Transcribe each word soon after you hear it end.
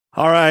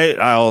All right,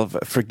 I'll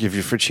forgive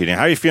you for cheating.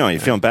 How are you feeling? You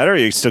feeling better? Or are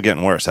you still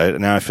getting worse?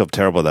 Now I feel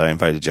terrible that I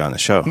invited you on the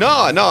show. No,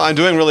 I'm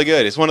doing really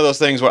good. It's one of those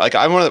things where like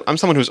I'm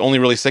someone who's only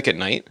really sick at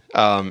night,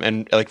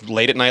 and like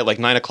late at night, like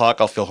 9 o'clock,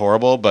 I'll feel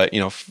horrible. But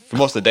for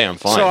most of the day, I'm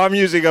fine. So I'm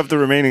using up the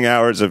remaining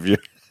hours of you.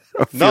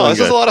 No,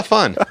 this is a lot of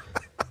fun.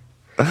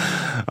 All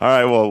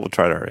right, well, we'll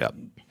try to hurry up.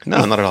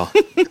 No, not at all.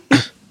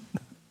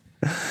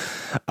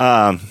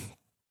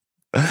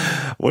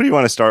 What do you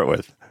want to start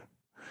with?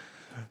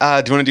 Do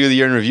you want to do the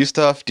year in review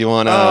stuff? Do you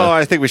want to? Oh,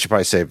 I think we should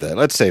probably save that.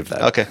 Let's save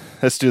that. Okay.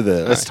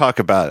 Let's talk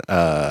about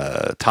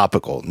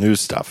topical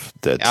news stuff.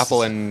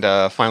 Apple and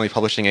finally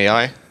publishing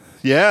AI.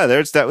 Yeah,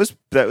 that's they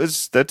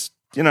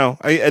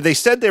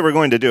said they were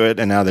going to do it,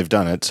 and now they've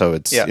done it. So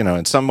it's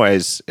in some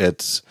ways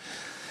it's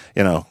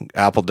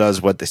Apple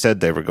does what they said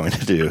they were going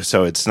to do.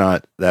 So it's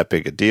not that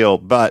big a deal,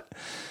 but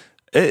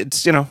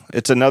it's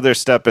it's another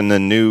step in the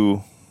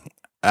new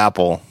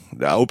Apple,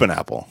 open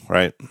Apple,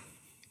 right?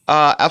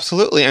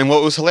 Absolutely. And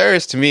what was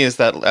hilarious to me is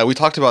that we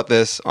talked about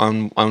this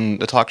on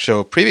the talk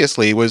show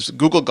previously, was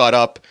Google got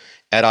up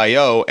at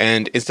I.O.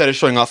 and instead of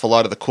showing off a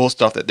lot of the cool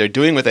stuff that they're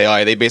doing with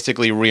AI, they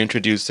basically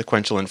reintroduced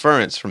sequential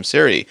inference from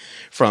Siri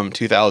from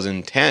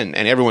 2010,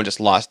 and everyone just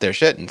lost their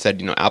shit and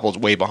said, Apple's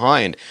way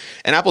behind.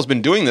 And Apple's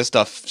been doing this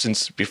stuff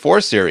since before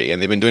Siri, and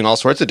they've been doing all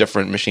sorts of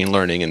different machine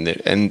learning, and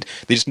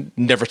they just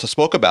never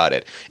spoke about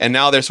it. And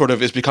now they're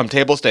it's become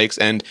table stakes,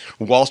 and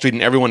Wall Street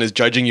and everyone is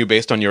judging you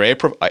based on your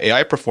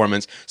AI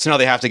performance, so now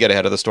they have to get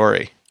ahead of the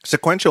story.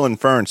 Sequential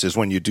inference is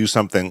when you do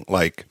something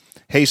like,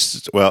 hey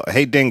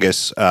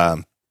Dingus,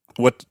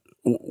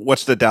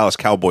 what's the Dallas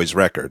Cowboys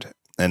record?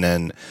 And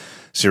then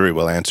Siri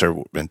will answer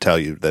and tell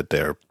you that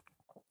they're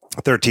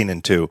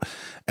 13-2.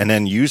 And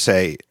then you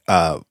say,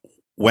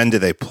 when do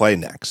they play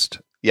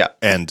next? Yeah.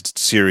 And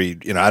Siri,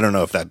 I don't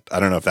know if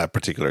that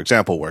particular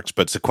example works,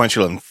 but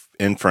sequential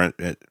inference,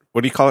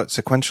 what do you call it?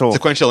 Sequential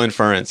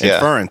inference. Yeah.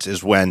 Inference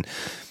is when,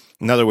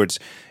 in other words,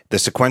 the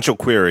sequential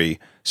query,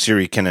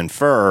 Siri can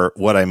infer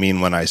what I mean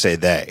when I say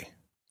they.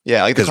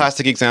 Yeah, like the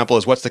classic example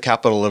is, what's the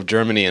capital of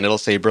Germany? And it'll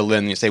say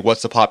Berlin. You say,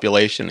 what's the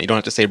population? You don't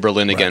have to say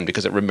Berlin again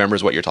because it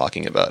remembers what you're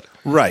talking about.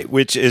 Right,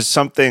 which is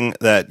something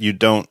that you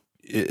don't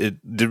 –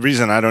 the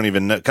reason I don't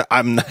even know –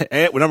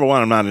 number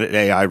one, I'm not an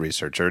AI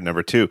researcher.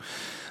 Number two,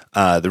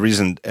 the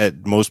reason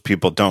most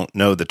people don't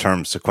know the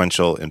term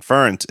sequential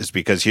inference is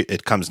because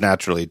it comes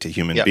naturally to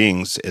human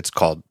beings. It's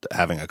called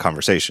having a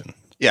conversation.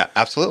 Yeah,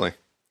 absolutely.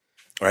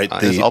 Right,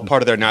 it's all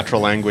part of their natural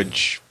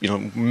language,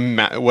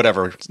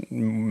 whatever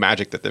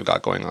magic that they've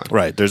got going on.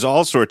 Right. There's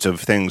all sorts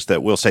of things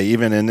that we'll say,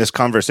 even in this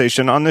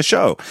conversation on the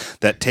show,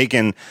 that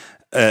taken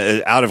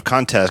out of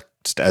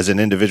context as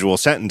an individual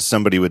sentence,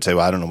 somebody would say,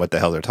 well, I don't know what the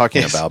hell they're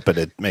talking about, but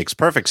it makes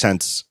perfect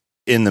sense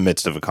in the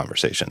midst of a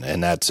conversation.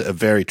 And that's a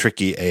very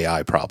tricky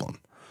AI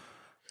problem.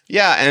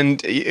 Yeah, and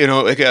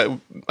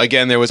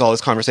again, there was all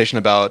this conversation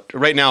about,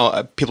 right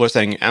now, people are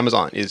saying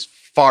Amazon is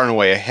far and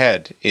away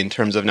ahead in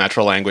terms of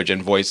natural language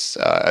and voice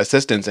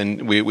assistance.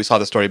 And we saw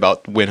the story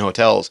about Wynn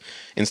Hotels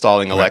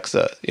installing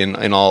Alexa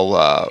in all,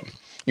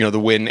 the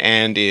Wynn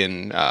and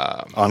in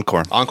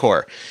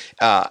Encore.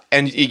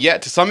 And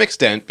yet, to some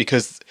extent,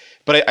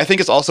 but I think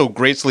it's also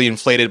greatly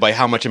inflated by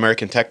how much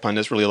American tech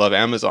pundits really love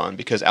Amazon,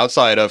 because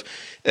outside of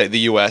the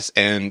US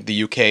and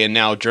the UK and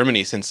now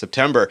Germany since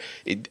September,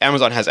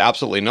 Amazon has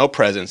absolutely no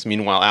presence.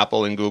 Meanwhile,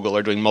 Apple and Google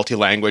are doing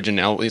multi-language and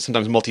now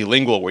sometimes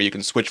multilingual, where you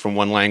can switch from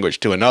one language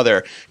to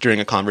another during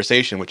a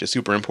conversation, which is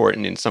super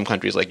important in some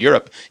countries like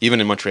Europe, even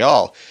in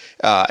Montreal.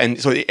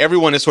 And so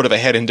everyone is sort of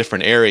ahead in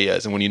different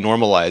areas. And when you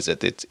normalize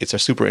it, it's a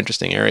super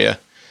interesting area.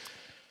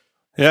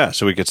 Yeah,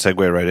 so we could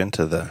segue right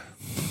into the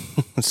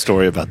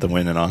story about the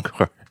Wynn and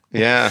Encore.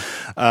 Yeah.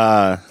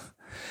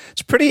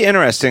 It's pretty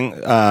interesting.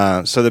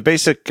 So the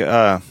basic,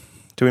 do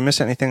we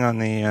miss anything on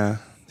the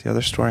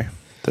other story?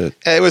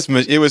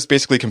 It was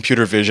basically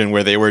computer vision,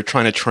 where they were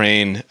trying to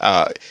train.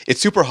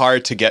 It's super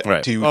hard to get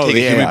to take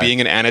a human being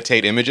and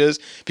annotate images,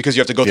 because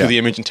you have to go through the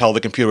image and tell the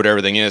computer what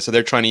everything is. So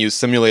they're trying to use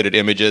simulated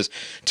images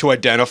to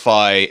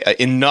identify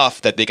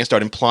enough that they can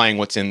start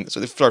implying so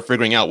they start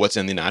figuring out what's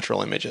in the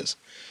natural images.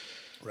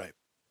 Right.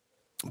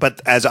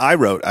 But as I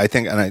wrote, I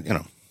think, and I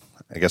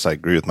guess I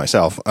agree with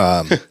myself.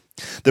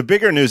 The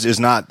bigger news is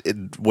not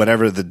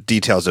whatever the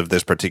details of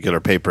this particular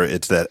paper.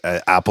 It's that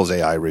Apple's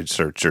AI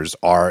researchers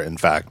are, in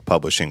fact,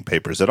 publishing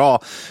papers at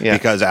all,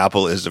 because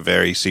Apple is a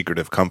very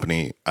secretive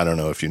company. I don't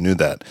know if you knew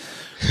that.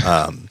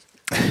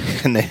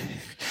 And they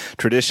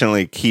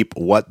traditionally keep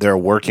what they're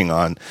working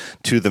on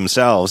to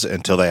themselves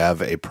until they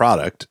have a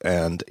product.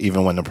 And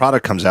even when the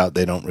product comes out,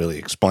 they don't really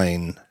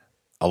explain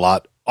a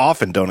lot.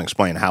 Often don't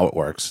explain how it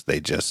works. They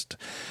just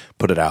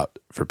put it out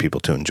for people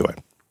to enjoy.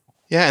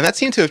 Yeah, and that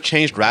seemed to have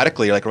changed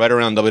radically, like right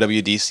around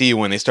WWDC,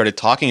 when they started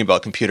talking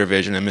about computer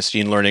vision and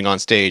machine learning on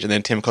stage. And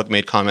then Tim Cook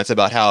made comments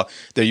about how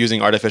they're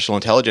using artificial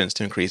intelligence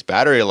to increase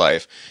battery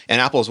life.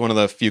 And Apple is one of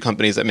the few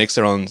companies that makes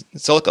their own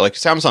silicon. Like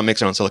Samsung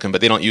makes their own silicon,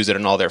 but they don't use it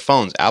in all their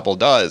phones. Apple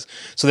does.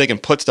 So they can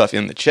put stuff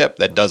in the chip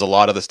that does a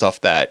lot of the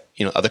stuff that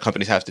other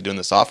companies have to do in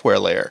the software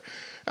layer.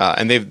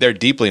 and they're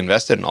deeply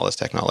invested in all this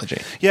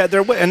technology. Yeah,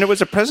 and there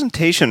was a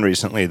presentation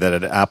recently that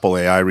an Apple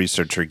AI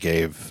researcher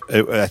gave.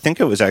 I think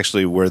it was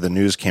actually where the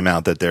news came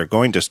out that they're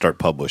going to start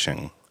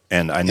publishing.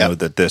 And I know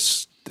that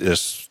this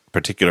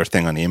particular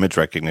thing on the image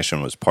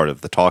recognition was part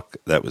of the talk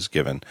that was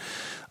given.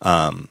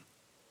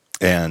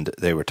 And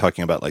they were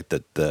talking about like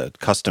the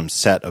custom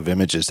set of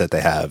images that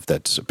they have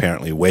that's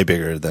apparently way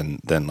bigger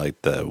than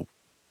like the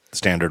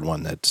standard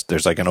one.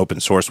 There's like an open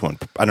source one.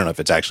 I don't know if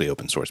it's actually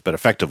open source, but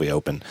effectively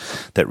open,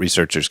 that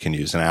researchers can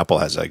use. And Apple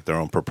has like their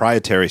own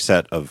proprietary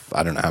set of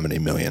I don't know how many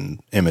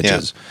million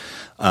images.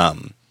 Yeah.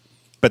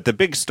 But the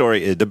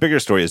bigger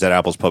story is that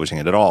Apple's publishing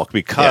it at all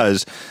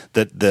because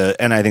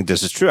and I think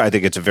this is true. I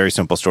think it's a very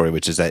simple story,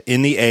 which is that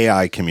in the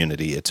AI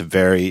community, it's a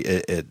very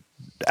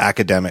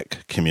academic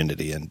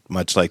community, and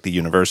much like the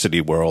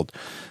university world,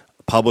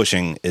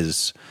 publishing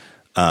is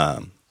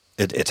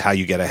it's how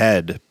you get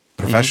ahead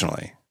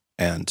professionally. Mm-hmm.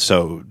 And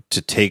so to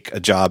take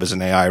a job as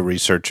an AI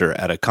researcher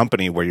at a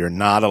company where you're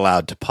not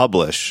allowed to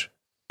publish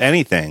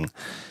anything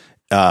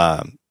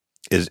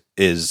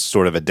is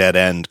sort of a dead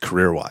end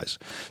career wise.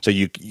 So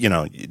you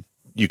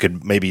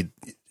could maybe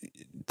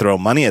throw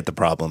money at the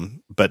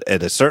problem, but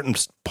at a certain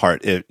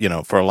part,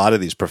 for a lot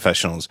of these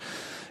professionals,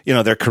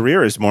 their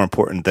career is more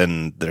important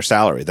than their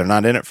salary. They're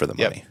not in it for the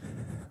money.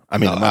 I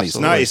mean, the money's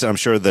absolutely nice. I'm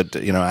sure that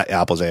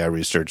Apple's AI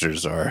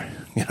researchers are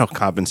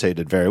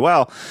compensated very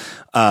well.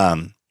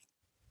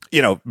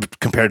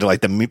 Compared to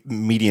like the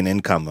median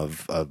income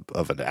of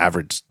an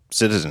average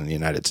citizen in the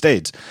United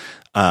States.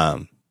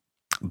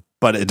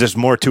 But there's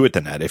more to it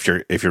than that. If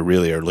you're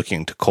really are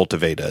looking to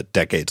cultivate a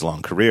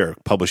decades-long career,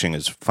 publishing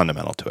is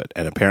fundamental to it.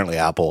 And apparently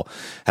Apple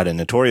had a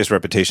notorious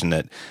reputation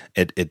that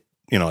it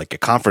like at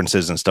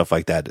conferences and stuff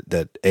like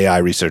that AI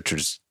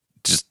researchers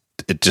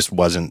it just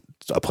wasn't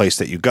a place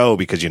that you go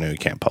because you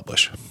can't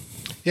publish.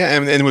 Yeah,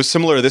 and it was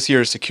similar to this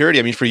year's security.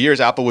 I mean, for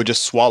years, Apple would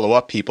just swallow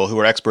up people who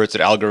were experts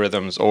at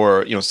algorithms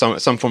or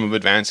some form of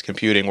advanced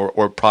computing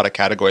or product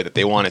category that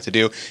they wanted to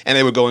do, and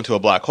they would go into a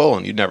black hole,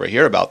 and you'd never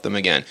hear about them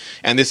again.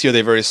 And this year,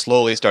 they very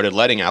slowly started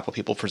letting Apple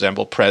people, for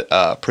example,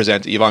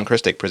 present. Yvonne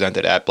Kristic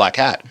presented at Black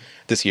Hat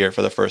this year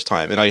for the first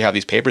time, and now you have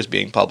these papers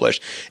being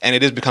published, and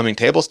it is becoming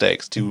table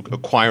stakes to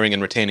acquiring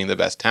and retaining the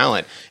best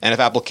talent. And if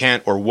Apple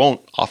can't or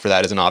won't offer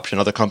that as an option,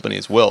 other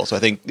companies will. So I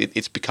think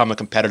it's become a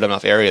competitive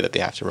enough area that they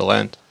have to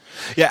relent.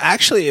 Yeah,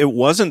 actually, it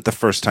wasn't the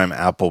first time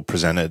Apple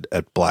presented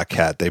at Black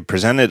Hat. They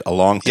presented a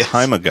long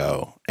time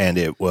ago, and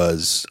it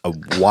was a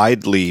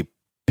widely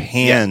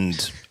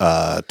panned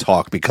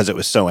talk because it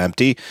was so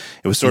empty.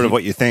 It was sort of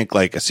what you think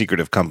like a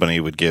secretive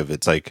company would give.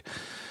 It's like,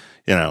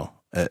 it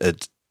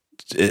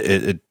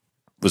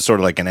was sort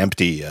of like an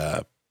empty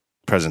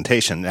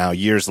presentation. Now,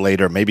 years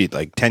later, maybe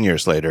like 10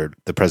 years later,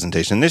 the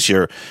presentation this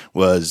year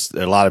was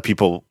a lot of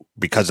people.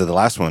 Because of the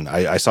last one,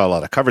 I saw a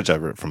lot of coverage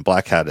of it from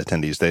Black Hat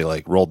attendees. They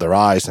like rolled their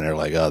eyes and they're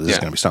like, "Oh, this is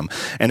going to be something."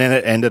 And then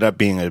it ended up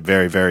being a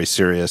very, very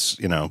serious,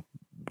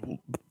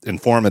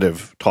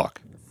 informative talk.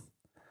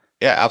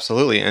 Yeah,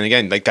 absolutely. And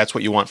again, like that's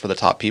what you want for the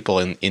top people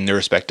in their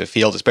respective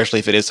fields, especially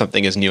if it is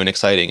something as new and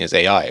exciting as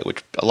AI,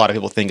 which a lot of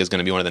people think is going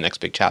to be one of the next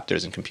big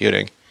chapters in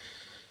computing.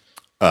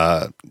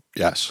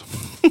 Yes.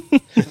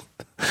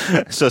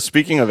 So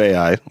speaking of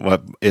AI,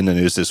 what in the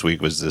news this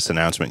week was this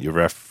announcement you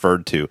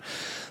referred to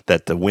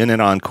that the Wynn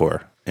and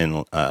Encore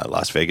in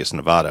Las Vegas,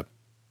 Nevada,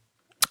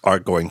 are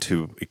going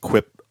to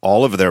equip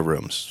all of their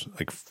rooms,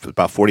 like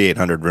about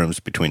 4,800 rooms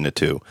between the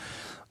two,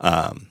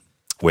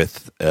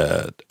 with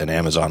an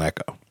Amazon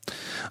Echo.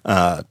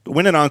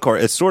 Wynn and Encore,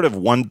 it's sort of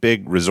one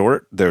big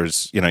resort.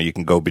 There's, you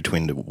can go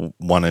between the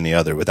one and the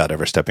other without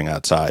ever stepping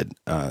outside.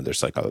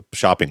 There's like a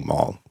shopping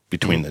mall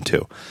between the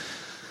two.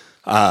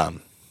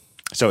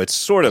 So it's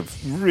sort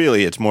of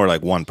really, it's more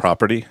like one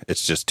property.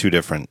 It's just two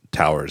different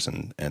towers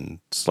and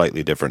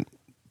slightly different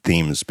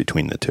themes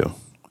between the two.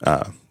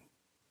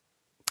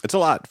 It's a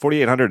lot.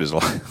 4,800 is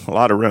a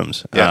lot of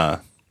rooms. Yeah.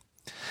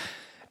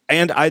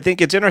 And I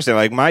think it's interesting.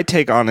 Like my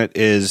take on it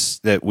is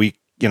that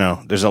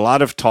there's a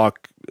lot of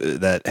talk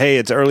that, hey,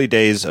 it's early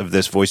days of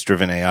this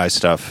voice-driven AI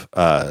stuff.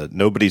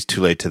 Nobody's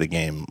too late to the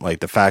game. Like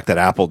the fact that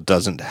Apple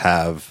doesn't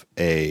have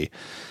a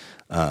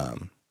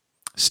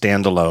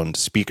standalone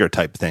speaker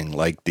type thing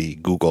like the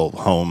Google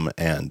Home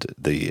and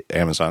the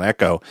Amazon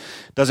Echo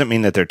doesn't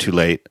mean that they're too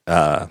late,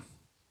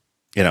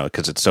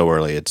 because it's so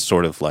early. It's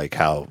sort of like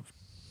how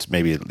it's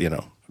maybe,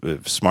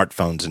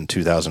 smartphones in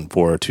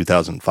 2004 or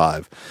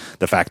 2005.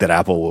 The fact that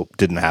Apple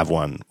didn't have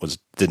one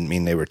didn't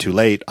mean they were too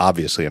late,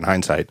 obviously, in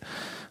hindsight.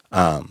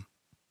 And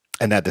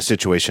that the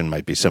situation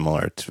might be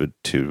similar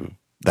to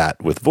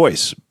that with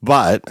voice.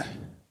 But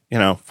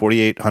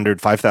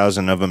 4,800,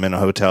 5,000 of them in a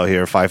hotel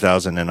here,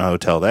 5,000 in a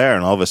hotel there,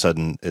 and all of a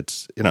sudden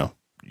it's,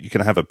 you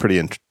can have a pretty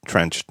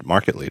entrenched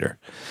market leader.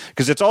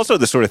 Because it's also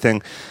the sort of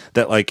thing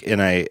that, like,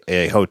 in a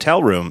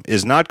hotel room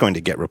is not going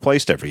to get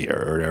replaced every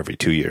year or every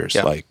 2 years,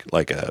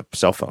 like a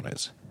cell phone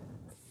is.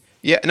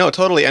 Yeah, no,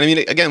 totally. And I mean,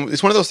 again,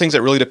 it's one of those things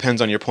that really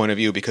depends on your point of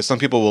view, because some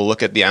people will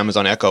look at the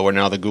Amazon Echo or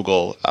now the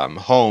Google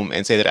Home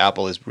and say that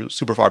Apple is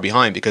super far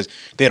behind because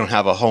they don't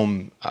have a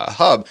home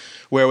hub.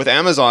 Where with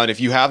Amazon,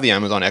 if you have the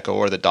Amazon Echo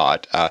or the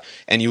Dot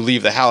and you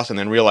leave the house and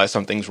then realize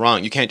something's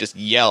wrong, you can't just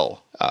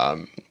yell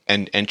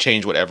and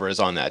change whatever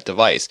is on that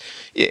device.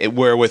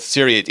 Where with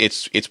Siri,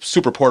 it's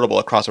super portable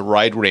across a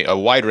wide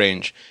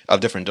range of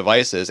different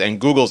devices. And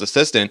Google's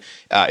Assistant,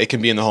 it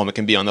can be in the home, it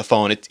can be on the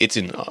phone, it's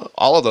in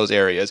all of those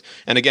areas.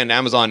 And again,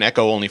 Amazon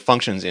Echo only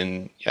functions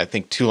in, I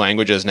think, 2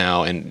 languages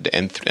now and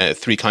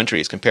 3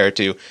 countries compared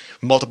to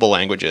multiple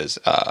languages,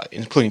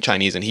 including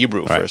Chinese and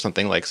Hebrew for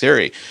something like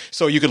Siri.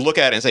 So you could look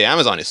at it and say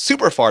Amazon is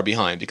super far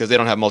behind because they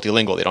don't have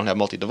multilingual, they don't have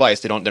multi-device,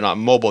 they're not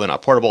mobile, they're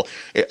not portable.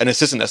 An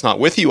assistant that's not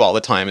with you all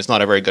the time is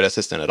not a very good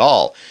assistant at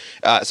all.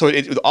 So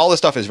all this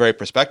stuff is very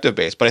perspective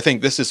based, but I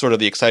think this is sort of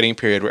the exciting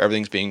period where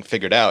everything's being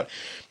figured out.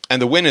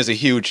 And the win is a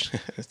huge,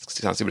 it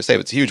sounds stupid to say,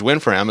 but it's a huge win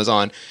for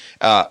Amazon.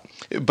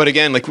 But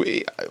again, like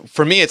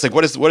for me, it's like,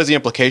 what is the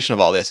implication of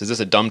all this? Is this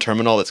a dumb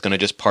terminal that's going to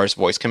just parse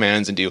voice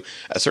commands and do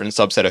a certain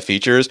subset of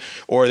features?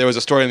 Or there was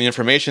a story in the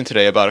Information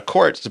today about a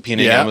court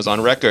subpoenaing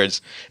Amazon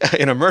records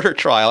in a murder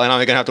trial, and I'm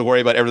going to have to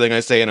worry about everything I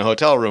say in a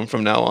hotel room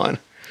from now on.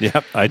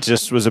 Yep, I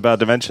just was about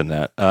to mention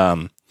that.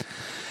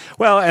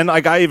 Well, and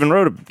like I even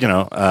wrote,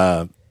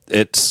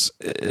 it's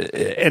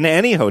in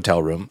any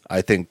hotel room.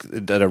 I think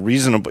that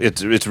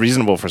it's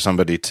reasonable for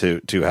somebody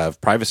to have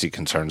privacy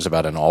concerns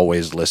about an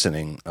always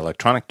listening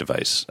electronic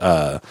device,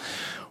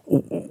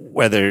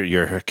 whether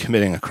you're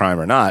committing a crime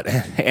or not.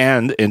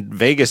 And in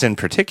Vegas, in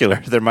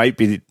particular, there might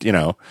be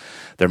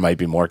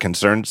more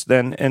concerns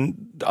than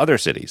in other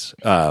cities.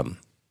 I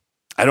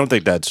don't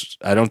think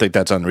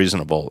that's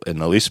unreasonable in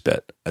the least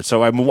bit.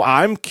 So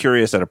I'm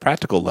curious at a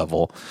practical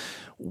level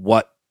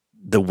what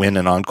the Win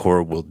and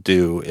Encore will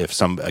do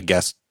if a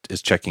guest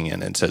is checking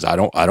in and says, I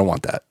don't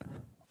want that.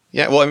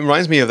 Yeah, well, it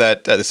reminds me of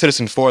that the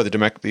Citizen 4,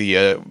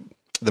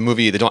 the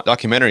movie, the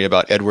documentary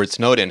about Edward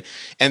Snowden,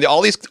 and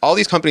all these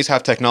companies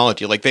have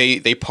technology. Like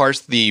they parse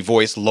the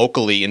voice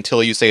locally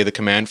until you say the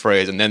command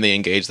phrase, and then they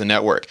engage the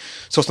network.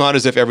 So it's not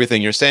as if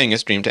everything you're saying is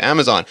streamed to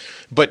Amazon,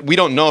 but we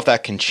don't know if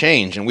that can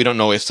change, and we don't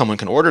know if someone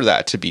can order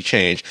that to be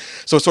changed.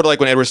 So it's sort of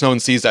like when Edward Snowden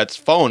sees that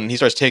phone, and he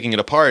starts taking it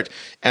apart,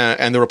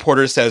 and the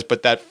reporter says,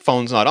 "But that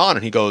phone's not on,"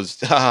 and he goes,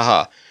 "Ha ha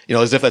ha,"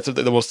 as if that's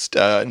the most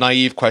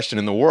naive question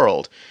in the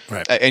world.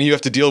 Right. And you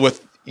have to deal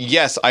with.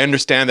 Yes, I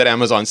understand that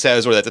Amazon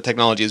says or that the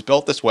technology is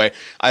built this way.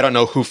 I don't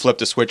know who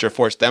flipped a switch or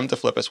forced them to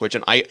flip a switch,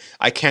 and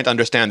I can't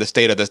understand the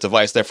state of this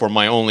device. Therefore,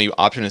 my only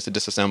option is to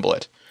disassemble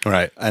it.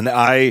 Right, and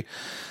I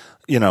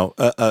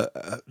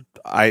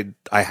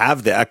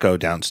have the Echo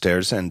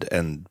downstairs,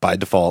 and by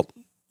default,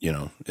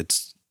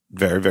 it's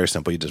very, very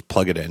simple. You just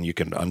plug it in. You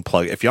can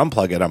unplug. If you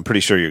unplug it, I'm pretty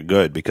sure you're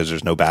good because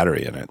there's no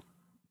battery in it.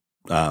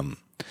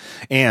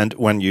 And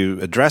when you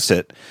address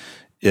it.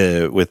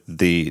 With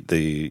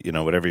the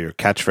whatever your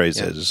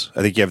catchphrase is,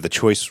 I think you have the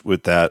choice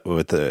with that.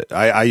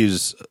 I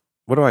use,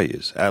 what do I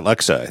use?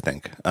 Alexa, I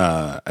think.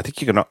 I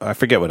think you can. I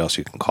forget what else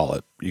you can call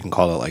it. You can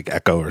call it like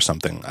Echo or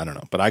something. I don't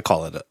know, but I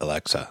call it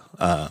Alexa.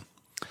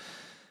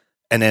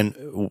 And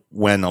then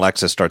when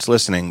Alexa starts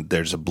listening,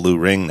 there's a blue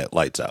ring that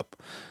lights up,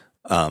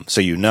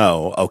 so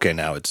okay,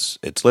 now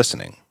it's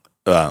listening.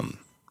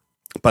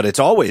 But it's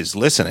always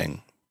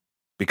listening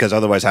because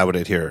otherwise, how would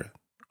it hear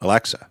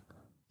Alexa?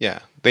 Yeah,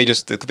 they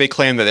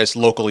claim that it's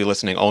locally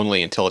listening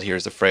only until it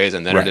hears the phrase,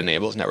 and then it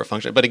enables network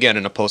function. But again,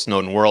 in a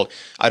post-Snowden world,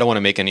 I don't want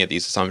to make any of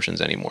these assumptions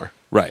anymore.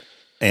 Right.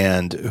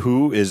 And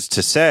who is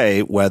to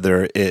say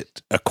whether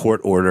a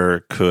court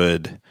order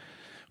could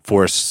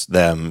force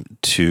them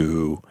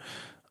to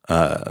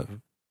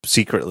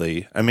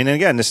secretly? I mean,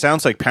 again, this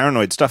sounds like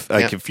paranoid stuff.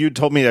 Like if you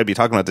told me I'd be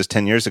talking about this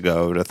 10 years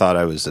ago, I would have thought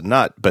I was a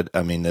nut. But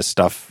I mean, this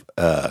stuff.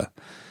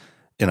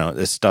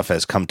 This stuff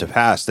has come to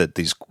pass that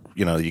these,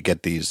 you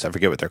get these, I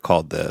forget what they're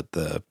called,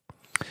 the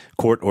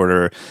court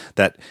order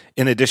that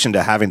in addition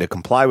to having to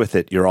comply with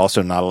it, you're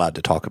also not allowed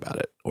to talk about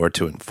it or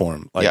to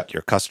inform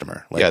your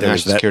customer. Like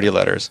national security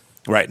letters.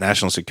 Right,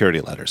 national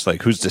security letters.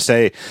 Like who's to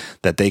say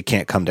that they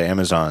can't come to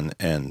Amazon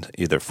and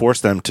either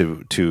force them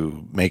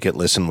to make it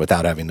listen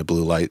without having the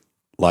blue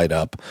light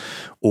up,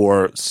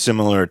 or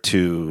similar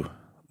to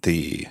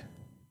the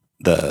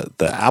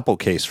Apple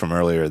case from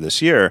earlier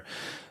this year.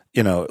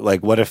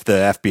 Like what if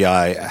the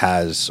FBI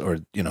has, or,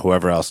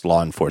 whoever else,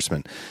 law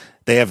enforcement,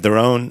 they have their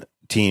own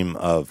team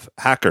of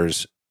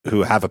hackers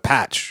who have a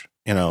patch,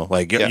 you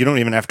don't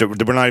even have to,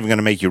 we're not even going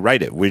to make you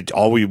write it. We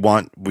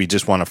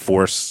just want to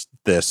force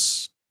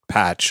this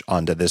patch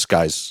onto this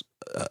guy's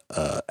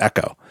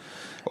Echo.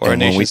 Or a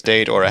nation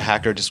state, or a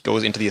hacker just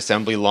goes into the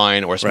assembly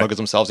line or smuggles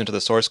themselves into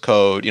the source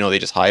code. They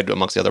just hide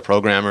amongst the other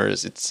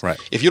programmers. It's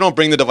If you don't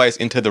bring the device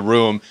into the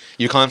room,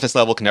 your confidence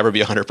level can never be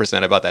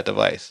 100% about that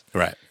device.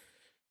 Right.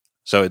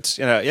 So it's,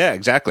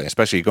 exactly.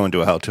 Especially you go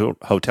into a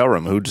hotel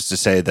room. Who's to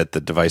say that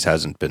the device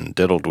hasn't been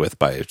diddled with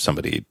by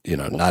somebody,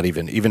 not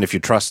even if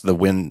you trust the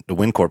Win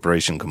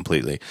Corporation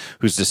completely,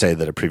 who's to say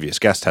that a previous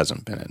guest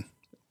hasn't been in?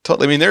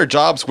 Totally. I mean, there are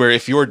jobs where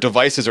if your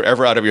devices are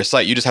ever out of your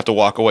sight, you just have to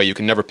walk away. You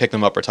can never pick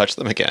them up or touch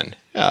them again.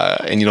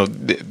 And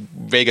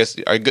Vegas,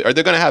 are they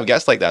going to have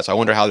guests like that? So I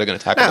wonder how they're going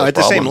to tackle those at the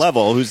problems. same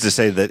level, who's to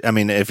say that? I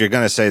mean, if you're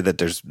going to say that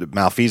there's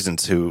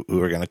malfeasants who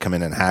are going to come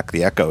in and hack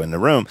the echo in the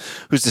room,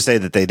 who's to say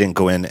that they didn't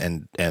go in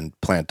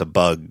and plant a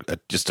bug,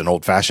 just an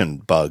old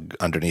fashioned bug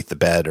underneath the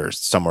bed or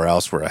somewhere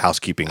else where a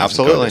housekeeping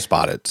isn't going to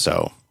spot it?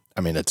 So. I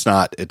mean, it's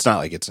not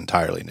like it's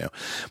entirely new,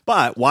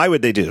 but why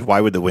would they do this?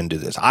 Why would the Wynn do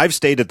this? I've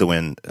stayed at the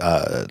Wynn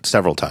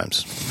several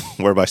times,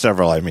 where by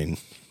several I mean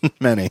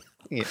many.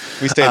 Yeah.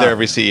 We stay there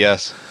every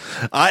CES.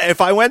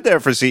 If I went there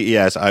for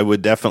CES, I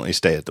would definitely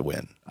stay at the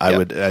Wynn. I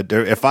would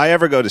if I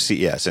ever go to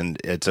CES, and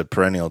it's a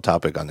perennial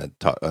topic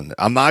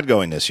I'm not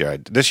going this year.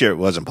 This year it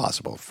wasn't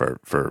possible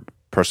for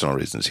personal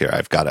reasons. Here,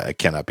 I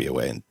cannot be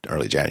away in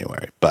early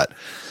January, but.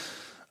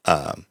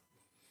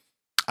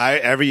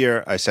 Every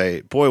year I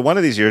say, boy, one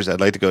of these years I'd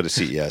like to go to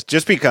CES,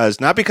 just because,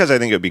 not because I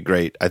think it'd be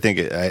great. I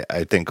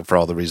think for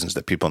all the reasons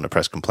that people in the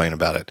press complain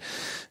about it,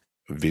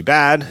 it would be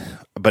bad,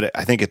 but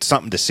I think it's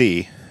something to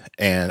see,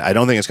 and I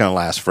don't think it's going to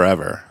last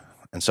forever.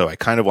 And so I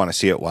kind of want to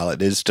see it while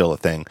it is still a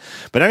thing.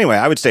 But anyway,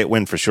 I would say at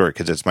Wynn for sure,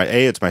 because it's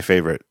my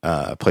favorite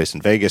place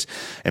in Vegas,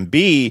 and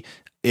B,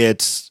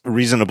 it's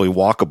reasonably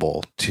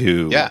walkable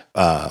to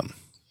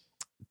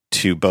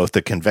both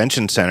the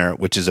convention center,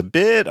 which is a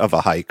bit of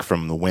a hike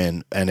from the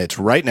Wynn, and it's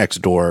right next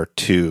door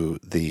to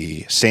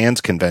the Sands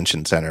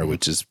Convention Center,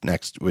 which is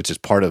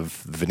part of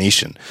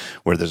Venetian,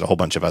 where there's a whole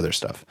bunch of other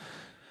stuff.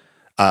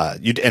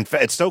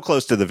 It's so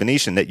close to the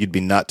Venetian that you'd be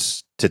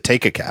nuts to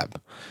take a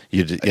cab.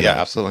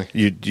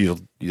 Absolutely.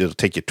 It'll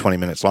take you 20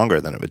 minutes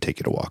longer than it would take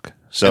you to walk.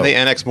 So, and they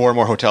annex more and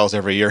more hotels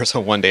every year, so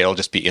one day it'll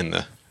just be in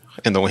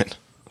the Wynn.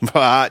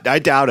 I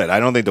doubt it. I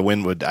don't think the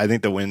Wynn would. I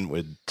think the Wynn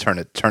would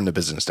turn the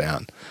business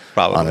down.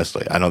 Probably.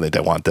 Honestly, I don't think they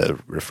want the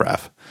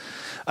riffraff.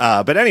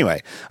 But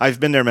anyway, I've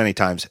been there many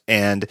times,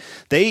 and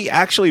they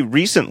actually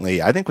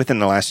recently, I think within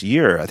the last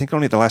year, I think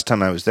only the last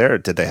time I was there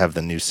did they have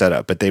the new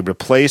setup. But they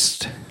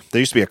replaced. There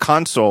used to be a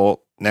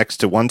console next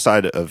to one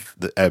side of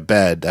a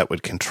bed that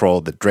would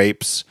control the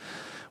drapes.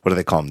 What do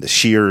they call them? The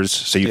shears.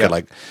 So you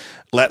could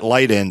let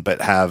light in,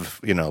 but have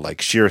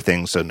like sheer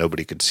things so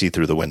nobody could see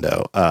through the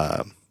window.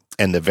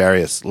 And the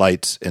various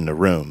lights in the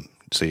room.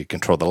 So you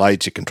control the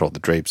lights, you control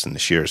the drapes and the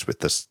shears with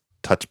this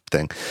touch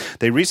thing.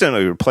 They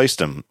recently replaced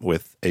them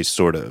with a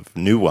sort of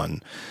new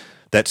one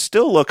that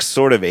still looks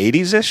sort of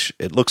 80s-ish.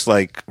 It looks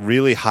like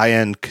really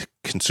high-end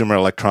consumer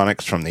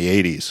electronics from the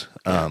 80s.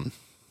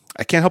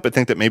 I can't help but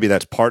think that maybe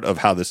that's part of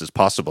how this is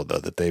possible, though,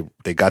 that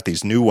they got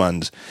these new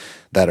ones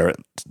that are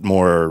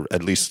more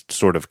at least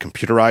sort of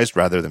computerized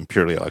rather than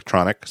purely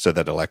electronic, so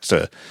that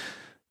Alexa...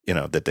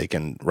 that they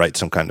can write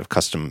some kind of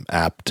custom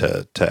app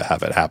to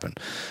have it happen.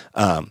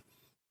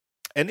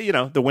 And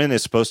the Wynn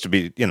is supposed to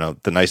be,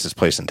 the nicest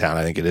place in town.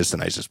 I think it is the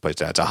nicest place in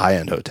town. It's a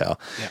high-end hotel.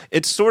 Yeah.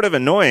 It's sort of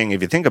annoying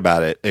if you think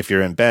about it, if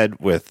you're in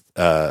bed with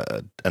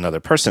another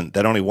person,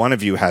 that only one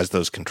of you has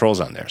those controls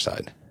on their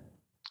side.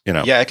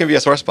 Yeah, it can be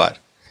a sore spot.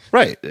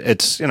 Right.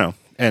 It's,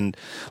 and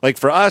like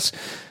for us,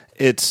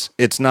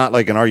 it's not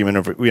like an argument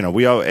over,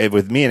 we all,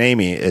 with me and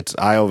Amy,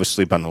 I always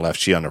sleep on the left,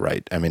 she on the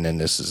right. I mean, and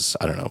this is,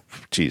 I don't know,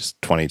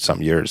 20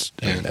 some years.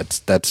 I mean,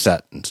 that's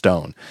set in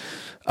stone.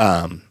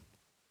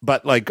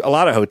 But like a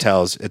lot of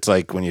hotels, it's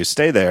like when you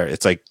stay there,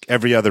 it's like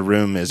every other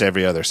room is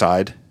every other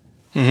side.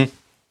 Mm-hmm.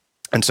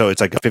 And so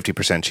it's like a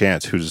 50%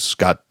 chance who's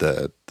got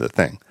the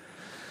thing.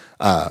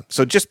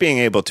 So just being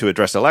able to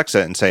address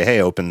Alexa and say,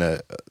 hey, open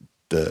the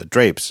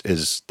drapes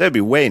that'd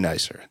be way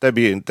nicer. That'd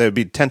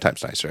be 10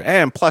 times nicer.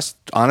 And plus,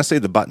 honestly,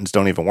 the buttons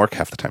don't even work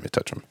half the time you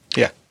touch them.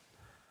 Yeah.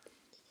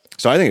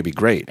 So I think it'd be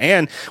great.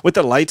 And with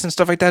the lights and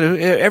stuff like that,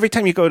 every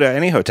time you go to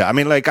any hotel, I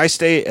mean, like I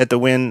stay at the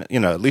Wynn,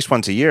 at least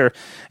once a year,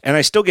 and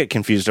I still get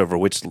confused over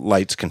which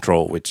lights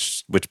control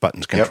which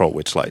buttons control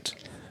which lights.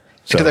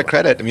 So, to their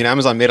credit, I mean,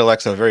 Amazon made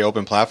Alexa a very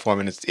open platform,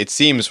 and it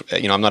seems,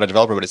 I'm not a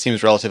developer, but it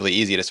seems relatively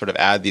easy to sort of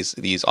add these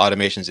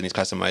automations and these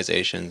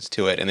customizations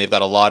to it. And they've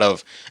got a lot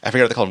of, I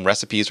forget what they call them,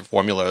 recipes or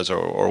formulas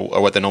or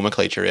what the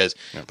nomenclature is,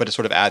 but to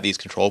sort of add these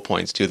control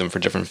points to them for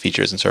different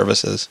features and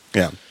services.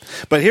 Yeah.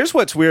 But here's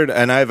what's weird,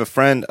 and I have a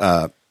friend,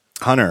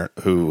 Hunter,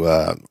 who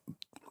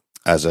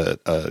has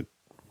a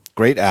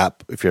great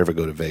app if you ever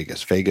go to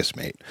Vegas,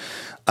 Vegasmate.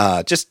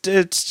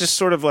 It's just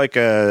sort of like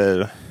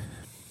a...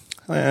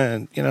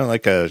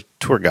 like a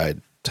tour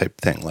guide type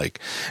thing,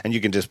 and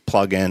you can just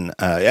plug in.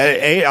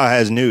 It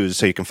has news,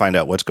 so you can find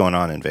out what's going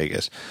on in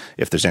Vegas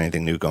if there's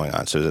anything new going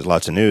on. So there's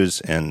lots of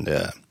news and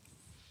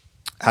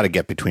how to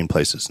get between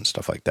places and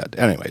stuff like that.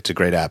 Anyway, it's a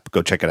great app.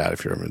 Go check it out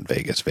if you're in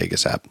Vegas.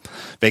 Vegas app,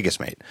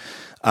 Vegasmate.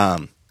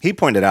 He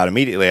pointed out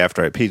immediately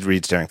after he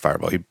reads Daring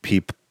Fireball.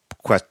 He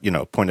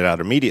pointed out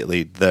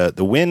immediately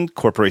the Wynn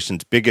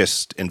Corporation's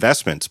biggest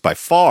investments by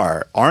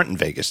far aren't in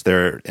Vegas.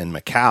 They're in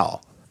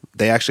Macau.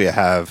 They actually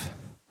have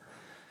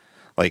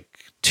like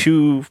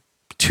two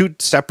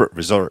separate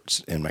resorts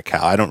in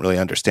Macau. I don't really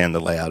understand the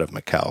layout of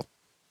Macau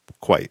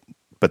quite,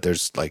 but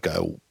there's like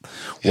a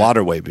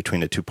waterway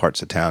between the two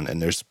parts of town,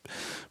 and there's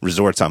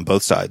resorts on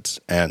both sides,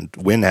 and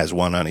Wynn has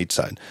one on each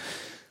side.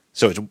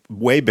 So it's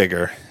way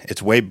bigger.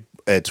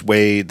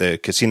 The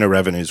casino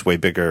revenue is way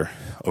bigger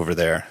over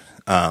there.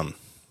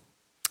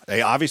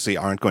 They obviously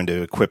aren't going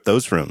to equip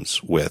those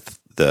rooms with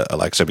the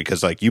Alexa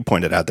because, like you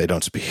pointed out, they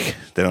don't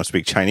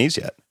speak Chinese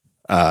yet.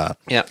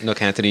 No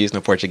Cantonese,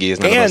 no Portuguese,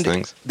 none of those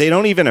things. They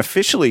don't even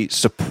officially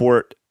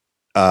support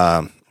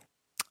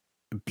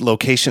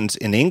locations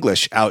in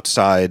English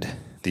outside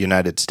the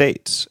United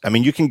States. I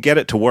mean, you can get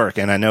it to work,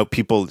 and I know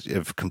people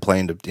have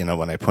complained,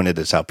 when I pointed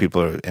this out,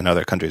 people are in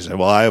other countries say,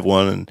 well, I have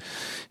one, and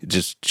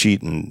just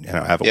cheat and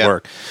have it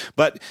work.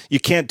 But you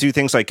can't do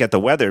things like get the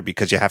weather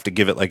because you have to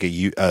give it like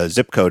a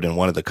zip code in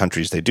one of the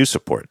countries they do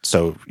support.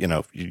 So,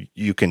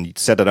 you can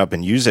set it up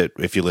and use it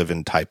if you live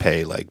in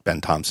Taipei, like Ben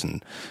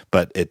Thompson,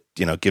 but it,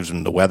 gives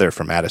them the weather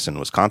for Madison,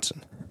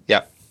 Wisconsin.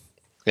 Yeah.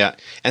 Yeah,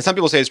 and some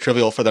people say it's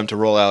trivial for them to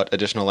roll out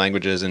additional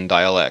languages and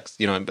dialects,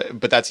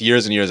 but that's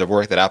years and years of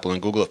work that Apple and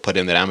Google have put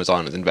in that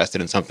Amazon has invested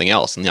in something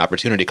else, and the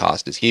opportunity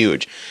cost is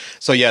huge.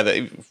 So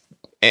yeah,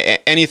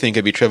 anything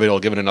could be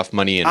trivial given enough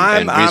money and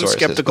resources. I'm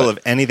skeptical of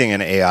anything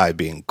in AI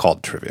being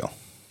called trivial.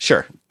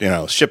 Sure.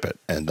 Ship it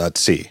and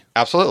let's see.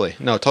 Absolutely.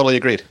 No, totally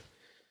agreed.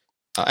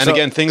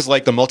 Again, things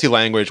like the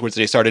multi-language, which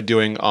they started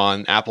doing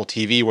on Apple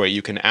TV, where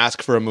you can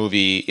ask for a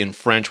movie in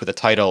French with a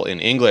title in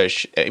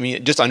English. I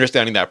mean, just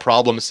understanding that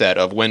problem set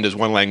of when does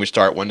one language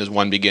start, when does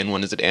one begin, when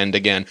does it end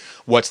again,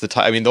 what's the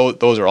time? I mean,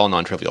 those are all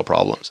non-trivial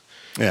problems.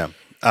 Yeah.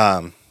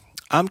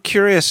 I'm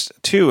curious,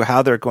 too,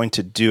 how they're going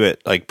to do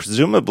it. Like,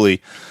 presumably,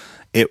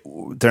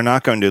 they're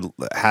not going to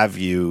have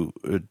you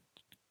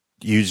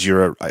use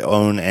your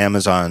own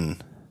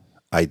Amazon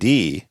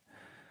ID.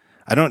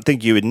 I don't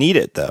think you would need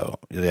it though.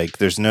 Like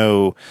there's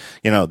no,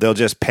 they'll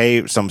just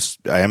pay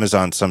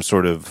Amazon some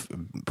sort of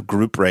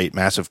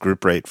massive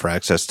group rate for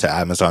access to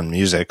Amazon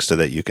Music so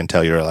that you can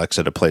tell your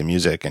Alexa to play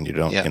music and you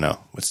don't,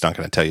 it's not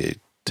going to tell you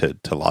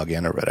to log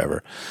in or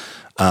whatever.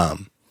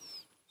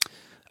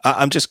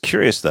 I'm just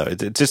curious though.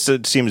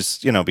 It seems,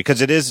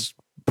 because it is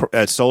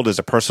sold as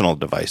a personal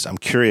device. I'm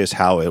curious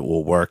how it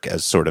will work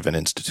as sort of an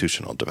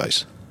institutional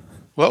device.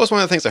 Well, that was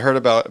one of the things I heard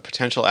about a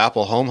potential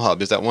Apple Home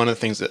Hub, is that one of the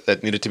things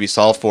that needed to be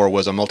solved for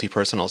was a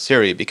multi-personal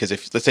Siri. Because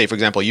if, let's say, for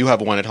example, you have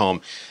one at home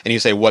and you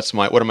say, what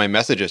are my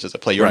messages? Does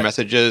it play your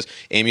messages,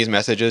 Amy's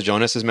messages,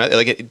 Jonas's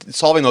messages?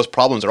 Solving those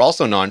problems are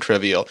also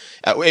non-trivial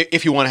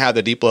if you want to have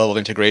the deep level of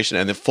integration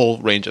and the full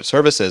range of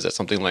services that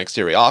something like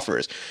Siri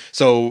offers.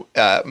 So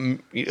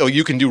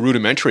you can do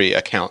rudimentary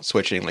account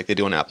switching like they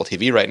do on Apple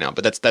TV right now,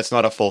 but that's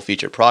not a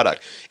full-featured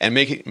product. And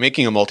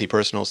making a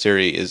multi-personal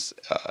Siri is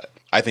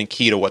I think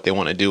key to what they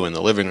want to do in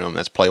the living room.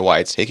 That's probably why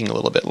it's taking a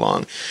little bit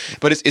long.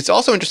 But it's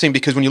also interesting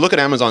because when you look at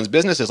Amazon's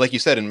businesses, like you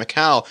said, in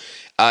Macau,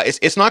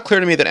 it's not clear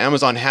to me that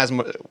Amazon has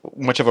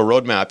much of a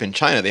roadmap in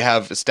China. They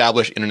have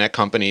established internet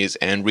companies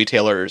and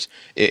retailers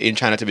in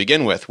China to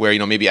begin with, where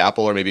maybe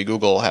Apple or maybe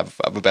Google have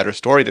a better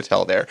story to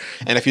tell there.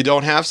 And if you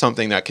don't have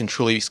something that can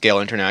truly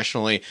scale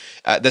internationally,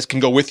 this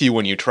can go with you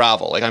when you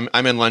travel. Like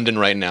I'm in London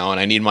right now, and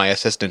I need my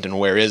assistant, and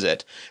where is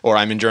it? Or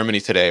I'm in Germany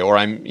today, or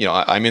I'm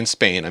in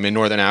Spain, I'm in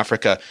Northern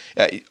Africa.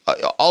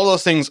 All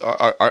those things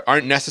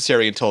aren't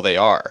necessary until they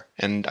are.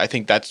 And I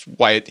think that's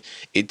why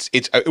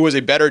it was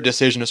a better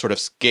decision to sort of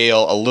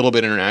scale a little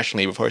bit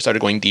internationally before we started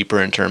going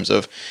deeper in terms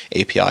of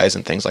APIs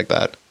and things like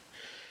that.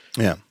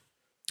 Yeah.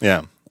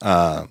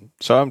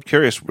 So I'm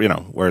curious,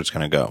 where it's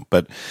going to go.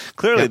 But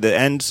clearly the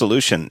end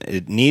solution,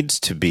 it needs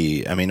to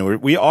be, I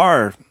mean, we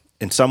are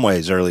in some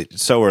ways early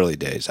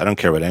days. I don't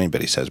care what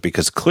anybody says,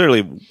 because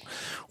clearly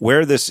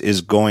where this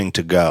is going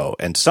to go,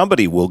 and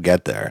somebody will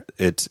get there,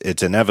 it's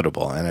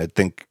inevitable. And I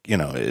think,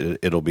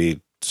 it'll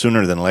be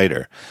sooner than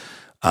later.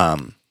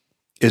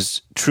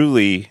 Is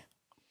truly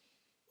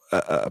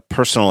a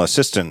personal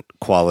assistant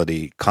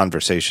quality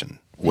conversation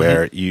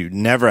where you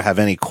never have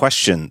any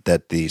question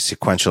that the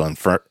sequential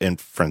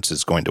inference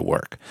is going to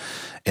work,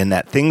 and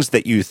that things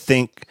that you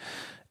think,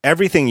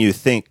 everything you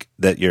think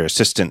that your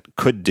assistant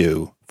could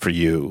do for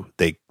you,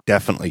 they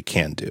definitely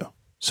can do.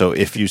 So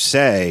if you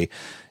say,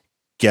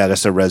 get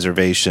us a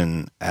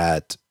reservation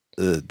at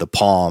the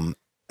Palm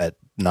at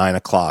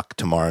 9:00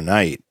 tomorrow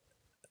night,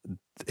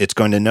 it's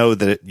going to know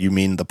that you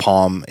mean the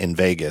Palm in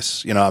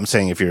Vegas. I'm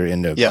saying if you're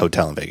in a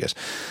hotel in Vegas,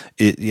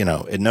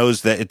 it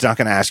knows that it's not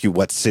going to ask you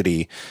what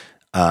city,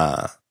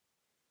 and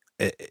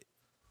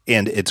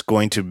it's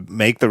going to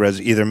make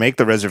either make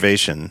the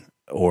reservation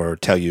or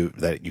tell you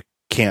that you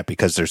can't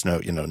because there's no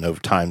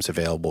times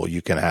available.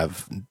 You can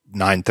have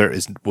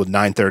 9:30. Will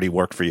 9:30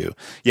 work for you?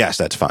 Yes,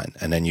 that's fine.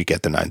 And then you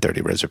get the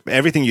 9:30 reservation.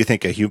 Everything you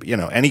think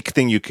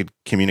anything you could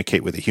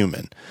communicate with a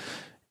human,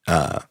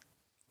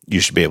 you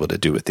should be able to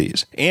do with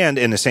these. And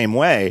in the same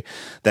way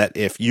that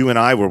if you and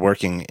I were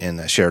working in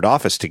a shared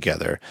office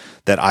together,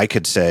 that I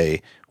could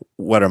say,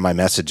 what are my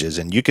messages?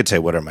 And you could say,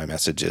 what are my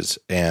messages?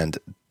 And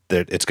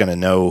it's going to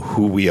know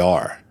who we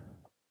are.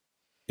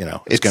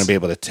 It's going to be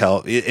able to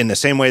tell in the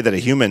same way that a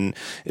human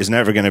is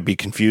never going to be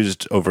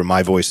confused over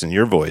my voice and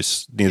your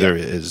voice. Neither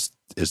is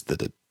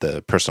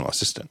the personal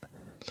assistant.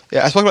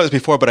 Yeah, I spoke about this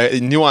before,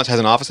 but Nuance has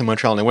an office in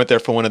Montreal, and I went there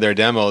for one of their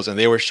demos, and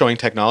they were showing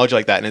technology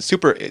like that, and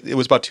it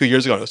was about 2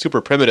 years ago, and it was super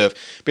primitive.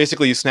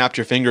 Basically, you snapped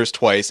your fingers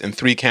twice, and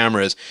 3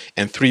 cameras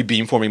and 3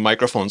 beamforming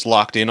microphones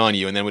locked in on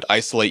you, and then would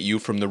isolate you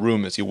from the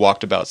room as you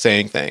walked about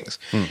saying things.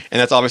 And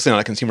that's obviously not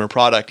a consumer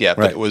product yet,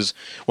 but Right. it was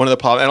one of the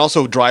problems. And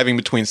also driving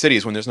between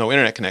cities when there's no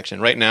internet connection.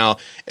 Right now,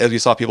 as we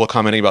saw people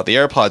commenting about the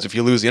AirPods, if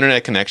you lose the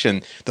internet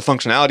connection, the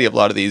functionality of a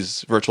lot of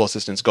these virtual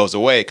assistants goes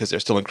away because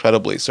they're still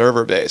incredibly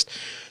server-based.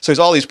 So there's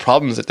all these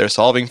problems that they're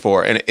solving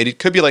for, and it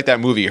could be like that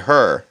movie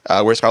Her,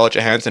 where Scarlett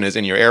Johansson is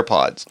in your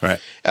AirPods. Right.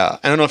 I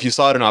don't know if you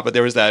saw it or not, but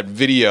there was that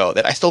video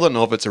that I still don't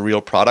know if it's a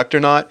real product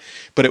or not,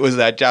 but it was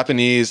that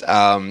Japanese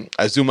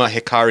Azuma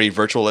Hikari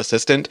virtual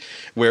assistant,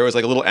 where it was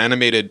like a little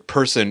animated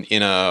person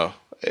in a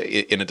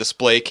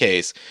display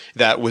case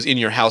that was in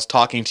your house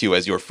talking to you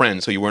as your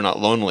friend, so you were not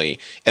lonely,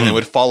 and then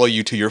would follow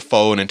you to your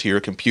phone and to your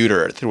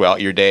computer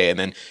throughout your day, and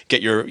then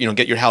get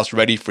your house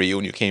ready for you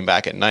when you came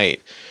back at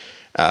night.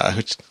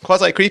 Which is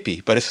quasi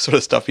creepy, but it's the sort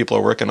of stuff people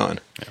are working on.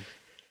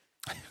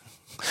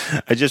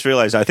 I just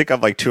realized I think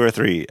I've like 2 or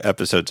 3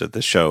 episodes of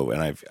the show,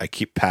 and I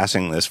keep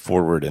passing this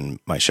forward in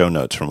my show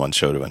notes from one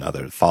show to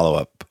another. Follow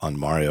up on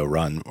Mario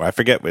Run, or I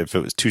forget if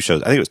it was 2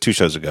 shows. I think it was 2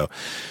 shows ago,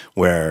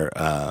 where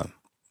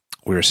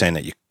we were saying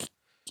that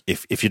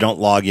if you don't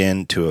log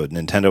in to a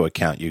Nintendo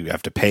account, you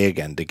have to pay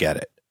again to get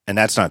it, and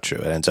that's not true.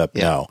 It ends up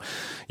no,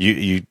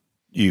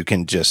 you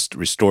can just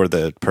restore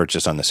the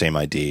purchase on the same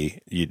ID.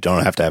 You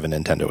don't have to have a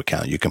Nintendo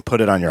account. You can put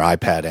it on your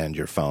iPad and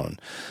your phone.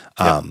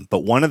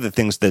 But one of the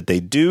things that they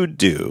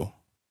do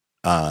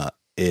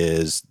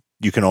is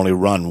you can only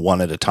run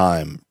one at a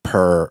time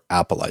per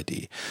Apple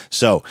ID.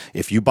 So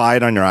if you buy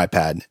it on your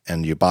iPad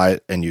and you buy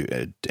it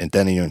and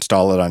then you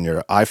install it on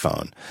your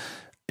iPhone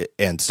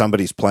and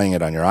somebody's playing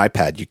it on your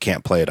iPad, you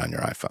can't play it on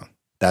your iPhone.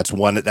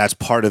 That's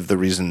part of the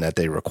reason that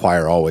they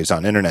require always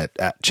on internet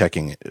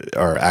checking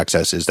or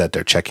access, is that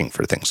they're checking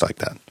for things like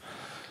that.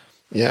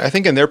 Yeah, I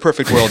think in their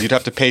perfect world, you'd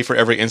have to pay for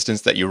every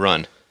instance that you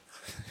run.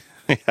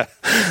 Yeah.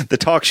 The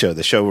talk show,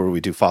 the show where we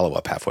do follow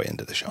up halfway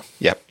into the show.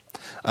 Yep.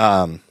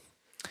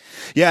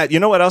 Yeah, you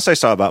know what else I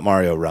saw about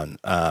Mario Run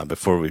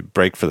before we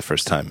break for the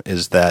first time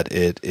is that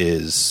it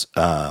is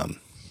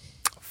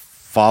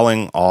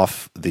falling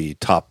off the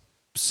down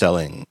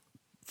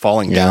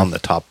the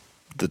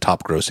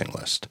top grossing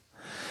list.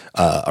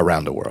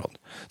 Around the world.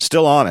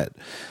 Still on it,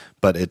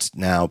 but it's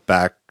now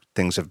back.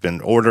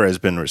 Order has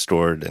been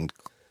restored, and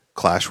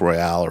Clash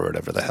Royale, or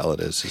whatever the hell it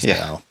is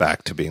now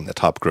back to being the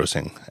top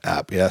grossing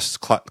app. Yes,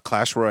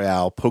 Clash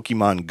Royale,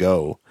 Pokemon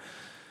Go,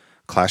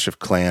 Clash of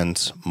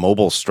Clans,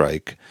 Mobile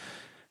Strike,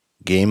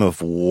 Game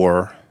of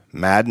War,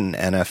 Madden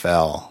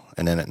NFL,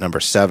 and then at number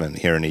 7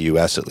 here in the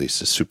US at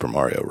least is Super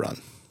Mario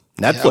Run.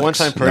 Netflix, a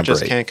one-time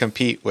purchase can't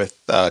compete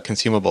with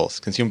consumables.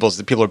 Consumables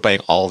that people are buying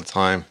all the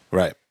time.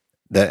 Right.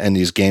 And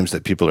these games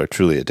that people are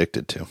truly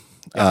addicted to.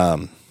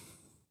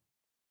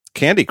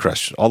 Candy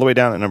Crush, all the way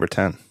down at number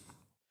 10.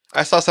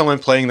 I saw someone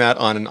playing that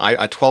on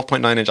a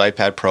 12.9-inch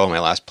iPad Pro on my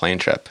last plane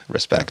trip.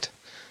 Respect.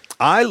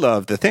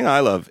 The thing I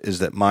love is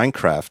that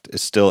Minecraft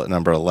is still at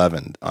number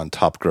 11 on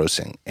top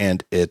grossing,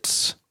 and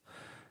it's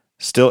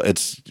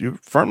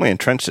firmly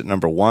entrenched at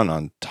number 1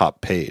 on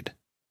top paid.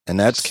 And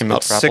that's came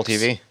out for Apple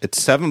TV. It's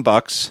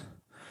 $7.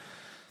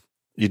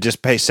 You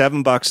just pay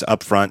 $7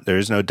 up front. There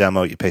is no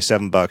demo. You pay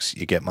 $7.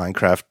 You get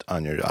Minecraft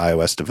on your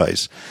iOS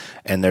device,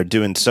 and they're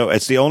doing so.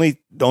 It's the only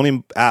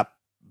app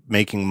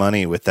making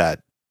money with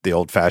that, the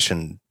old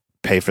fashioned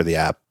pay for the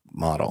app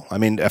model. I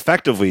mean,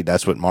 effectively,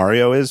 that's what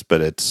Mario is,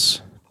 but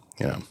it's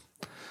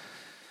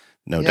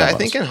no demos. I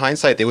think in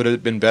hindsight they would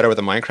have been better with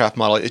the Minecraft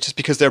model. It's just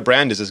because their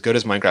brand is as good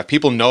as Minecraft.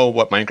 People know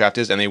what Minecraft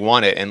is and they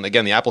want it. And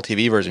again, the Apple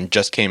TV version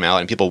just came out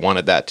and people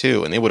wanted that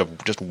too. And they would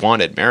have just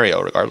wanted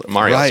Mario regardless.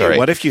 Right.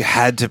 What if you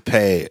had to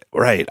pay?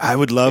 Right. I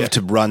would love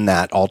to run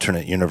that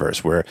alternate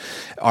universe where,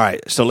 all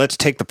right, so let's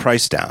take the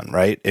price down,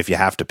 right? If you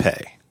have to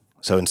pay.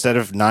 So instead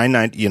of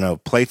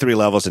 $9.90, play 3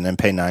 levels and then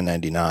pay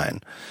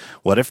 $9.99.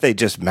 What if they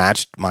just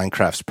matched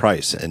Minecraft's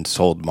price and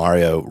sold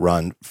Mario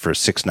Run for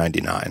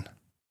 $6.99?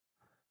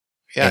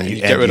 Yeah, and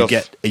if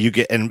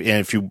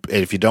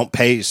you don't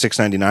pay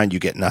 $6.99, you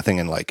get nothing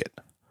and like it.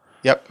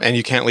 Yep, and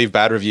you can't leave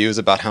bad reviews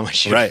about how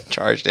much you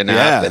charged in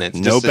app, and it's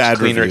no just bad a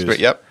cleaner reviews.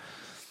 experience. Yep.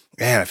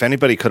 Man, if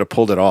anybody could have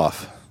pulled it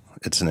off,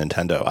 it's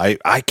Nintendo.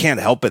 I can't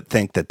help but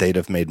think that they'd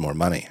have made more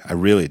money. I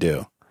really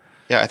do.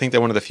 Yeah, I think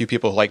they're one of the few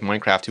people who like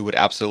Minecraft who would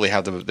absolutely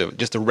have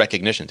the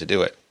recognition to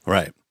do it.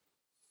 Right.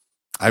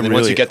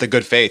 Once you get the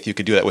good faith, you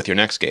could do that with your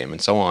next game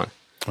and so on.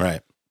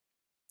 Right.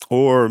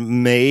 Or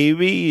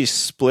maybe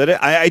split it.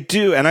 I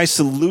do, and I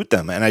salute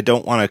them, and I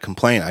don't want to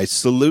complain. I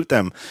salute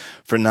them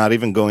for not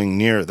even going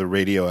near the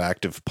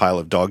radioactive pile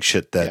of dog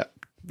shit that,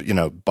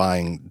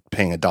 paying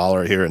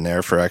 $1 here and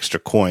there for extra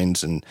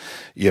coins, and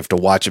you have to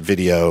watch a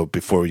video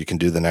before you can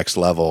do the next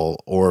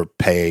level or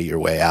pay your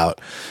way out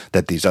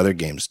that these other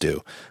games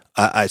do.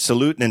 I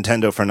salute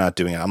Nintendo for not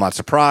doing it. I'm not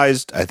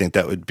surprised. I think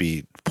that would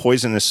be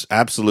poisonous,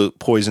 absolute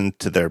poison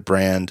to their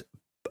brand,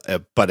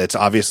 but it's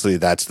obviously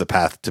that's the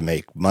path to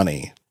make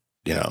money.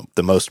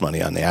 the most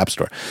money on the App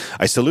Store.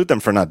 I salute them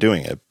for not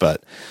doing it,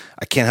 but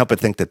I can't help but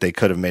think that they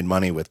could have made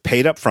money with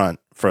paid up front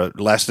for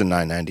less than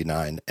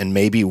 $9.99 and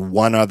maybe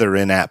one other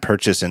in-app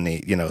purchase in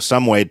the,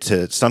 some way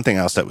to something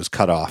else that was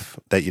cut off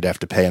that you'd have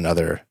to pay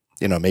another,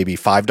 maybe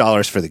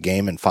 $5 for the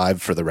game and $5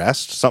 for the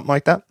rest, something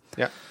like that.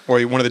 Yeah. Or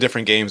one of the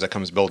different games that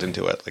comes built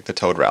into it, like the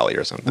Toad Rally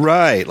or something.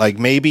 Right. Like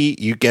maybe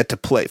you get to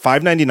play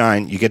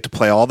 $5.99, you get to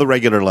play all the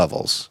regular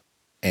levels,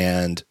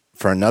 and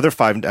for another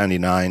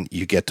 $5.99,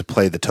 you get to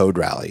play the Toad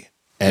Rally.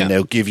 And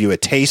they'll give you a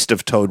taste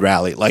of Toad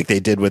Rally, like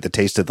they did with the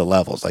taste of the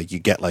levels. Like you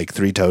get like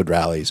 3 Toad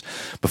Rallies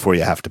before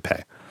you have to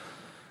pay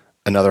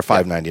another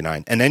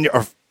 $5.99, and then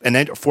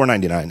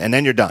 $4.99, and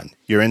then you're done.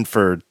 You're in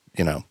for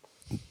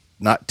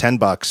not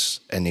 $10,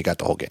 and you got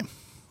the whole game.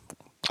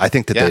 I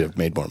think that they'd have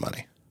made more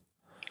money,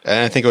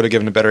 and I think it would have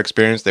given a better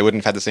experience. They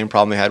wouldn't have had the same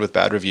problem they had with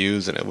bad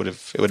reviews, and it would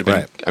have been.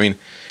 Right. I mean,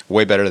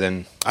 way better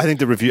than. I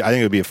think it would be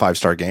a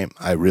 5-star game.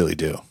 I really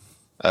do.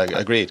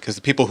 Agreed, because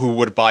the people who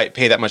would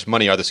pay that much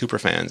money are the super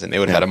fans, and they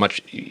would have had a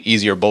much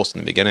easier boast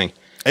in the beginning.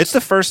 It's the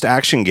first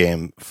action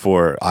game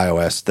for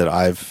iOS that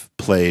I've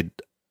played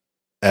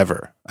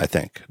ever, I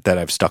think, that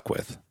I've stuck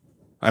with.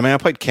 I mean, I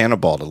played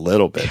Cannonball a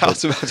little bit. Yeah, I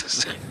was about to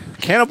say.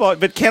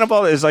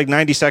 Cannonball is like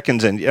 90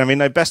 seconds, and I mean,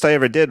 the best I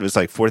ever did was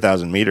like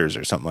 4,000 meters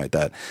or something like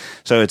that.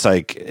 So it's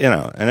like,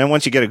 and then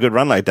once you get a good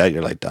run like that,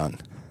 you're like done.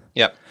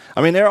 Yep.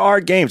 I mean, there are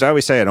games. I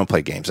always say I don't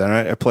play games.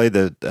 I play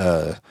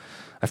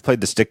I've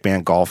played the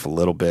Stickman Golf a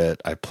little bit.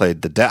 I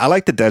played I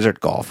like the Desert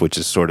Golf, which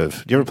is sort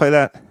of. You ever play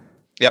that?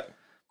 Yep.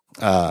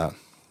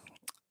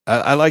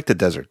 I like the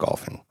desert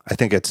golfing. I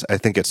think it's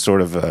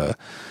sort of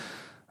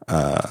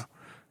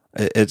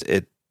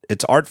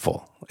it's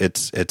artful.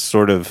 It's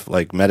sort of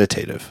like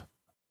meditative.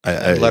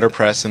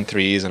 Letterpress and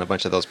Threes and a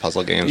bunch of those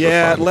puzzle games.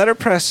 Yeah, were fun.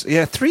 Letterpress.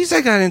 Yeah, Threes I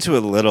got into a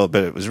little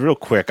bit. It was real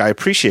quick. I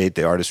appreciate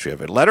the artistry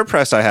of it.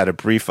 Letterpress I had a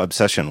brief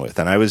obsession with,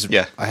 and I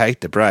hate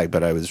to brag,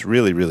 but I was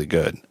really, really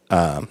good.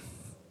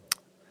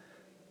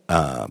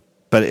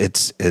 But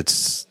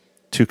it's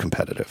too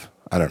competitive.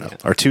 I don't know,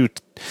 or too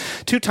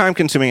time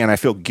consuming, and I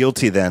feel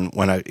guilty then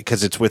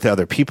because it's with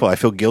other people. I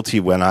feel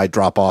guilty when I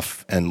drop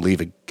off and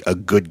leave a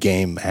good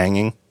game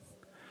hanging.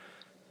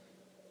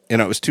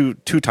 It was too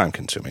time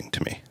consuming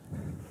to me.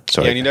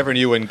 So and you never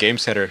knew when Game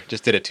Center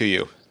just did it to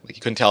you. Like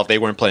you couldn't tell if they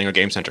weren't playing or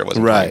Game Center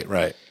wasn't playing.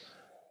 Right.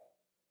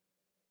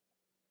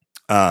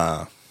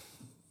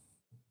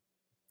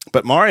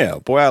 But Mario,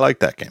 boy, I like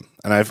that game,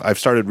 and I've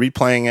started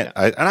replaying it.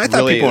 I thought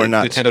really, people were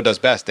nuts. Nintendo does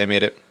best. They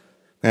made it.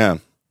 Yeah.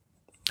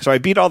 So I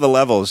beat all the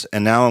levels,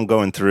 and now I'm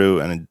going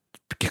through and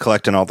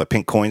collecting all the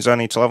pink coins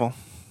on each level.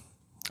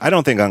 I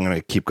don't think I'm going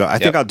to keep going. I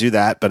think I'll do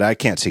that, but I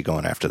can't see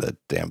going after the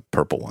damn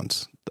purple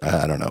ones.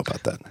 I don't know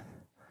about that.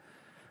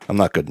 I'm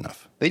not good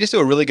enough. They just do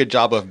a really good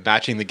job of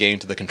matching the game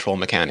to the control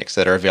mechanics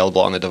that are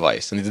available on the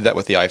device, and they did that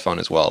with the iPhone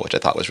as well, which I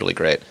thought was really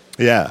great.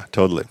 Yeah,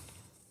 totally.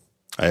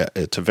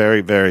 It's a very,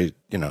 very,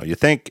 you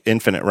think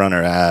Infinite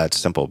Runner, it's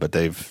simple, but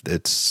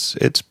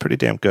it's pretty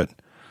damn good.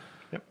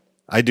 Yep.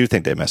 I do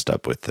think they messed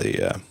up with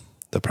the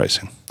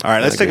pricing. All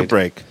right, let's take a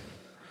break.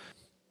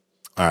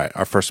 All right,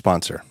 our first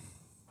sponsor.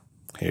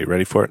 Are you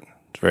ready for it?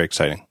 It's very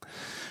exciting.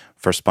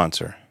 First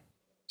sponsor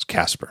is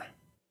Casper.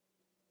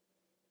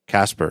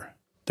 Casper,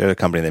 they're the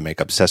company that make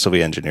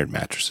obsessively engineered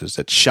mattresses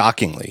at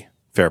shockingly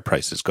fair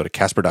prices. Go to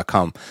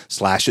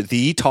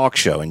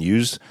casper.com/thetalkshow and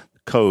use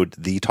code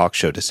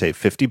TheTalkShow to save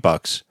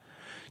 $50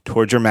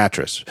 towards your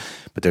mattress.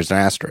 But there's an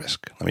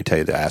asterisk. Let me tell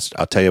you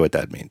I'll tell you what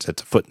that means.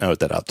 It's a footnote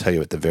that I'll tell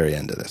you at the very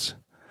end of this.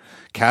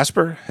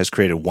 Casper has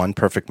created one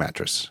perfect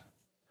mattress.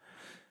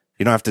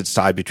 You don't have to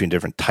decide between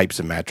different types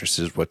of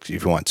mattresses, if you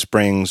want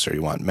springs or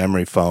you want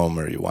memory foam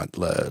or you want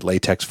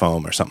latex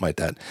foam or something like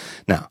that.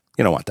 No,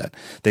 you don't want that.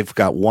 They've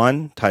got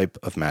one type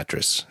of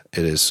mattress.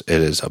 It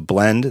is a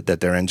blend that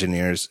their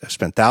engineers have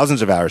spent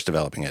thousands of hours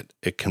developing it.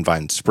 It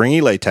combines springy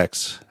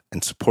latex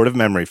and supportive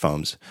memory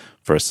foams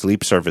for a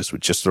sleep surface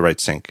with just the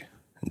right sink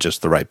and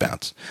just the right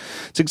bounce.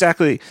 It's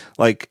exactly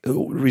like the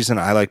reason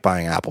I like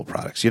buying Apple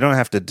products. You don't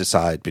have to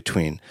decide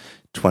between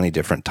 20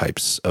 different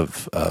types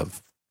of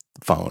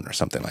phone or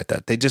something like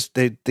that. They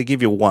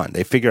give you one.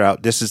 They figure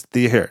out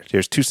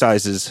here's 2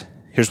 sizes.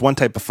 Here's one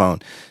type of phone,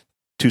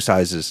 2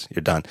 sizes,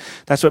 you're done.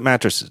 That's what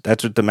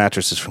the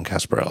mattresses from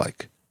Casper are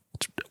like.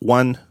 It's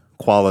one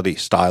quality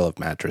style of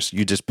mattress.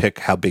 You just pick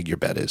how big your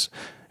bed is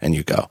and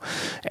you go.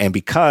 And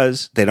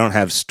because they don't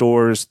have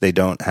stores, they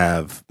don't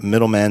have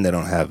middlemen, they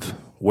don't have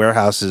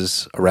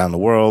warehouses around the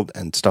world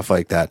and stuff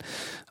like that,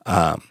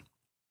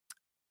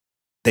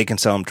 they can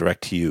sell them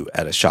direct to you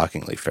at a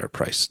shockingly fair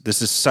price.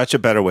 This is such a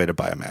better way to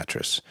buy a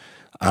mattress.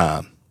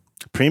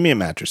 Premium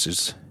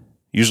mattresses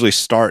usually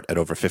start at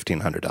over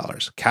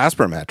 $1,500.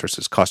 Casper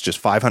mattresses cost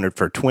just $500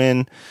 for a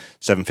twin,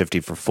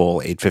 $750 for full,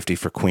 $850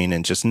 for queen,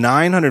 and just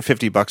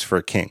 $950 for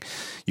a king.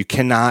 You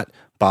cannot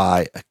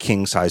buy a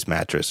king size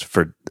mattress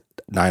for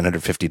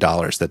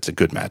 $950 that's a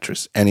good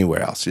mattress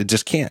anywhere else. It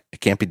just can't. It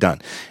can't be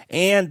done.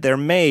 And they're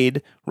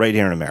made right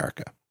here in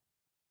America.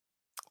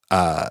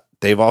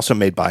 They've also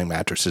made buying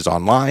mattresses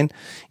online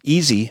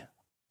easy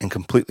and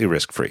completely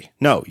risk-free.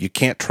 No, you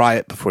can't try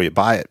it before you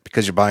buy it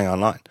because you're buying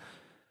online.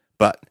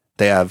 But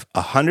they have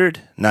a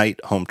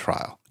 100-night home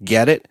trial.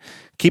 Get it,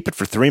 keep it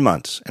for 3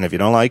 months, and if you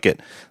don't like it,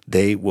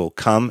 they will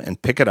come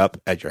and pick it up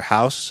at your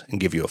house and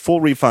give you a full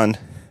refund,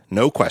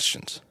 no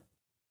questions.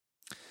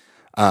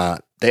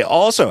 They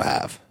also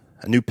have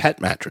a new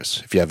pet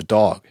mattress if you have a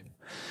dog.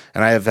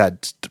 And I have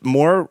had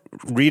more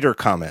reader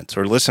comments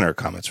or listener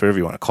comments, whatever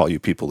you want to call you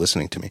people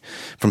listening to me,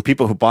 from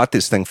people who bought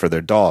this thing for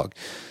their dog,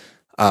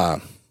 that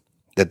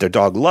their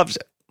dog loves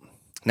it.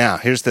 Now,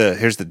 here's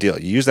the deal.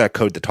 You use that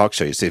code, the talk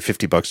show, you save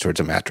 $50 towards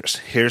a mattress.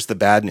 Here's the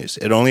bad news.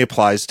 It only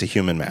applies to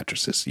human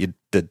mattresses.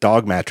 The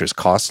dog mattress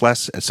costs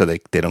less, and so they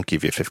don't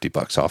give you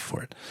 $50 off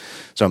for it.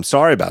 So I'm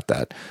sorry about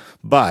that,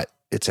 but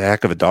it's a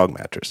heck of a dog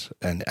mattress.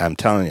 And I'm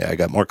telling you, I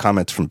got more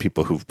comments from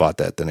people who've bought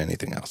that than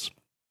anything else.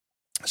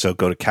 So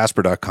go to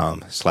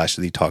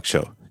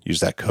Casper.com/thetalkshow. Use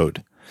that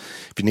code.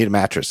 If you need a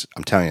mattress,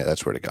 I'm telling you,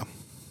 that's where to go.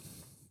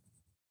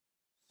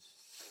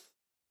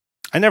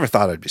 I never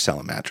thought I'd be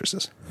selling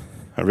mattresses.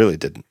 I really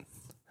didn't.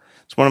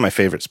 It's one of my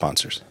favorite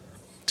sponsors.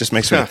 Just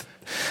makes me,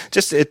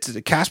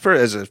 it's Casper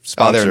as a sponsor.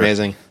 Oh, they're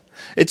amazing.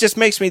 It just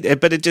makes me,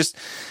 but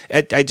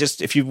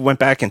if you went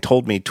back and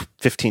told me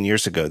 15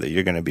 years ago that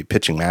you're going to be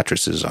pitching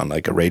mattresses on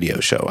like a radio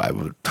show, I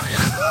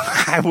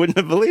wouldn't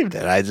have believed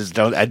it. I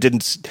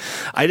didn't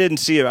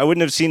see it. I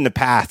wouldn't have seen the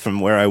path from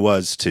where I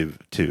was to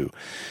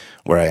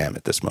where I am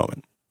at this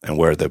moment and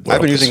where the world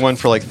I've been using one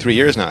for like 3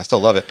 years now. I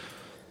still love it.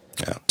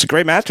 Yeah. It's a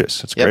great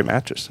mattress. It's a great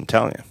mattress. I'm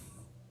telling you.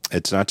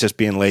 It's not just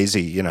being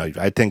lazy. You know,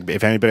 I think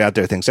if anybody out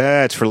there thinks,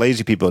 it's for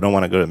lazy people who don't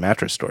want to go to a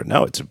mattress store.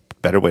 No, it's a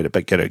better way to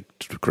get a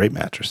great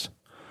mattress.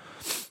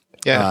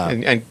 Yeah.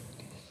 And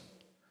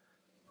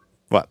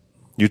what?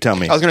 You tell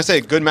me. I was going to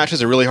say, good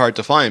mattresses are really hard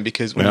to find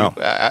because when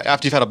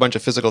after you've had a bunch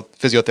of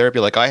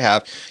physiotherapy like I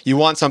have, you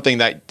want something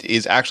that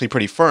is actually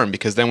pretty firm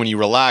because then when you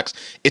relax,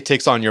 it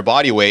takes on your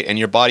body weight and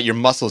your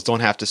muscles don't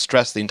have to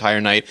stress the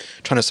entire night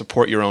trying to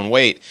support your own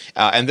weight.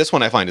 And this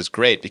one I find is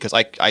great because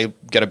I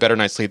get a better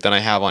night's sleep than I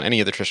have on any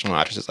of the traditional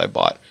mattresses I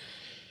bought.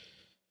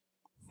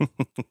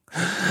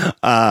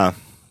 All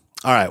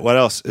right. What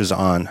else is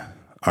on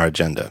our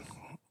agenda?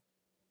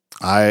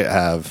 I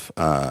have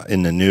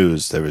in the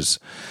news, there was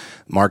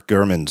Mark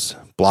Gurman's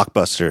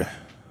Blockbuster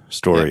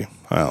story.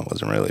 Well, it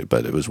wasn't really,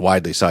 but it was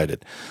widely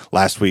cited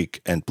last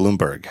week in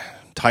Bloomberg.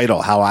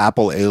 Title, How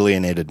Apple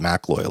Alienated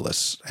Mac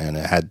Loyalists. And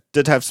it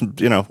did have some,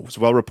 was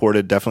well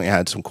reported, definitely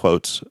had some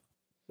quotes,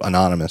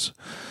 anonymous.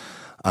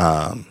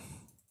 How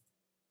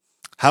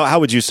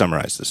would you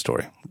summarize this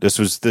story? This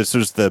was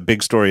the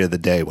big story of the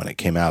day when it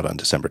came out on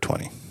December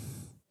 20.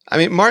 I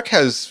mean, Mark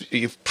has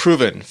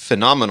proven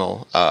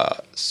phenomenal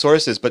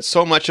sources, but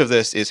so much of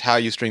this is how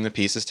you string the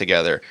pieces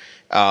together.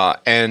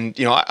 And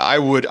I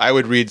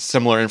would read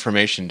similar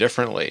information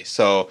differently.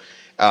 So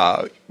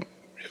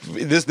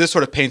this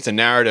sort of paints a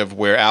narrative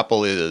where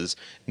Apple is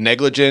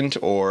negligent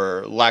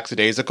or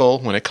lackadaisical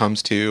when it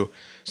comes to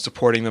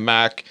supporting the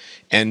Mac.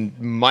 And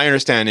my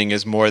understanding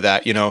is more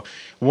that,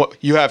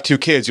 you have two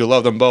kids, you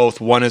love them both.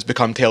 One has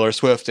become Taylor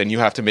Swift, and you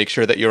have to make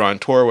sure that you're on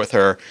tour with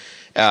her.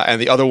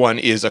 And the other one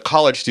is a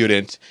college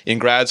student in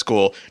grad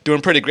school doing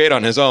pretty great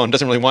on his own,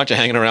 doesn't really want you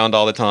hanging around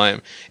all the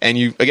time. And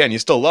you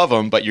still love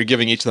them, but you're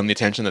giving each of them the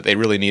attention that they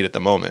really need at the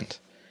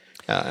moment.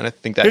 And I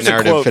think that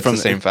narrative fits the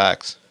same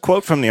facts.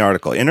 Quote from the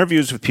article: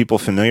 interviews with people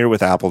familiar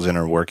with Apple's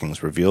inner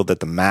workings revealed that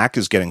the Mac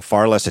is getting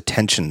far less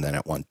attention than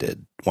it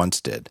once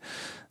did.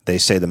 They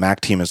say the Mac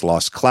team has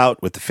lost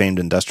clout with the famed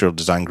industrial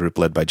design group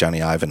led by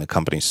Johnny Ive and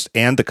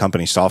the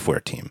company's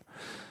software team.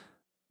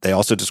 They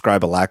also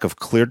describe a lack of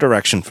clear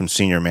direction from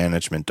senior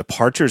management,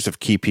 departures of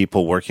key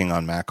people working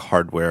on Mac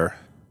hardware,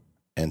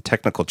 and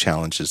technical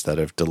challenges that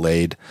have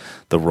delayed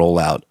the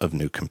rollout of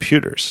new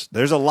computers.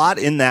 There's a lot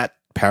in that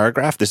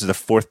paragraph. This is the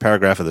fourth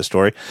paragraph of the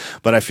story,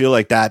 but I feel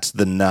like that's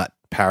the nut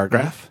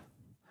paragraph.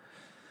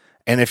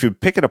 And if you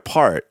pick it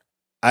apart,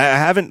 I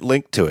haven't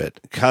linked to it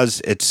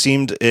because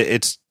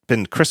it's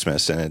been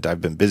Christmas and I've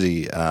been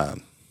busy,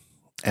 and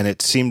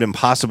it seemed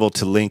impossible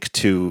to link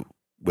to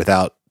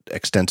without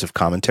extensive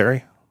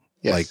commentary.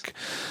 Yes. Like,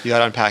 you got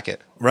to unpack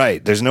it.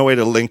 Right. There's no way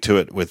to link to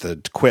it with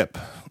a quip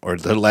or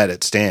to let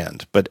it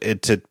stand. But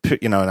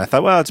and I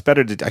thought, well, it's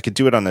better I could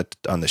do it on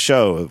the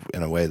show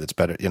in a way that's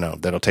better,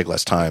 that'll take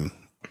less time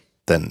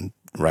than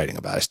writing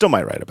about it. I still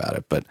might write about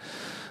it, but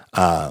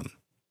all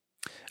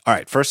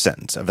right, first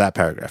sentence of that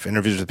paragraph.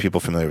 Interviews with people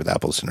familiar with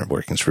Apple's inner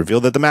workings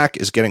reveal that the Mac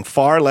is getting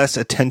far less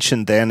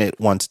attention than it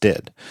once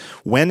did.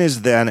 When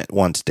is than it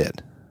once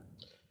did?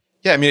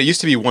 Yeah, I mean, it used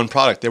to be one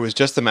product. There was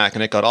just the Mac,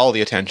 and it got all the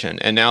attention.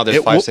 And now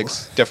there's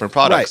 5-6 different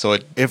products.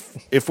 Right. So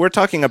if we're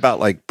talking about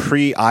like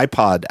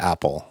pre-iPod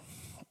Apple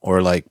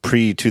or like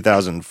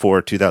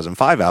pre-2004,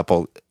 2005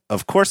 Apple,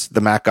 of course the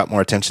Mac got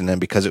more attention then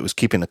because it was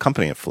keeping the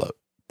company afloat.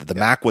 The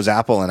Mac was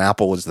Apple, and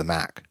Apple was the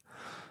Mac.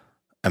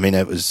 I mean,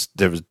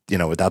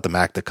 without the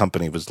Mac, the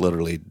company was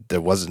literally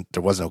there was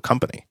no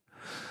company.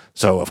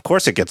 So of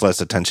course it gets less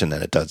attention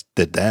than it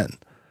did then.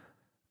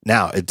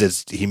 Now,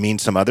 does he mean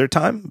some other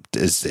time?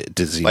 Does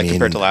he mean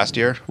compared to last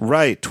year?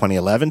 Right,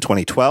 2011,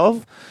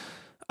 2012?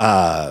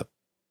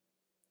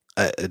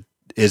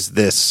 is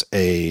this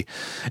a,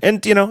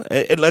 and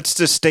let's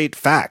just state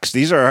facts.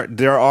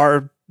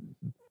 The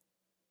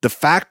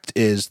fact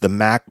is the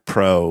Mac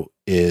Pro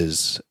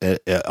is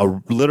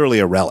literally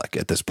a relic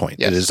at this point.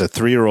 Yes. It is a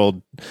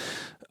 3-year-old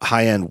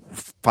high-end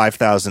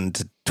 $5,000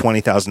 to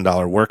 $20,000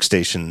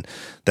 workstation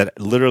that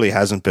literally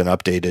hasn't been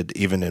updated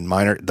even in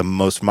the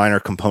most minor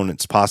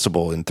components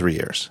possible in 3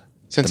 years.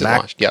 Since it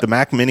launched, yeah. The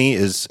Mac Mini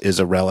is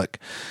a relic.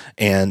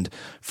 And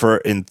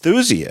for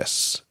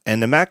enthusiasts,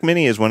 and the Mac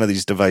Mini is one of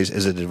these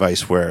is a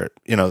device where,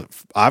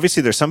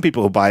 obviously there's some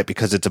people who buy it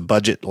because it's a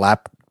budget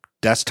lap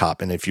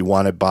desktop. And if you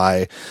want to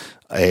buy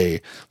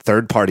a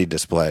third-party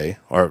display,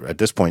 or at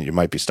this point you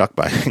might be stuck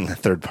buying a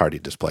third-party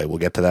display. We'll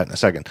get to that in a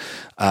second.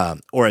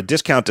 Or a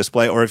discount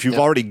display, or if you've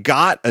already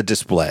got a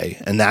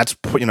display and that's,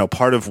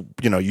 part of,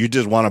 you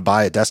just want to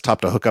buy a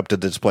desktop to hook up to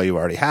the display you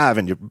already have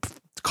and your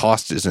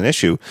cost is an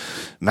issue,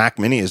 Mac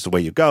Mini is the way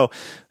you go.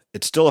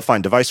 It's still a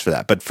fine device for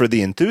that. But for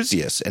the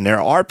enthusiasts, and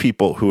there are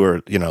people who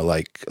are,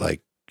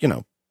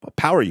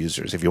 power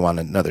users, if you want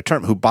another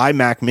term, who buy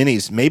Mac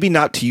Minis, maybe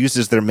not to use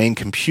as their main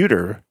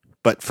computer,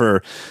 but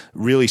for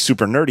really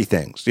super nerdy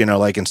things,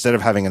 like instead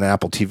of having an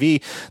Apple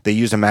TV, they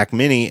use a Mac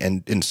Mini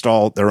and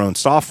install their own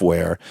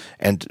software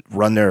and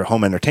run their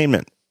home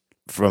entertainment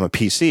from a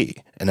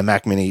PC. And the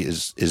Mac Mini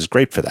is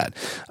great for that.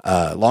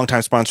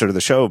 Longtime sponsor to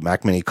the show,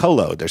 Mac Mini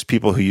Colo. There's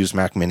people who use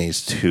Mac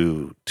Minis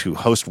to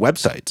host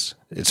websites.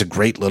 It's a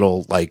great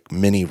little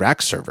mini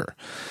rack server.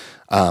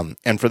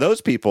 And for those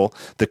people,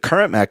 the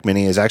current Mac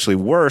Mini is actually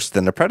worse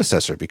than the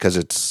predecessor because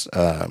it's,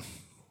 I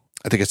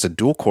think it's a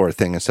dual core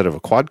thing instead of a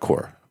quad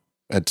core.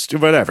 It's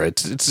whatever.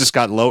 It's just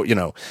got low,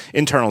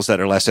 internals that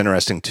are less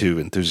interesting to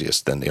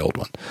enthusiasts than the old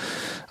one.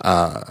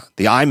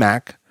 The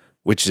iMac,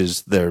 which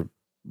is their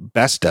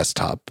best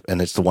desktop,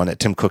 and it's the one that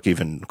Tim Cook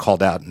even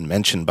called out and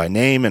mentioned by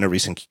name in a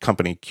recent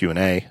company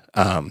Q&A,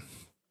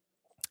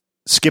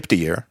 skipped a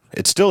year.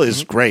 It still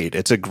is great.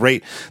 The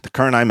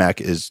current iMac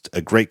is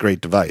a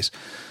great device.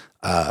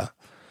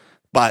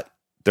 But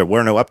there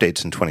were no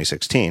updates in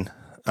 2016.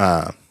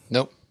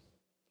 Nope.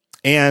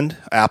 And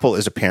Apple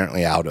is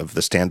apparently out of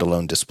the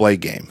standalone display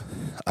game.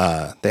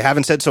 They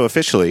haven't said so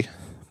officially,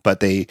 but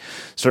they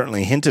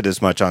certainly hinted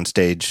as much on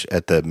stage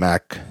at the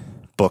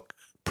MacBook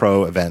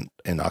Pro event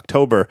in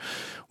October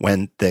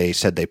when they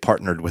said they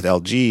partnered with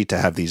LG to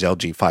have these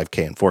LG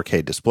 5K and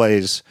 4K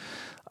displays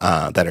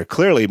that are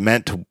clearly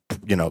meant to,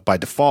 by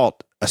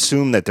default,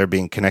 assume that they're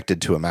being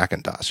connected to a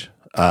Macintosh.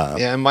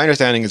 And my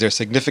understanding is there's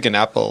significant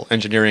Apple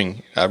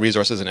engineering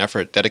resources and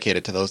effort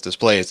dedicated to those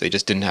displays. They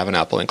just didn't have an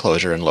Apple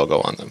enclosure and logo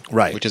on them,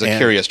 right? Which is a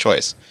curious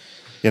choice.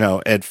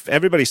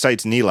 Everybody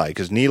cites Nilay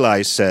because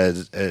Nilay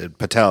said,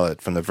 Patel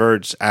from The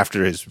Verge,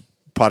 after his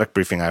product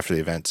briefing after the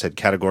event, said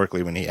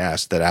categorically when he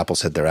asked that Apple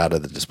said they're out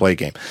of the display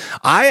game.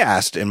 I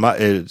asked,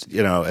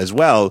 as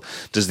well,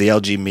 does the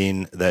LG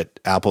mean that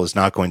Apple is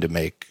not going to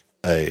make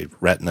a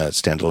Retina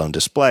standalone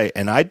display?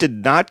 And I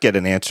did not get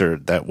an answer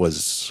that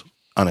was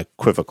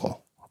unequivocal.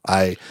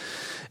 The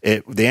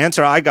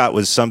answer I got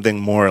was something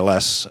more or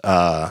less.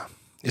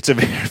 It's a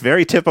very,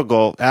 very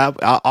typical.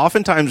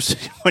 Oftentimes,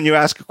 when you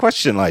ask a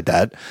question like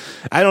that,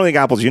 I don't think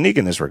Apple's unique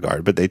in this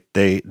regard, but they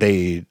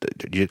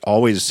you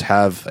always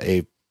have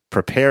a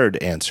prepared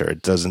answer.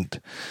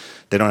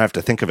 They don't have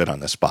to think of it on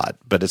the spot,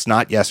 but it's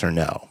not yes or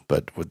no.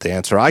 But with the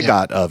answer I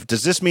got of,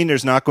 does this mean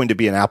there's not going to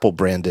be an Apple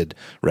branded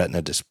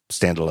Retina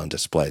standalone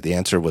display? The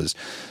answer was,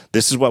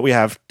 this is what we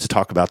have to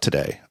talk about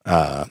today.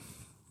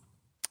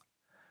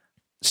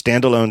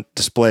 Standalone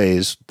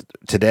displays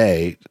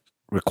today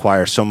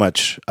require so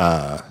much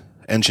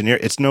engineer.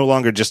 It's no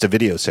longer just a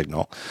video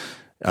signal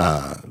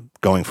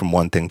going from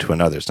one thing to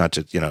another. It's not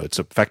just, it's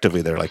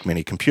effectively, they're like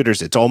mini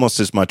computers. It's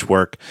almost as much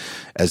work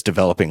as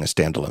developing a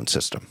standalone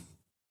system.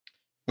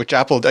 Which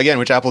Apple did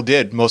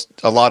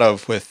a lot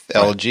of with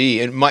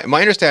LG. And my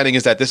understanding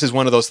is that this is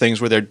one of those things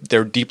where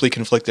they're deeply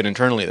conflicted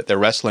internally, that they're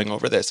wrestling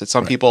over this. That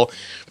some people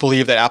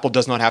believe that Apple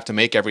does not have to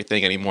make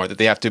everything anymore, that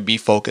they have to be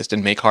focused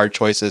and make hard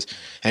choices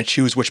and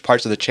choose which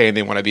parts of the chain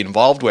they want to be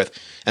involved with.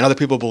 And other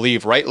people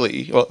believe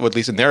rightly, or at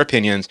least in their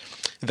opinions,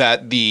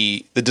 that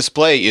the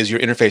display is your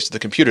interface to the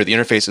computer. The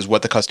interface is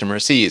what the customer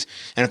sees.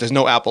 And if there's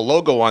no Apple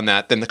logo on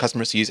that, then the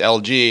customer sees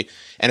LG,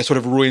 and it sort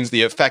of ruins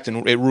the effect,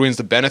 and it ruins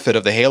the benefit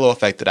of the halo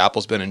effect that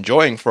Apple's been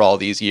enjoying for all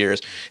these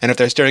years. And if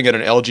they're staring at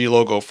an LG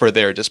logo for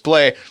their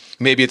display,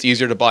 maybe it's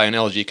easier to buy an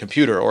LG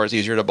computer, or it's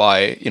easier to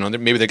buy,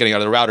 maybe they're getting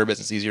out of the router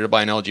business, it's easier to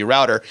buy an LG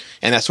router,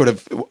 and that sort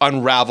of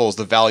unravels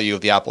the value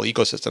of the Apple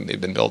ecosystem they've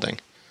been building.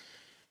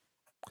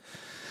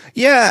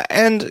 Yeah,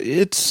 and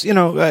it's,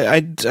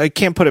 I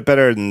can't put it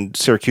better than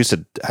Syracuse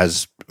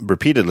has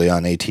repeatedly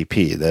on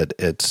ATP, that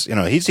it's,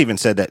 he's even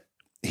said that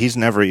he's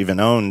never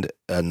even owned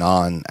a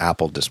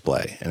non-Apple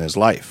display in his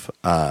life.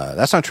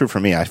 That's not true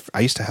for me. I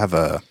used to have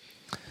a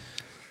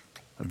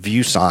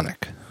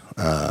ViewSonic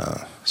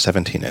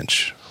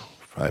 17-inch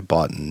I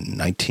bought in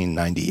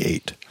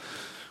 1998. It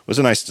was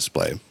a nice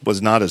display. It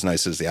was not as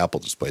nice as the Apple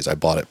displays. I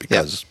bought it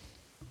because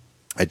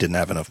I didn't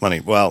have enough money.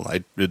 Well,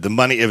 it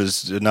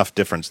was enough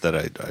difference that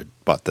I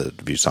bought the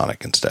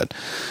ViewSonic instead.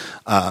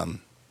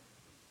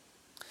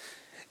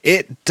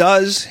 It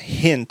does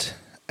hint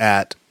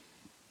at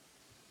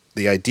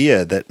the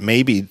idea that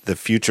maybe the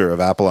future of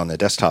Apple on the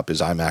desktop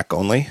is iMac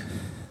only,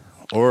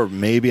 or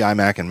maybe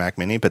iMac and Mac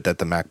Mini, but that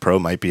the Mac Pro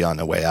might be on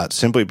the way out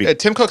simply because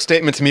Tim Cook's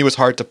statement to me was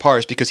hard to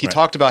parse because he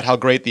talked about how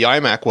great the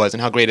iMac was and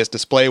how great its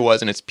display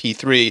was and its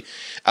P3,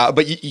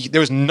 but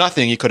there was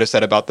nothing he could have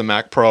said about the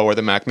Mac Pro or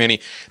the Mac Mini.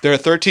 They're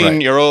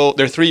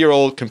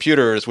 3-year-old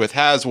computers with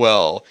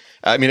Haswell.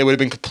 I mean, it would have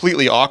been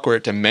completely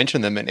awkward to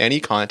mention them in any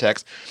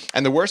context.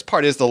 And the worst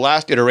part is the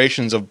last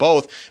iterations of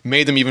both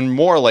made them even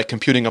more like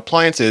computing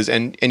appliances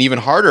and even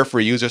harder for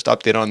users to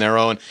update on their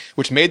own,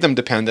 which made them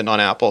dependent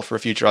on Apple for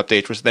future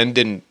updates, which then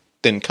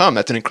didn't come.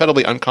 That's an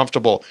incredibly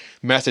uncomfortable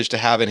message to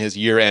have in his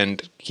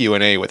year-end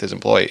Q&A with his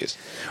employees.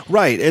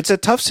 Right. It's a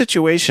tough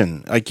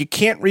situation. Like, you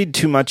can't read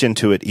too much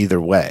into it either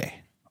way.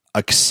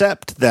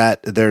 Except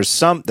that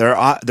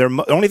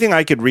the only thing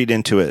I could read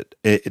into it,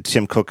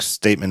 Tim Cook's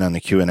statement on the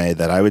Q&A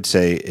that I would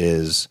say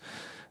is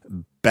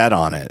bet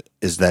on it,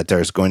 is that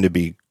there's going to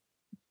be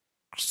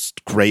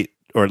great,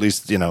 or at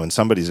least, in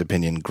somebody's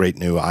opinion, great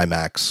new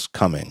iMacs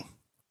coming.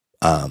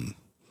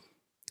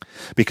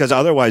 Because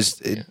otherwise,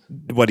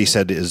 what he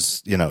said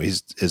is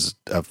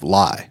a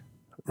lie.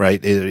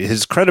 Right,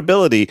 his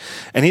credibility,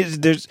 and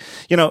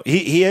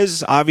he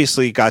has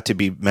obviously got to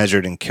be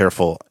measured and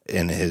careful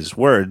in his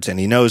words, and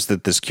he knows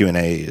that this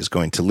Q&A is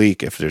going to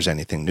leak if there's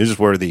anything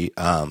newsworthy.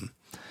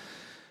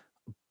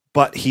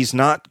 But he's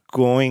not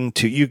going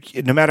to.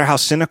 No matter how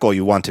cynical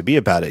you want to be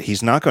about it,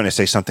 he's not going to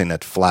say something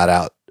that's flat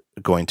out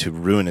going to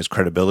ruin his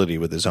credibility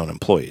with his own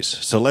employees.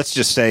 So let's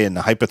just say, in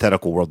the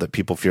hypothetical world, that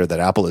people fear that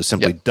Apple is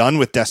simply done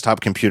with desktop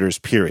computers,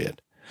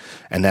 period,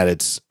 and that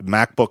it's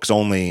MacBooks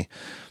only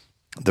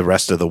the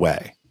rest of the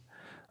way.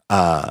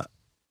 Well,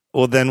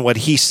 then what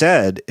he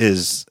said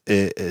is,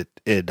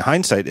 in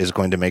hindsight, is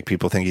going to make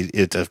people think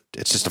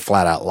it's just a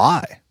flat out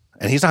lie,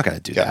 and he's not going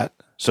to do that.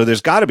 So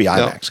there's got to be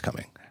iMacs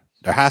coming.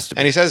 There has to be.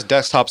 And he says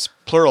desktops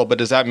plural, but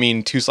does that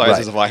mean two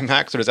sizes of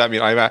iMacs, or does that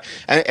mean iMac?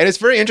 And it's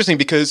very interesting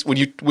because when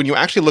you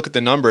actually look at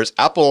the numbers,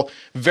 Apple,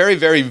 very,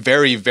 very,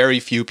 very,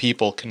 very few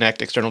people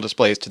connect external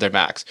displays to their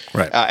Macs.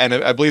 Right. And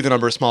I believe the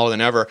number is smaller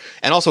than ever.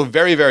 And also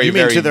very, very, you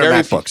mean very, to their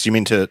very MacBooks? You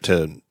mean to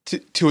their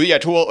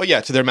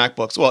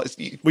MacBooks. Well,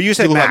 you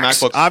say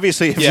Macs.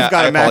 Obviously, if you've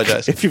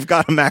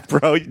got a Mac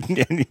Pro,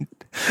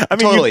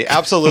 totally,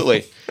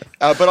 absolutely.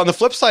 But on the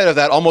flip side of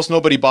that, almost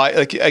nobody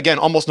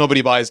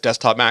buys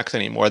desktop Macs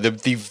anymore.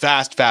 The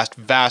vast, vast,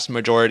 vast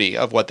majority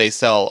of what they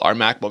sell are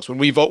MacBooks. When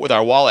we vote with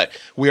our wallet,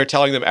 we are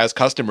telling them as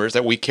customers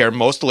that we care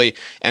mostly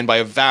and by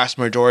a vast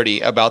majority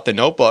about the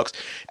notebooks.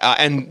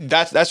 And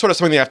that's sort of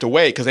something they have to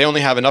weigh because they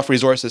only have enough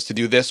resources to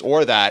do this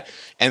or that.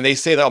 And they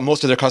say that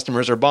most of their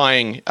customers are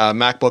buying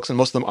MacBooks and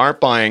most of them aren't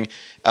buying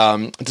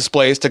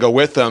displays to go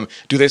with them.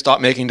 Do they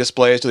stop making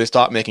displays? Do they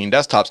stop making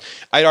desktops?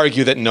 I'd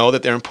argue that no,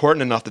 that they're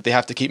important enough that they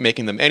have to keep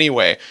making them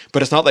anyway,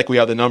 but it's not like we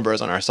have the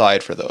numbers on our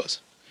side for those.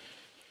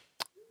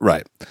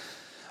 Right.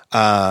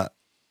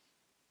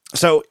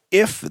 So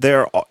if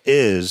there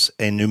is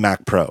a new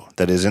Mac Pro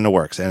that is in the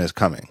works and is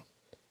coming,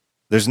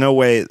 there's no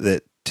way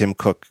that Tim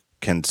Cook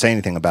can say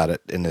anything about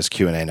it in this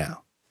Q&A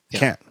now. He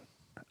can't.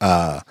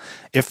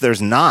 If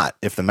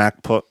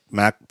the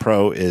Mac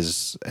Pro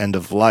is end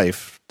of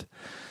life,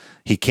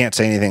 he can't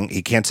say anything.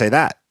 He can't say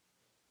that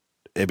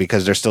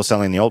because they're still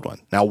selling the old one.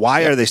 Now,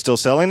 why are they still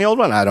selling the old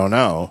one? I don't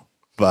know.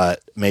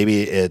 But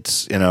maybe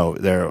it's,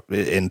 they're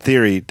in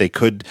theory, they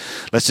could,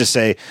 let's just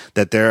say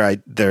that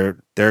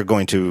they're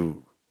going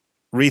to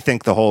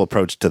rethink the whole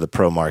approach to the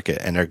Pro market,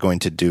 and they're going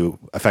to do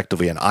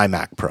effectively an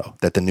iMac Pro,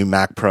 that the new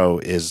Mac Pro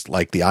is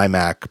like the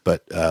iMac,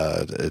 but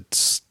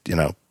it's,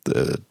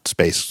 the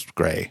space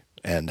gray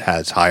and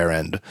has higher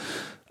end,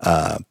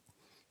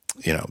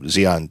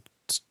 Xeon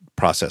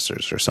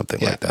processors or something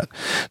like that.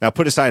 Now,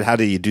 put aside how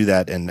do you do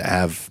that and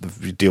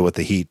deal with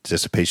the heat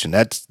dissipation,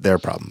 that's their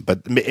problem.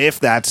 But if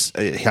that's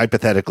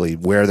hypothetically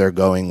where they're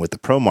going with the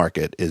Pro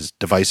market is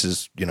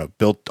devices,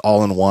 built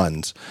all in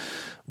ones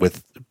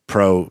with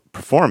Pro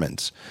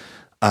performance,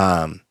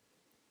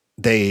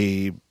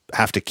 they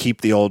have to keep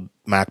the old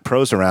Mac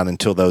Pros around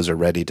until those are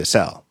ready to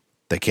sell.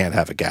 They can't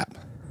have a gap.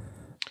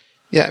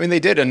 Yeah, I mean, they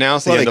did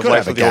announce the end of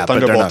life of the old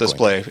Thunderbolt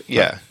display.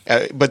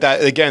 But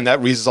that, again,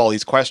 that raises all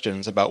these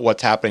questions about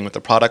what's happening with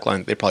the product line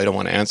that they probably don't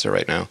want to answer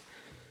right now.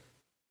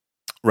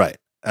 Right.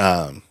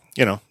 They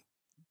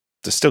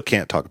still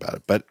can't talk about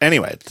it. But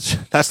anyway,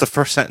 that's the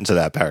first sentence of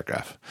that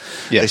paragraph.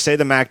 Yeah. They say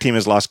the Mac team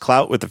has lost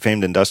clout with the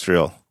famed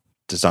industrial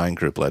design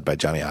group led by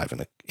Johnny Ive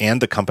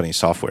and the company's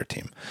software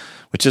team,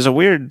 which is a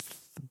weird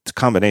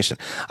combination.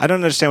 I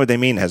don't understand what they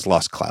mean has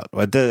lost clout.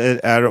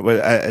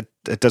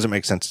 It doesn't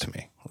make sense to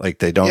me. Like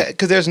they don't. Yeah,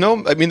 because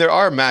there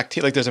are Mac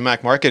there's a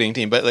Mac marketing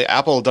team, but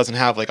Apple doesn't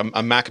have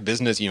a Mac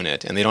business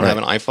unit, and they don't have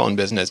an iPhone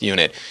business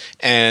unit.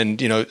 And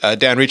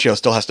Dan Riccio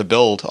still has to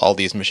build all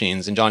these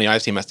machines, and Johnny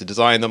Ive's team has to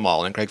design them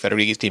all, and Craig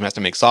Federighi's team has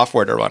to make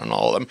software to run on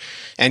all of them.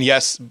 And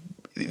yes,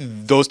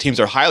 those teams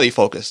are highly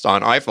focused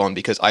on iPhone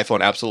because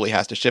iPhone absolutely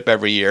has to ship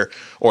every year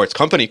or it's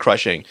company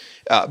crushing.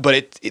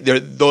 But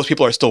those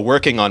people are still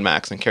working on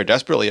Macs and care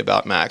desperately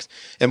about Macs.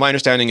 And my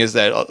understanding is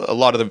that a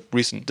lot of the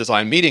recent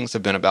design meetings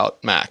have been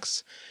about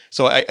Macs.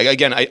 So I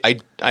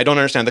don't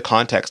understand the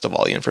context of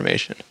all the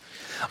information.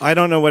 I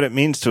don't know what it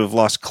means to have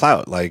lost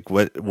clout. Like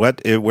what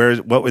would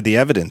the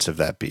evidence of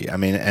that be? I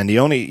mean, and the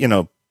only,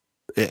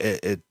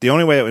 the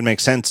only way it would make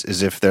sense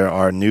is if there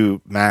are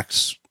new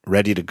Macs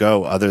ready to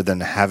go other than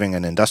having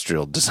an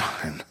industrial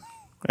design.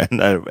 And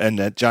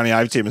that Johnny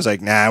Ive's team is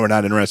like, nah, we're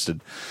not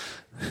interested.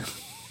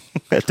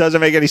 It doesn't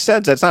make any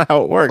sense. That's not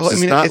how it works.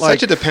 Well, it's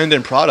such a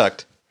dependent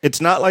product. It's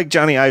not like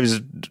Johnny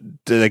Ive's,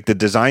 like the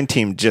design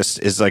team just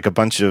is like a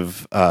bunch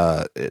of,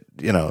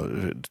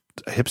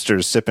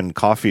 hipsters sipping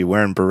coffee,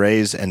 wearing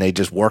berets, and they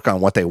just work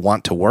on what they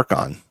want to work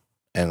on.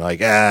 And like,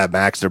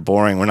 Macs, they're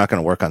boring. We're not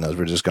going to work on those.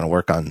 We're just going to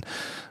work on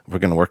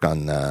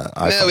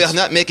iPhones. No, we are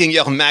not making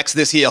your Macs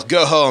this year.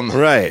 Go home.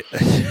 Right.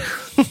 I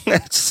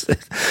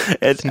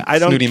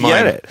don't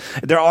get it.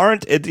 There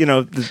aren't,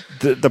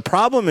 the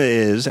problem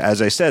is,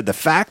 as I said, the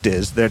fact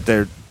is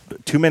that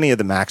too many of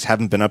the Macs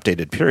haven't been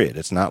updated, period.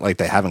 It's not like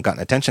they haven't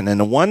gotten attention. And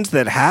the ones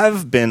that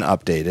have been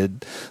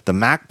updated, the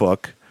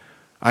MacBook,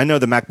 I know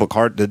the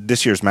MacBook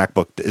this year's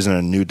MacBook isn't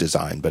a new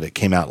design, but it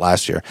came out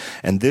last year.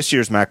 And this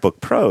year's MacBook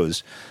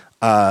Pros,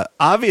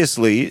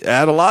 obviously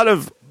had a lot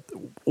of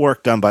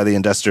work done by the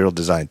industrial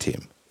design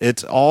team.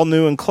 It's all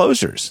new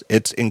enclosures.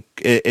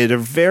 It are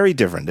very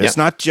different. It's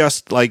not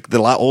just like the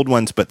old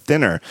ones, but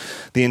thinner.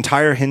 The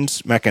entire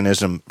hinge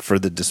mechanism for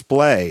the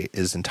display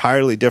is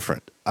entirely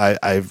different.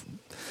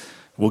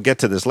 We'll get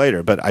to this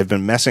later, but I've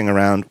been messing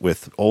around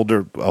with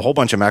a whole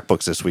bunch of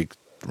MacBooks this week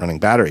running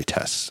battery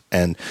tests.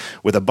 And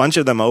with a bunch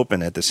of them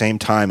open at the same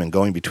time and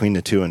going between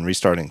the two and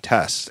restarting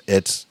tests,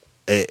 it's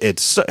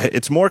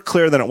more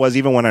clear than it was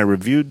even when I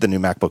reviewed the new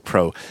MacBook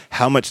Pro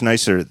how much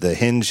nicer the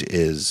hinge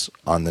is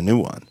on the new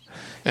one.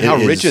 And how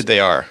rigid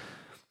they are.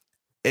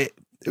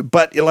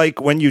 But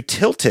like when you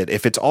tilt it,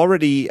 if it's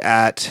already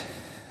at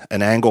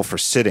an angle for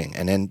sitting,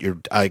 and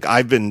then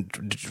I've been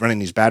running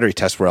these battery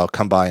tests where I'll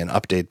come by and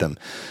update them,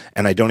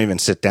 and I don't even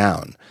sit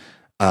down.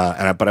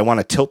 But I want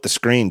to tilt the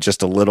screen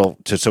just a little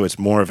so it's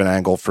more of an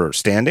angle for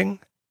standing.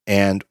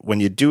 And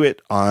when you do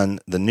it on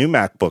the new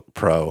MacBook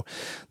Pro,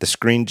 the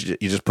screen,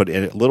 you just put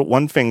in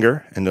one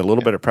finger and a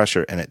little bit of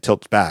pressure and it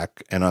tilts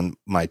back. And on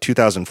my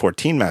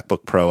 2014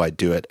 MacBook Pro, I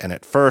do it. And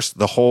at first,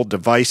 the whole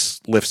device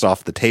lifts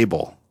off the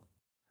table.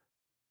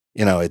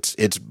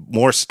 It's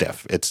more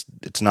stiff. It's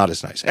not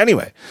as nice.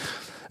 Anyway,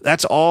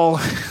 that's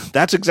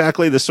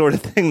exactly the sort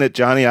of thing that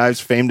Johnny Ive's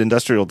famed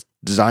industrial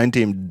design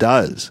team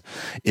does,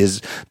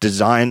 is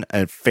design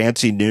a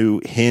fancy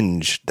new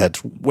hinge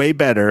that's way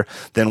better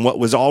than what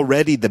was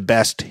already the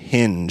best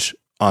hinge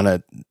on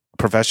a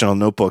professional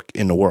notebook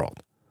in the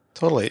world.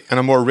 Totally. And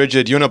a more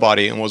rigid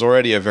unibody, and was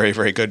already a very,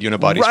 very good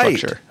unibody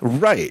structure.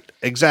 Right.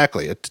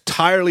 Exactly. A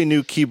entirely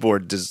new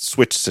keyboard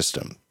switch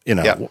system.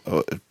 I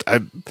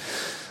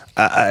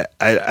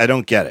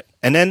don't get it.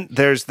 And then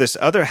there's this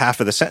other half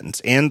of the sentence,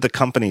 and the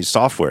company's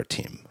software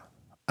team.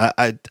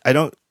 I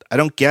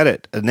don't get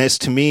it. And this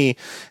to me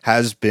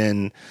has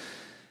been,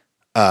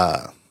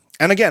 and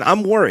again,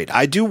 I'm worried.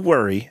 I do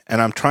worry,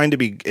 and I'm trying to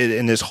be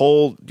in this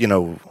whole,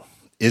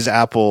 is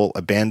Apple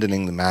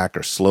abandoning the Mac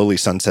or slowly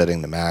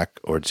sunsetting the Mac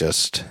or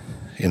just,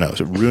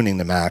 ruining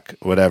the Mac,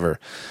 whatever,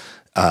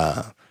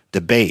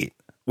 debate,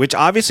 which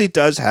obviously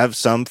does have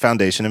some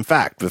foundation in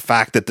fact, the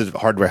fact that the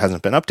hardware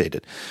hasn't been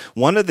updated.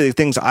 One of the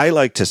things I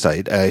like to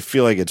cite, I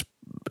feel like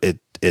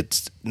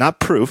it's not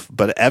proof,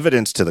 but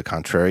evidence to the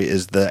contrary,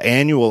 is the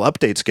annual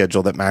update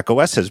schedule that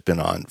macOS has been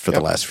on for the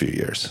last few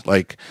years.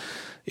 Like,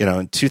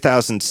 in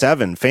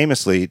 2007,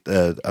 famously,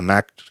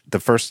 the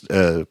first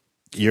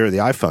year of the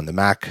iPhone, the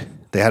Mac,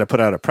 they had to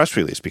put out a press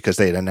release because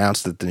they had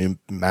announced that the new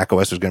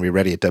macOS was going to be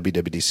ready at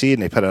WWDC,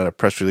 and they put out a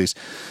press release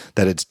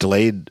that it's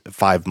delayed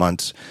 5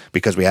 months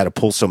because we had to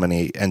pull so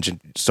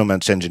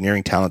much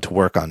engineering talent to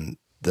work on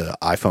the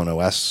iPhone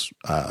OS,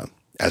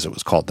 as it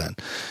was called then.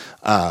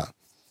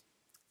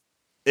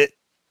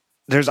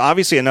 There's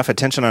obviously enough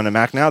attention on the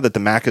Mac now that the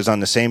Mac is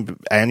on the same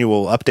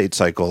annual update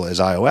cycle as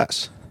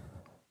iOS.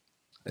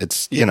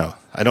 It's,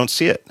 I don't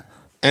see it.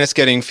 And it's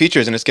getting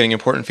features, and it's getting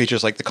important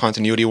features like the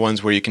continuity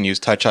ones where you can use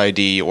Touch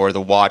ID or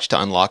the watch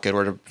to unlock it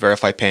or to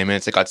verify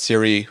payments. It got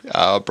Siri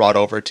brought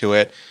over to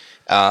it.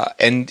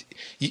 And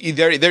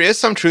there is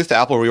some truth to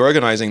Apple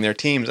reorganizing their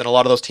teams, and a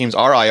lot of those teams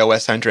are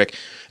iOS-centric.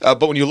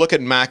 But when you look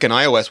at Mac and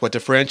iOS, what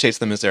differentiates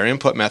them is their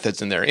input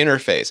methods and their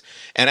interface.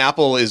 And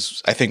Apple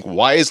is, I think,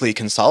 wisely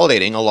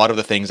consolidating a lot of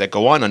the things that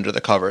go on under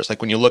the covers.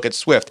 Like when you look at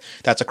Swift,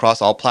 that's across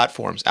all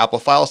platforms. Apple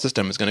File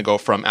System is going to go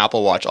from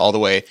Apple Watch all the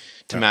way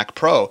to Mac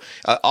Pro.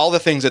 All the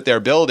things that they're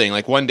building,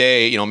 like one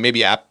day,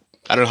 maybe I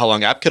don't know how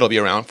long AppKit will be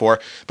around for,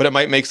 but it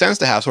might make sense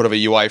to have sort of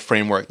a UI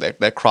framework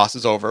that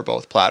crosses over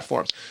both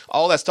platforms.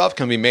 All that stuff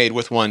can be made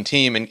with one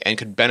team and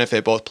could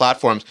benefit both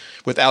platforms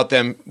without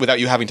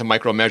you having to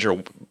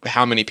micromeasure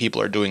how many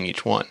people are doing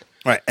each one.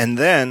 Right. And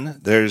then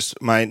there's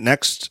my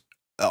next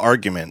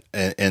argument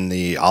in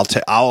the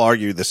I'll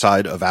argue the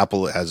side of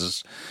Apple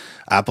is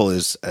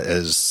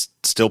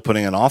still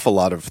putting an awful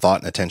lot of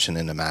thought and attention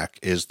into Mac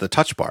is the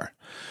Touch Bar,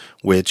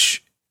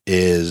 which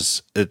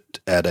is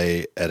at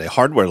a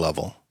hardware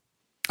level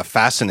a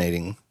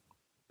fascinating.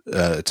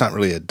 It's not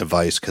really a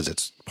device because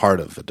it's part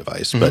of a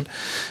device, but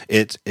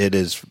it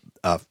is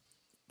a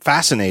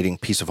fascinating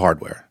piece of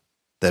hardware.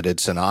 That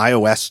it's an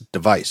iOS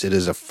device. It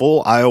is a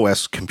full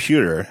iOS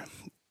computer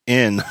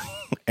in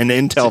an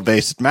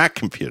Intel-based Mac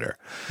computer.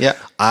 Yeah,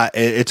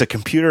 it's a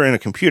computer in a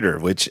computer,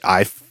 which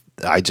I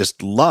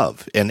just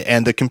love.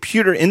 And the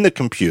computer in the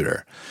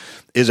computer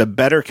is a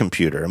better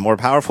computer, a more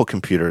powerful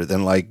computer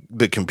than like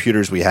the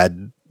computers we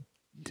had.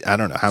 I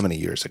don't know how many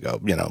years ago,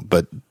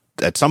 but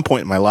at some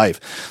point in my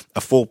life,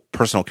 a full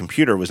personal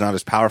computer was not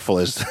as powerful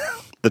as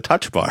the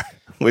Touch Bar.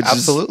 Which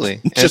absolutely.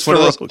 And it's one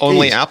of those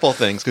only Apple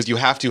things because you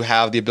have to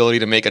have the ability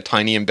to make a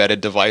tiny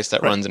embedded device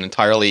that runs an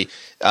entirely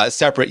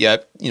separate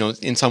yet,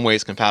 in some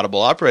ways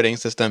compatible operating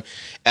system.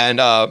 And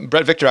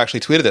Brett Victor actually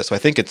tweeted this, so I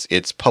think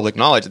it's public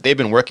knowledge that they've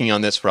been working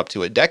on this for up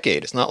to a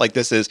decade. It's not like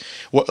this is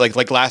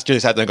like last year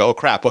they had to go, oh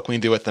crap, what can we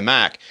do with the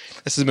Mac?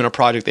 This has been a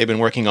project they've been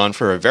working on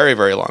for a very,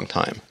 very long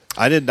time.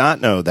 I did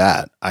not know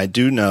that. I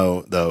do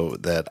know, though,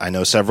 that I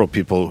know several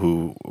people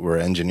who were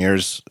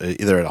engineers,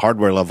 either at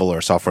hardware level or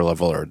software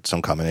level or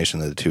some combination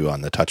of the two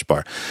on the Touch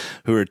Bar,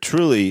 who are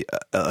truly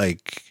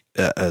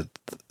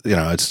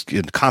it's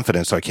in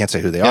confidence, so I can't say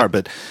who they are,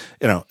 but,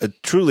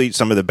 truly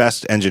some of the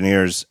best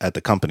engineers at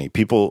the company,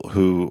 people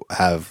who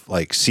have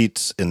like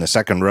seats in the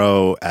second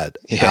row at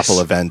Apple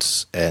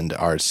events and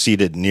are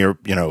seated near,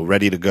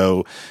 ready to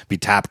go, be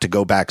tapped to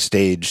go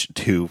backstage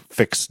to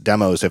fix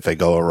demos if they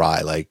go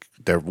awry. Like,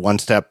 they're one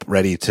step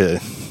ready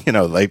to,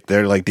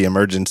 they're like the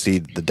emergency,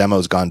 the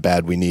demo's gone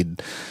bad. We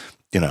need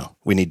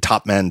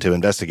top men to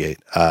investigate,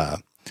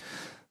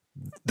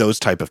 those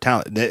type of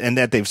talent, and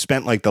that they've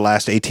spent like the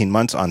last 18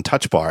 months on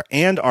Touch Bar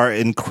and are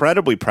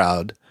incredibly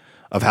proud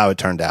of how it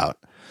turned out.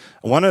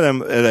 One of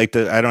them, I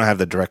don't have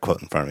the direct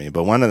quote in front of me,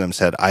 but one of them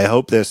said, I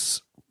hope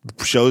this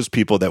shows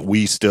people that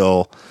we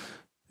still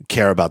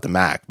care about the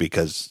Mac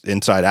because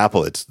inside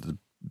Apple, it's the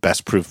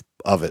best proof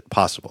of it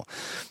possible.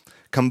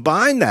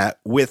 Combine that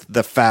with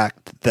the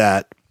fact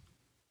that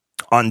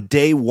on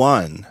day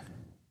one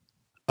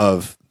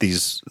of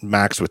these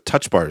Macs with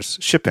Touch Bars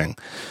shipping,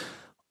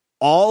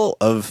 all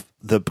of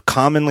the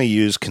commonly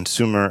used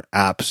consumer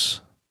apps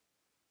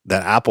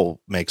that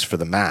Apple makes for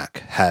the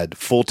Mac had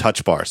full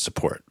Touch Bar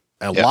support.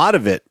 A lot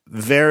of it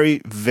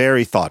very,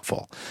 very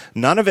thoughtful.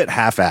 None of it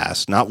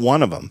half-assed, not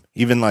one of them.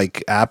 Even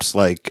like apps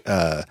like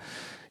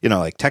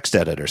like Text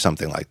Edit or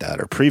something like that,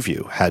 or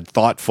Preview had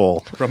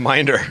thoughtful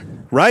reminder.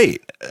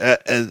 Right.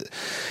 And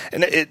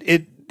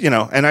it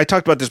and I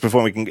talked about this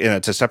before. We can,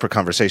 it's a separate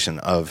conversation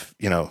of,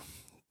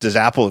 does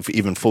Apple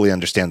even fully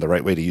understand the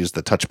right way to use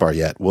the Touch Bar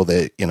yet? Will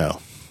they,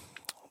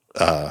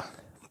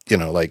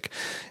 like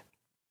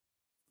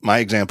my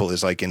example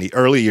is like in the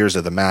early years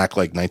of the Mac,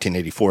 like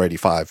 1984,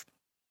 85,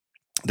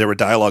 there were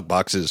dialog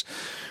boxes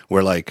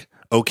where like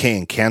OK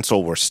and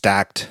cancel were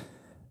stacked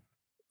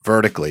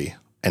vertically.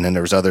 And then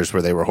there was others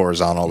where they were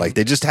horizontal. Like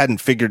they just hadn't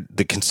figured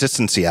the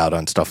consistency out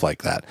on stuff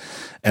like that.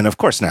 And of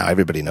course now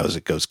everybody knows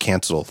it goes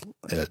cancel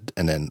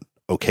and then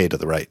OK to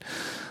the right.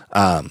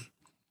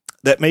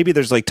 That maybe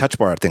there's like Touch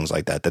Bar things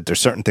like that there's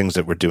certain things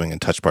that we're doing in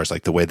Touch Bars,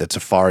 like the way that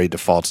Safari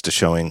defaults to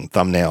showing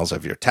thumbnails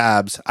of your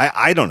tabs.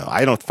 I don't know.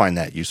 I don't find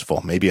that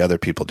useful. Maybe other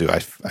people do. I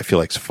feel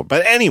like Safari.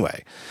 But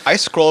anyway. I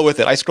scroll with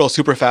it. I scroll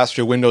super fast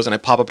through Windows and I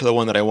pop up to the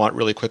one that I want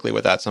really quickly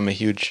with that. So I'm a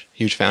huge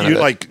fan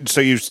of it.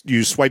 So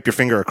you swipe your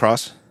finger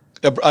across?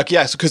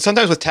 Yes, because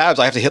sometimes with tabs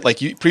I have to hit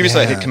previously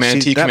I hit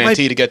Command T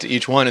to get to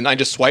each one, and I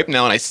just swipe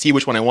now and I see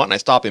which one I want and I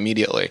stop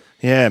immediately.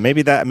 Yeah,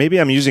 maybe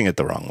I'm using it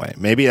the wrong way.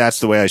 Maybe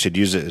that's the way I should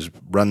use it, is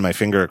run my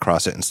finger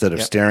across it instead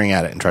of staring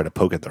at it and try to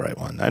poke at the right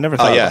one. I never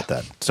thought about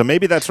that. So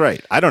maybe that's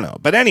right. I don't know.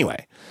 But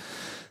anyway,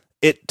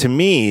 to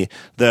me,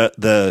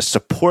 the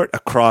support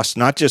across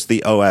not just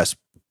the OS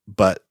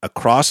but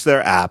across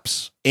their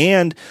apps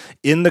and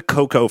in the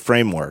Cocoa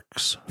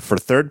frameworks for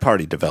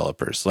third-party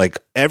developers. Like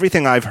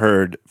everything I've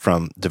heard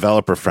from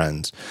developer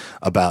friends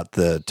about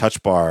the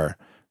Touch Bar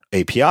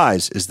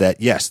APIs is that,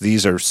 yes,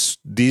 these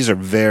are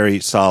very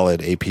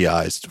solid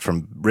APIs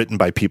written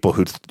by people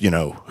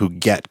who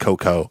get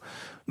Cocoa.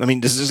 I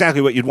mean, this is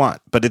exactly what you'd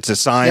want, but it's a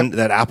sign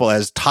that Apple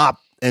has top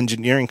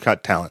engineering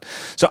talent.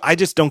 So I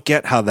just don't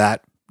get how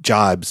that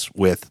jibes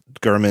with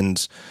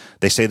Gurman's.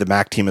 They say the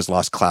Mac team has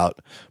lost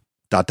clout, ...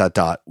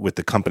 with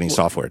the company's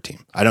software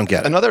team. I don't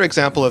get it. Another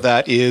example of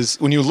that is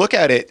when you look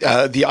at it,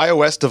 the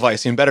iOS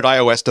device, the embedded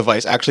iOS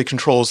device, actually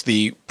controls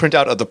the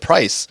printout of the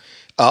price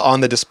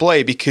on the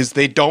display because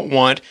they don't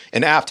want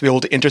an app to be able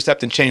to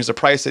intercept and change the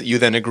price that you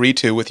then agree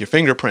to with your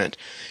fingerprint.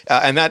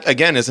 And that,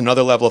 again, is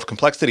another level of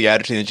complexity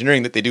added to the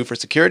engineering that they do for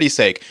security's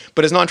sake,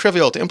 but is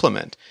non-trivial to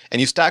implement. And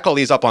you stack all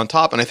these up on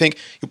top, and I think,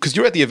 because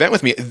you were at the event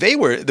with me,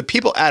 the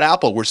people at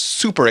Apple were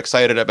super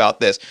excited about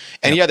this.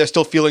 And they're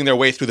still feeling their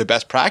way through the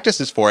best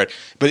practices for it,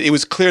 but it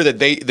was clear that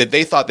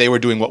they thought they were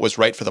doing what was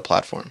right for the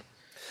platform.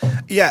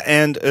 Yeah,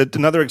 and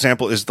another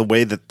example is the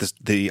way that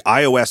the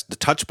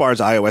Touch Bar's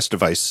iOS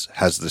device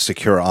has the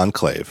secure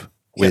enclave,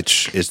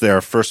 which is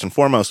there first and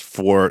foremost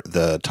for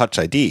the Touch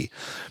ID,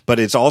 but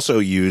it's also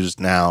used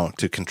now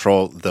to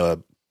control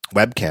the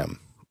webcam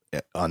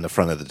on the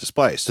front of the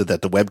display, so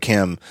that the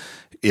webcam,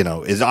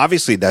 is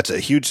obviously, that's a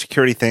huge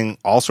security thing.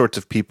 All sorts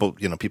of people,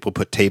 people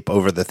put tape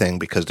over the thing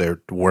because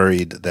they're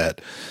worried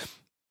that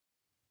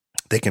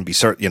they can be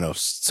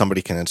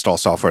somebody can install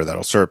software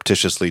that'll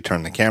surreptitiously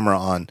turn the camera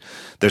on.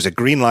 There's a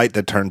green light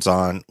that turns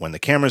on when the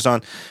camera's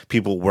on.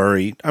 People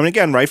worry. I mean,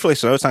 again, rightfully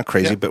so. It's not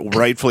crazy, but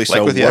rightfully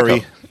so.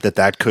 Worry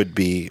that could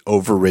be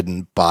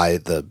overridden by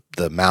the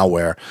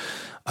malware.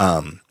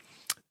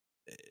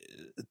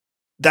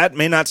 That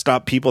may not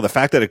stop people. The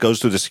fact that it goes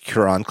through the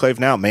secure enclave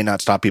now may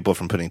not stop people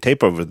from putting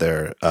tape over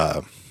their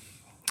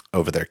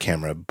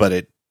camera, but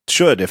it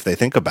should if they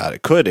think about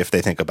it. Could if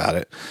they think about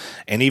it.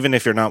 And even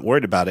if you're not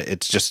worried about it,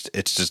 it's just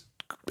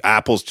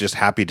Apple's just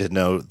happy to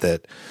know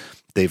that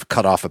they've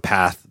cut off a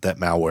path that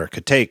malware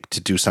could take to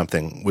do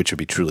something which would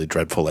be truly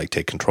dreadful, like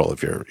take control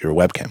of your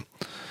webcam.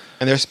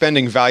 And they're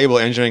spending valuable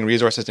engineering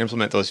resources to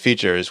implement those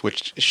features,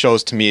 which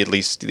shows to me at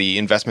least the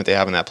investment they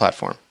have in that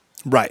platform.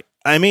 Right.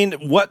 I mean,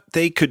 what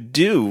they could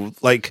do,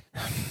 like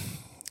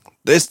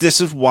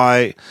this is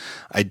why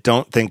I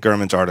don't think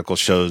Gurman's article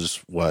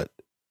shows what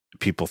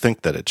people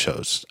think that it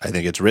shows. I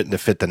think it's written to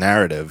fit the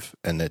narrative,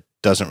 and it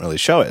doesn't really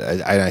show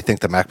it. I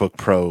think the MacBook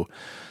Pro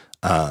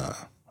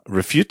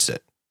refutes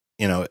it.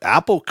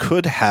 Apple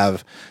could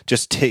have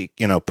just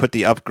put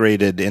the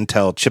upgraded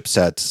Intel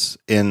chipsets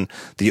in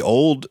the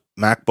old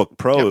MacBook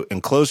Pro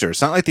enclosure.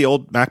 It's not like the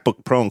old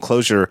MacBook Pro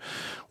enclosure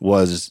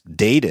was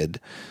dated.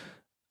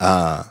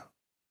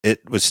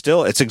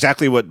 It's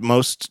exactly what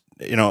most,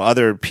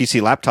 other PC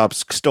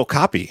laptops still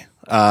copy.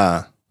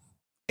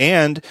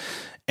 And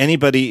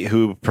anybody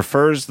who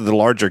prefers the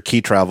larger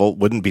key travel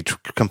wouldn't be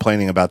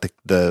complaining about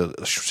the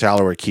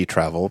shallower key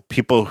travel.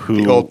 People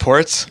who the old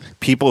ports,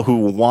 people who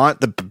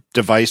want the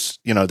device,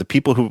 the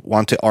people who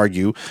want to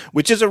argue,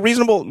 which is a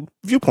reasonable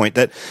viewpoint,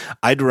 that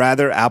I'd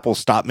rather Apple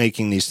stop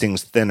making these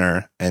things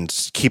thinner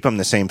and keep them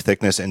the same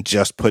thickness and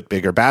just put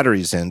bigger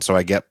batteries in, so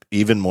I get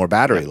even more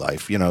battery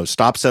life.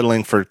 Stop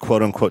settling for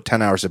quote unquote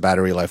 10 hours of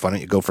battery life. Why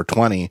don't you go for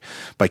 20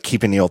 by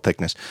keeping the old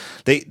thickness?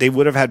 They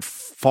would have had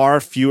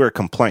far fewer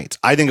complaints.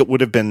 I think it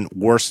would have been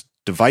worse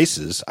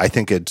devices. I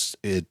think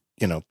in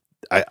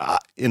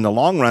the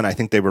long run, I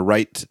think they were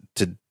right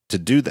to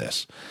do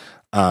this.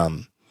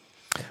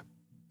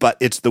 But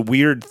it's the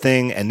weird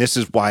thing, and this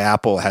is why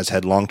Apple has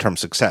had long-term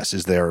success,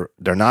 is they're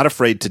not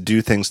afraid to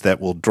do things that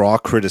will draw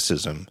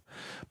criticism,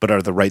 but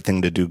are the right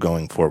thing to do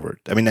going forward.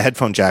 I mean, the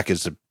headphone jack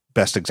is the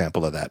best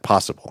example of that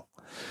possible.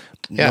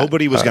 Yeah,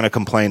 nobody was going to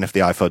complain if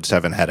the iPhone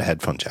 7 had a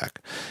headphone jack.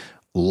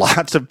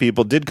 Lots of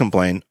people did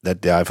complain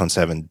that the iPhone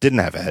 7 didn't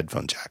have a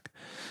headphone jack.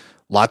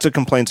 Lots of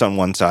complaints on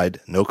one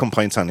side, no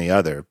complaints on the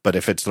other. But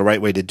if it's the right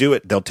way to do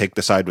it, they'll take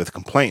the side with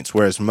complaints.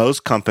 Whereas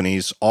most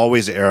companies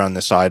always err on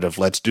the side of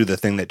let's do the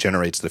thing that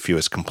generates the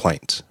fewest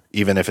complaints,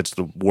 even if it's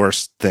the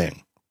worst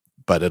thing.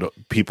 But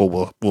people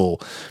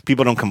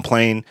don't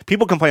complain.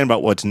 People complain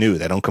about what's new.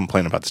 They don't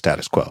complain about the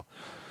status quo.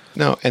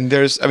 No, and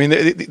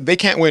they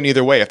can't win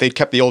either way. If they'd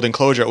kept the old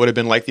enclosure, it would have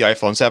been like the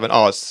iPhone 7.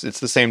 Oh,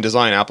 it's the same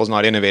design. Apple's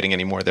not innovating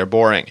anymore. They're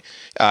boring.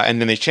 And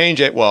then they change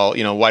it. Well,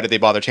 why did they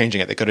bother changing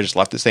it? They could have just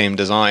left the same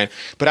design.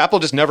 But Apple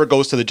just never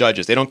goes to the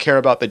judges. They don't care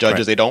about the judges.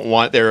 Right. They don't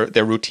want their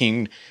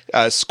routine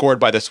scored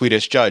by the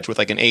Swedish judge with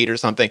like an 8 or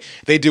something.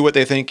 They do what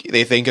they think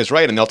is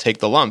right, and they'll take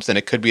the lumps. And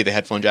it could be the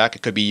headphone jack.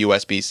 It could be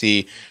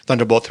USB-C,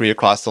 Thunderbolt 3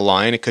 across the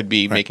line. It could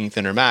be making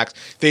thinner Macs.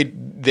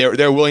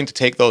 They're willing to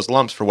take those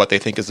lumps for what they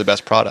think is the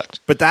best product.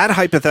 But the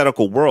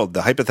hypothetical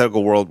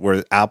world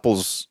where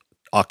Apple's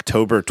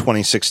October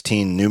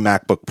 2016 new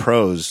MacBook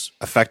Pros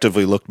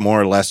effectively looked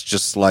more or less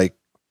just like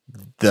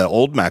the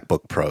old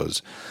MacBook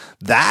Pros,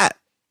 that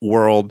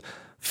world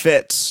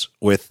fits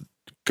with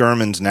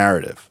Gurman's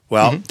narrative.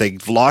 Well,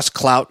 they've lost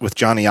clout with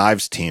Johnny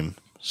Ives' team,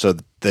 so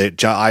the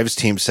Ives'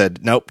 team said,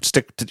 nope,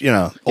 stick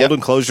to, old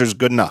enclosure is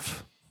good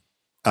enough.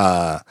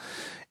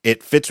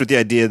 It fits with the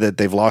idea that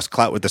they've lost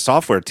clout with the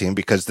software team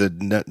because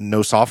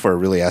no software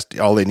really has to,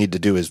 all they need to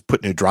do is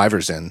put new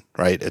drivers in,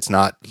 right? It's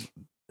not,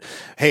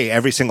 hey,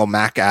 every single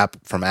Mac app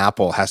from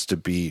Apple has to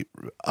be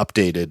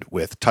updated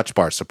with Touch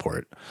Bar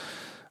support.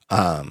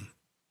 That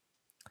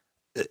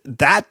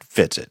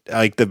fits it.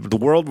 Like the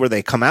world where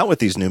they come out with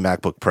these new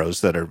MacBook Pros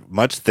that are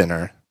much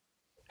thinner,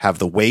 have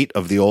the weight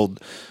of the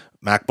old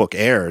MacBook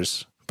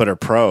Airs, but are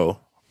Pro,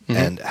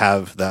 and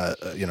have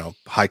the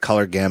high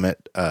color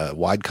gamut,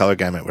 wide color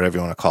gamut, whatever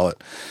you want to call it,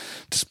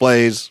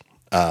 displays.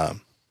 I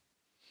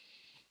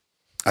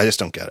just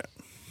don't get it.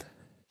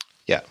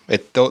 Yeah,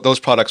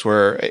 those products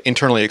were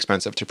internally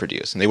expensive to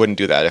produce, and they wouldn't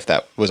do that if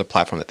that was a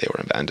platform that they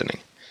were abandoning.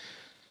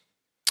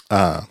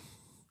 I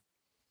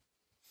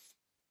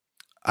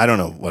don't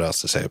know what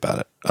else to say about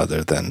it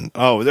other than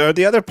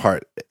the other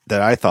part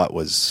that I thought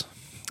was,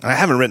 I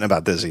haven't written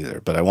about this either,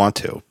 but I want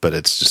to, but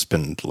it's just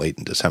been late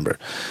in December,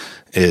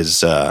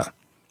 is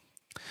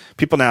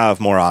People now have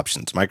more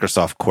options.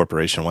 Microsoft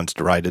Corporation, once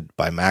derided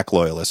by Mac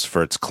loyalists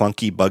for its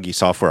clunky, buggy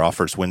software,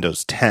 offers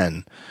Windows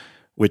 10,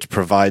 which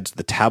provides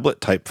the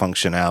tablet-type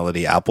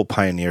functionality Apple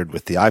pioneered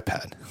with the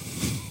iPad.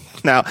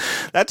 Now,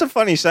 that's a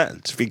funny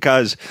sentence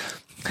because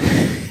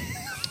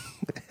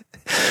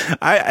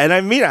I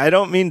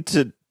don't mean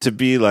to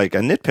be like a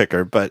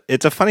nitpicker, but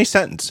it's a funny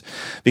sentence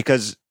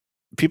because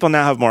people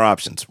now have more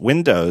options.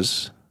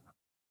 Windows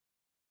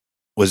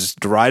was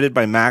derided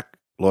by Mac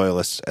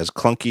loyalists as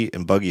clunky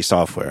and buggy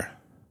software.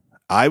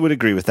 I would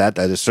agree with that.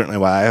 That is certainly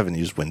why I haven't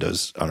used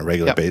Windows on a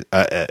regular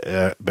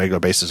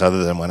basis,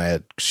 other than when I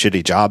had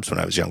shitty jobs when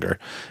I was younger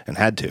and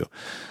had to.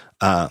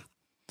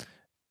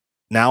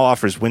 Now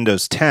offers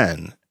Windows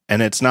 10,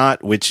 and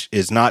which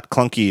is not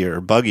clunky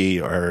or buggy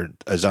or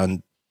as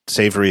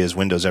unsavory as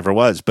Windows ever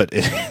was, but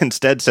it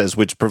instead says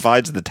which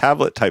provides the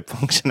tablet type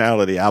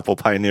functionality Apple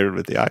pioneered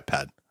with the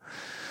iPad.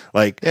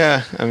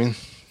 Yeah, I mean,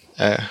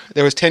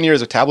 there was 10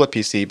 years of tablet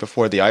PC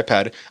before the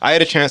iPad. I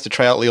had a chance to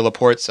try out Leo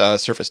Laporte's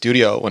Surface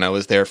Studio when I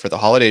was there for the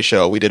holiday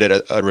show. We did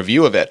a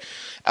review of it.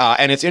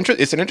 And it's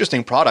an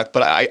interesting product,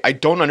 but I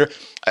don't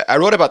I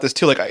wrote about this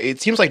too. Like, it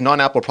seems like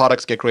non-Apple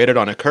products get graded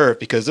on a curve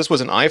because this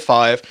was an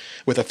i5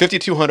 with a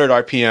 5200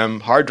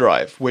 RPM hard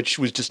drive, which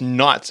was just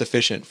not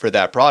sufficient for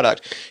that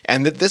product.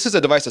 And this is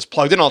a device that's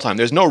plugged in all the time.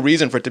 There's no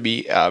reason for it to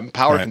be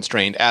power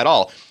constrained at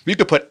all. You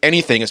could put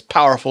anything as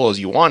powerful as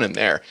you want in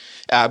there.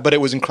 But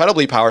it was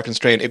incredibly power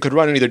constrained. It could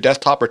run in either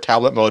desktop or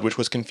tablet mode, which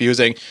was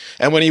confusing.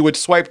 And when you would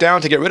swipe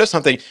down to get rid of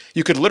something,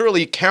 you could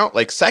literally count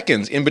like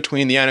seconds in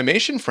between the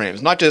animation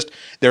frames. Not just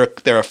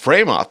they're a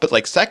frame off, but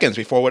like seconds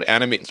before it would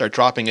animate and start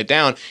dropping it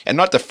down. And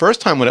not the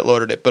first time when it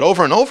loaded it, but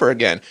over and over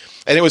again.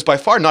 And it was by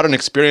far not an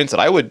experience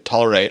that I would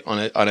tolerate on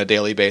a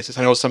daily basis.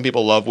 I know some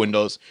people love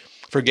Windows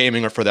for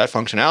gaming or for that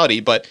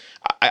functionality, but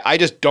I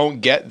just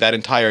don't get that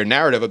entire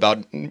narrative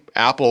about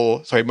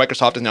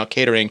Microsoft is now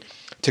catering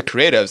to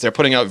creatives. They're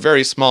putting out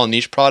very small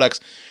niche products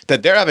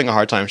that they're having a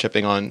hard time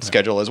shipping on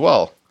schedule as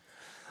well.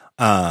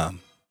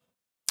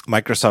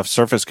 Microsoft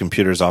Surface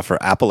computers offer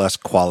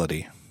Apple-esque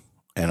quality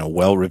and a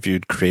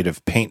well-reviewed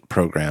creative paint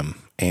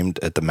program aimed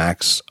at the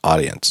Mac's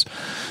audience.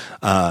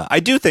 I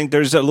do think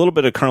there's a little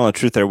bit of kernel of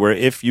truth there where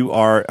if you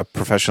are a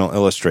professional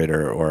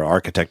illustrator or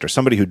architect or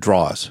somebody who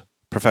draws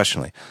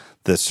professionally,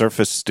 the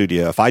Surface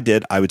Studio, if I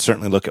did, I would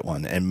certainly look at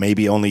one and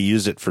maybe only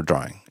use it for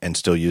drawing and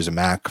still use a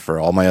Mac for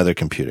all my other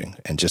computing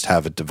and just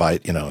have a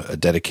device, a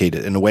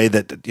dedicated, in a way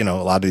that, a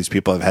lot of these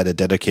people have had a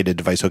dedicated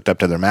device hooked up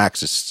to their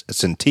Macs. It's a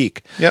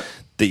Cintiq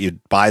that you'd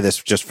buy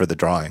this just for the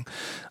drawing.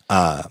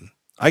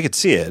 I could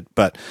see it,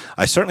 but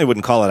I certainly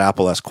wouldn't call it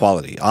Apple-esque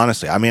quality,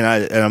 honestly. I mean,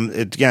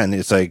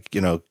 it's like,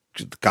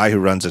 the guy who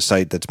runs a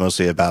site that's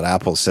mostly about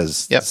Apple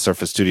says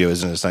Surface Studio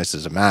isn't as nice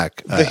as a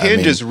Mac. The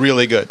hinge is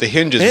really good. The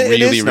hinge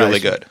is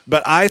really good.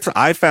 But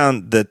I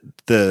found that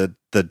the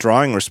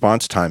drawing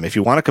response time, if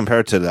you want to compare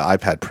it to the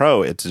iPad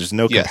Pro, there's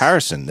no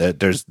comparison.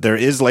 There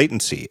is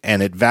latency,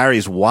 and it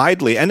varies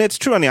widely, and it's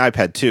true on the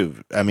iPad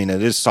too. I mean,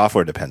 it is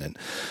software dependent.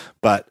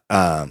 But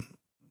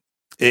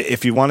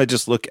if you want to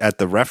just look at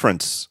the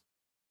reference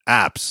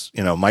apps,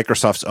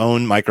 Microsoft's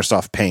own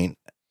Microsoft Paint,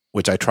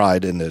 which I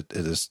tried in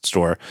the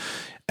store,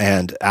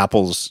 and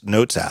Apple's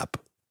Notes app,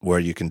 where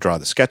you can draw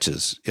the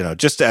sketches,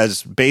 just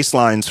as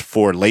baselines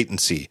for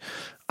latency,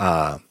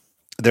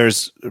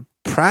 there's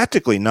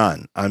practically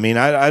none. I mean,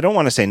 I don't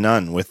want to say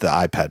none with the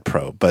iPad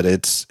Pro, but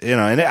it's,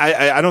 and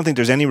I don't think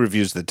there's any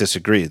reviews that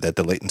disagree that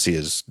the latency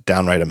is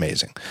downright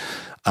amazing.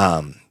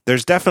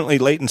 There's definitely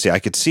latency. I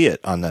could see it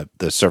on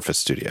the Surface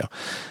Studio.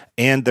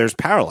 And there's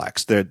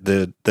parallax.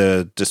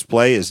 The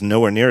display is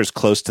nowhere near as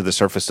close to the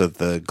surface of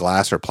the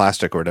glass or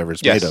plastic or whatever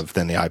it's made of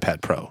than the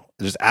iPad Pro.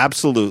 There's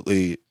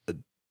absolutely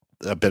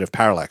a bit of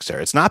parallax there.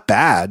 It's not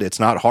bad. It's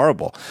not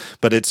horrible.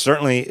 But it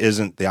certainly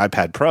isn't the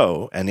iPad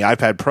Pro. And the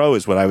iPad Pro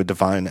is what I would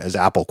define as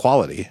Apple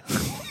quality.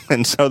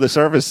 And so the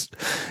Surface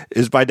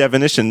is by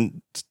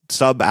definition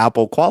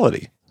sub-Apple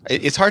quality.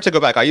 It's hard to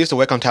go back. I used a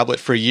Wacom tablet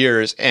for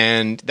years,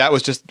 and that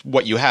was just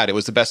what you had. It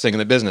was the best thing in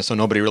the business, so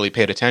nobody really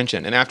paid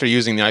attention. And after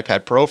using the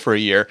iPad Pro for a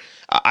year,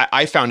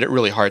 I found it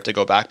really hard to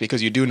go back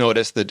because you do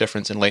notice the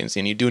difference in latency,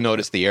 and you do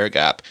notice the air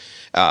gap.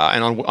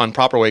 And on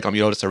proper Wacom,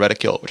 you notice the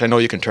reticule, which I know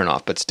you can turn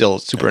off, but still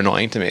super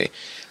annoying to me.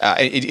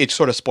 It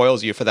sort of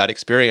spoils you for that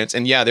experience.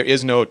 And yeah, there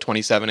is no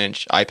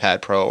 27-inch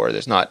iPad Pro, or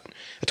there's not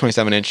a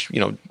 27-inch,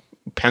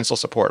 pencil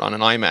support on an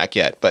iMac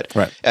yet, but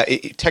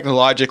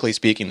technologically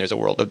speaking, there's a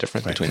world of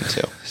difference between the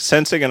two.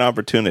 Sensing an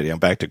opportunity, I'm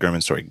back to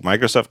Gurman's story.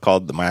 Microsoft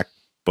called the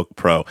MacBook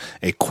Pro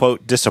a,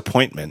 quote,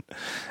 disappointment,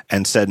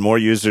 and said more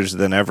users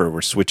than ever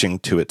were switching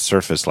to its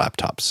Surface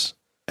laptops.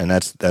 And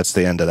that's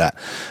the end of that.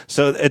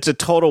 So it's a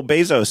total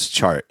Bezos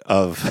chart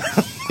of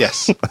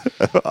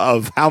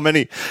of how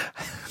many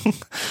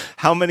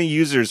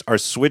users are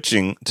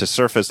switching to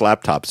Surface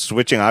laptops.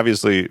 Switching,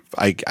 obviously,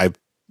 I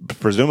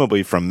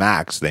presumably from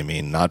Macs, they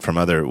mean, not from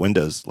other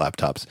Windows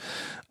laptops.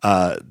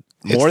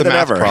 More than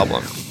ever.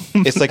 Problem.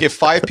 It's like if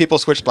 5 people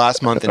switched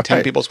last month and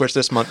 10 people switched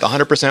this month,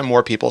 100%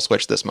 more people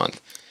switched this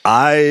month.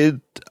 I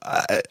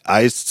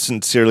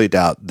sincerely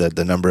doubt that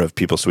the number of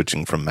people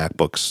switching from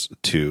MacBooks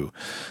to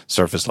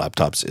Surface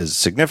laptops is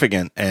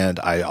significant, and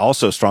I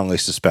also strongly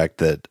suspect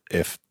that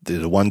if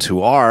the ones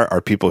who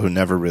are people who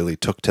never really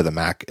took to the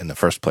Mac in the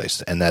first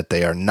place, and that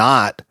they are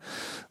not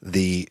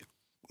the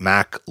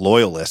Mac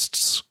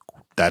loyalists.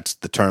 That's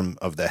the term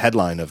of the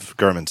headline of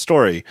Gurman's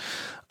story.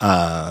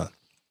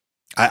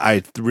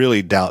 I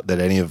really doubt that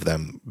any of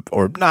them,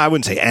 or no, I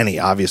wouldn't say any.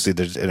 Obviously,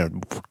 there's in a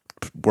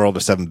world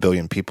of 7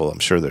 billion people, I'm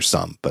sure there's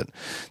some, but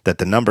that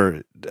the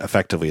number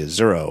effectively is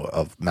zero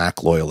of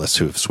Mac loyalists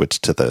who have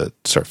switched to the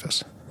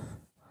Surface.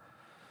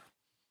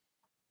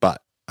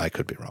 But I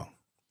could be wrong.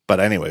 But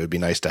anyway, it would be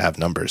nice to have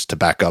numbers to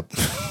back up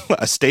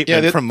a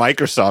statement from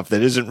Microsoft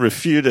that isn't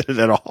refuted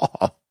at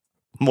all.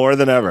 More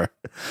than ever.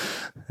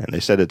 And they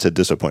said it's a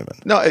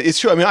disappointment. No, it's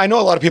true. I mean, I know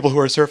a lot of people who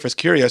are Surface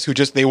curious who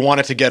just, they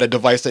wanted to get a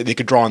device that they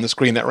could draw on the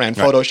screen that ran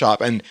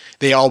Photoshop, and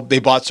they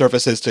bought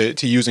Surfaces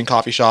to use in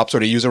coffee shops or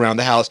to use around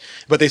the house,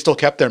 but they still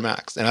kept their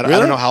Macs. And I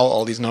don't know how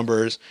all these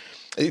numbers,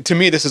 to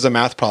me, this is a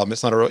math problem.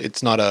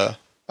 It's not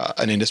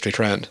an industry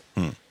trend.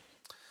 It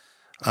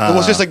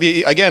was just like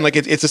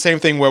it's the same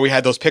thing where we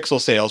had those Pixel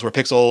sales where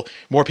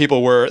more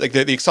people were like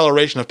the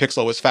acceleration of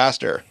Pixel was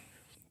faster.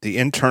 The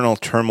internal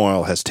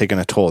turmoil has taken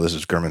a toll. This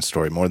is Gurman's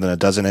story. More than a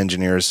dozen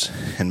engineers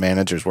and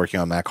managers working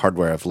on Mac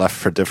hardware have left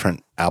for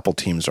different Apple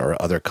teams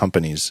or other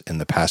companies in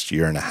the past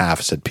year and a half,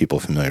 said people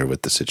familiar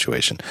with the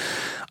situation.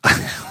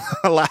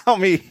 Allow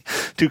me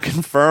to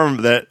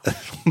confirm that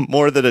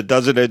more than a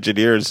dozen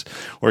engineers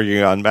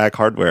working on Mac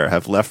hardware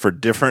have left for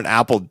different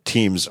Apple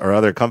teams or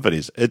other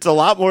companies. It's a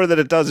lot more than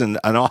a dozen.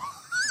 And all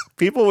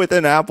people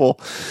within Apple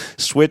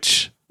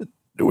switch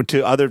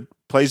to other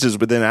places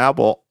within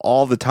Apple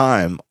all the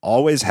time,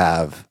 always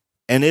have.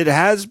 And it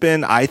has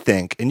been, I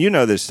think, and you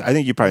know this, I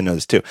think you probably know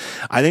this too.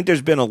 I think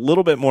there's been a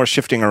little bit more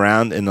shifting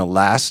around in the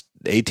last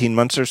 18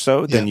 months or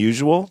so than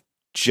usual,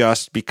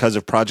 just because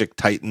of Project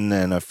Titan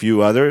and a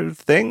few other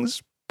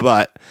things.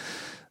 But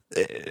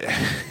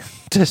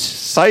to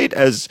cite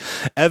as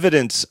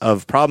evidence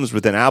of problems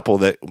within Apple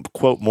that,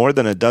 quote, more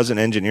than a dozen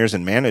engineers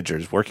and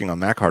managers working on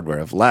Mac hardware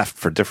have left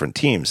for different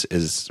teams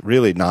is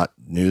really not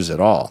news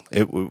at all.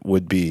 It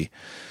would be,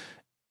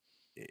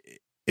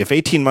 if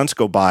 18 months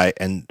go by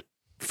and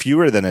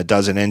fewer than a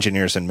dozen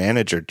engineers and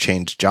manager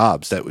change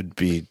jobs, that would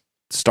be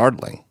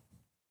startling.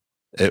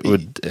 It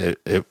would.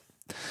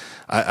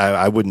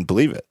 I wouldn't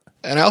believe it.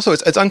 And also,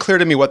 it's unclear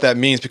to me what that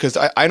means, because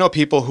I know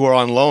people who are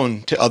on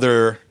loan to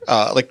other,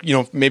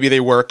 maybe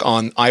they work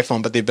on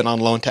iPhone, but they've been on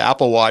loan to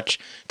Apple Watch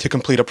to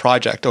complete a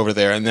project over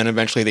there, and then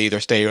eventually they either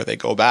stay or they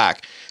go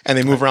back, and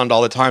they move around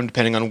all the time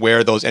depending on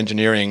where those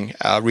engineering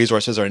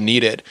resources are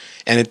needed.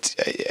 And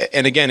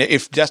again,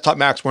 if desktop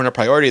Macs weren't a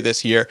priority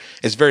this year,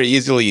 it's very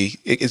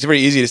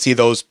easy to see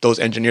those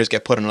engineers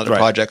get put on other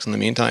projects in the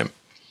meantime.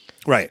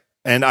 Right.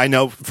 And I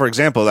know, for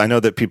example,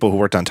 that people who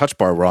worked on Touch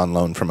Bar were on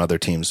loan from other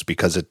teams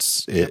because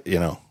it's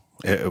not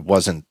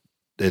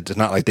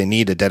like they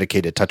need a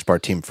dedicated Touch Bar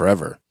team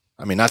forever.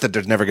 I mean, not that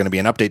there's never going to be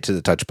an update to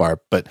the Touch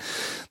Bar, but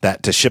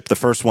that to ship the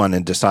first one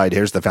and decide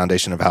here's the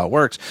foundation of how it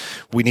works,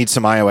 we need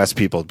some iOS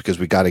people because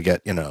we got to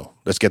get,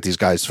 let's get these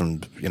guys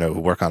from, who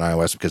work on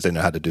iOS because they know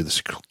how to do the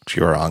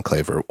secure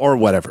enclave or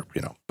whatever,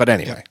 But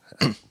anyway,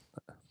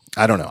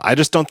 I don't know. I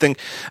just don't think,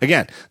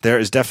 again, there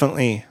is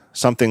definitely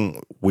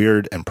something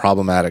weird and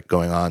problematic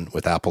going on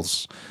with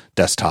Apple's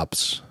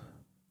desktops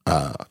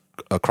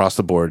across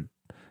the board,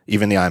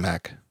 even the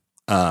iMac.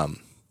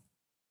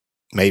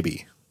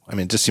 Maybe. I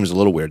mean, it just seems a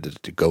little weird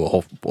to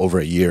go over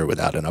a year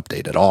without an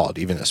update at all,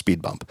 even a speed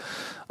bump.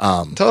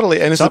 Totally.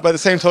 And by the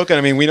same token,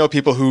 I mean, we know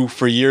people who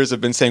for years have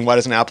been saying, why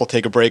doesn't Apple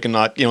take a break and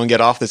not, and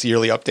get off this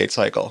yearly update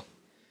cycle?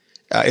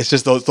 It's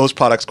just those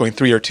products going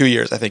 3 or 2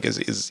 years, I think,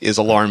 is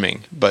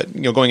alarming.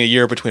 But going a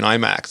year between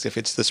iMacs, if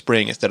it's the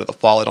spring instead of the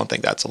fall, I don't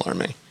think that's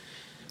alarming.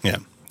 Yeah.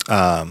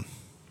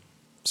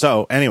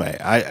 So anyway,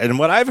 and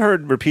what I've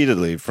heard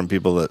repeatedly from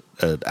people at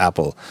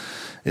Apple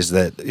is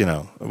that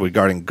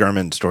regarding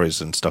Gurman stories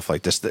and stuff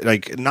like this,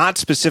 like not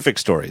specific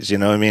stories. You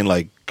know what I mean?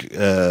 Like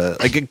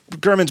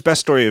Gurman's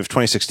best story of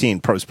 2016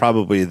 was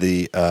probably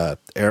the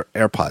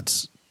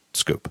AirPods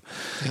scoop.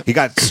 He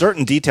got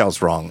certain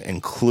details wrong,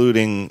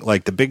 including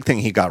like the big thing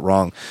he got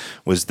wrong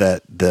was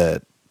that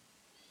the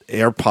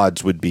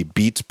AirPods would be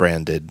Beats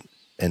branded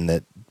and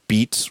that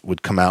Beats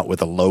would come out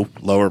with a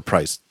lower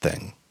priced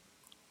thing,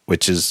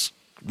 which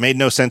made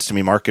no sense to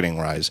me marketing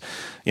wise.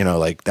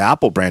 Like the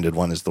Apple branded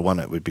one is the one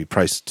that would be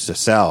priced to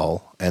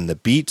sell, and the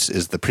Beats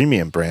is the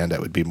premium brand that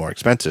would be more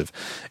expensive.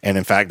 And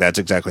in fact, that's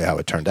exactly how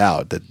it turned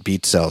out. That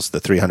Beats sells the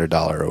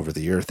 $300 over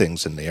the ear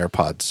things, and the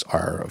AirPods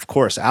are, of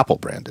course, Apple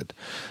branded.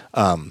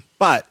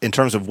 But in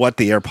terms of what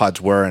the AirPods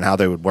were and how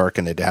they would work,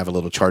 and they'd have a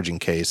little charging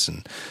case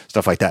and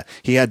stuff like that,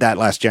 he had that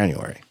last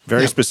January.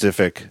 Very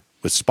specific,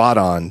 was spot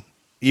on.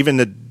 Even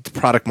the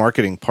product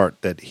marketing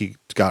part that he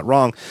got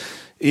wrong,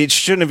 it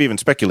shouldn't have even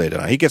speculated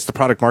on. He gets the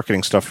product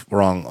marketing stuff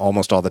wrong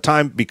almost all the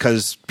time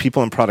because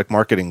people in product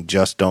marketing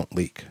just don't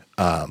leak.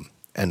 And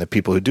And the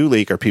people who do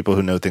leak are people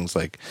who know things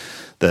like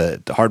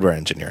the hardware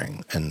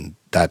engineering. And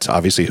that's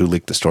obviously who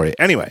leaked the story.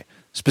 Anyway,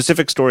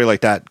 specific story like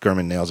that,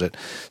 Gurman nails it.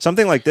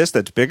 Something like this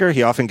that's bigger,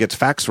 he often gets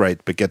facts right,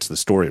 but gets the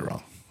story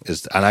wrong.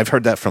 And I've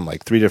heard that from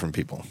like 3 different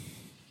people.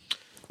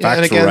 Yeah,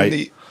 and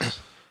again,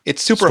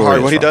 it's super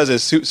hard. What he does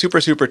is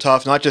super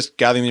tough, not just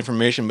gathering the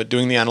information, but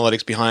doing the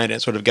analytics behind it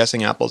and sort of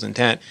guessing Apple's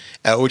intent,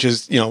 which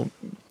is,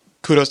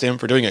 kudos to him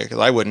for doing it, because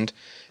I wouldn't.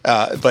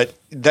 But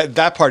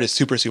that part is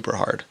super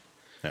hard.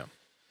 Yeah.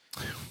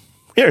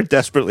 We are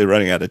desperately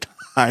running out of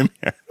time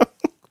here.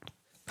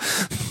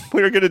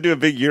 We were going to do a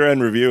big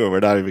year-end review, and we're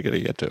not even going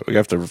to get to it. We'll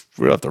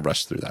have to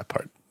rush through that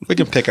part. We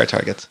can pick our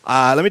targets.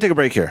 Let me take a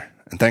break here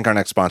and thank our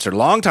next sponsor,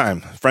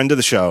 longtime friend of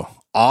the show,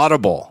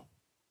 Audible.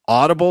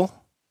 Audible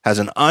has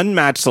an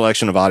unmatched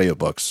selection of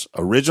audiobooks,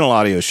 original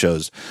audio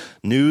shows,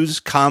 news,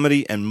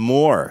 comedy, and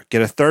more.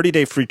 Get a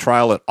 30-day free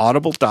trial at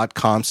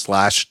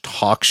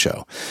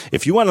audible.com/talkshow.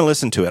 If you want to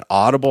listen to it,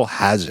 Audible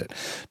has it.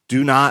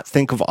 Do not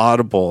think of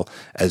Audible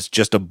as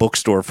just a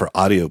bookstore for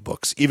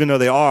audiobooks, even though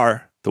they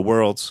are the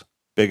world's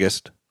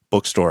biggest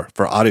bookstore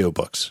for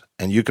audiobooks.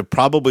 And you could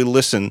probably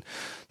listen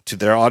to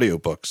their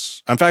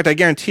audiobooks. In fact, I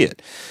guarantee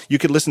it. You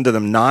could listen to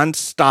them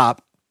nonstop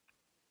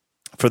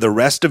for the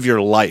rest of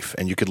your life,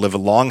 and you could live a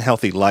long,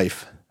 healthy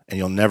life, and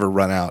you'll never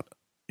run out.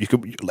 You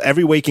could,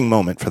 every waking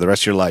moment for the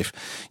rest of your life,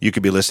 you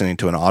could be listening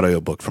to an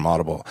audiobook from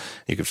Audible.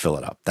 You could fill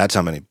it up. That's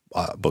how many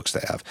books they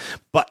have.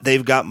 But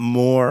they've got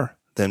more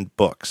than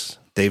books.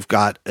 They've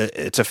got,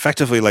 it's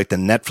effectively like the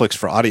Netflix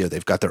for audio.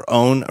 They've got their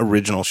own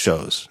original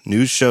shows,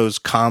 news shows,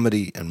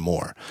 comedy, and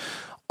more.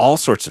 All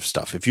sorts of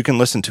stuff. If you can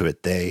listen to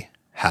it, they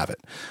have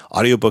it.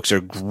 Audiobooks are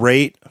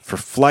great for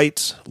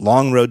flights,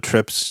 long road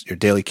trips, your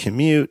daily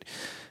commute,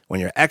 when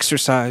you're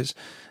exercise.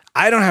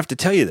 I don't have to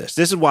tell you this.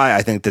 This is why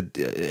I think that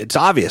it's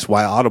obvious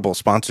why Audible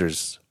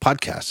sponsors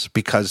podcasts,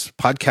 because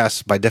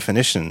podcasts by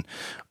definition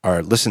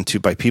are listened to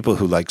by people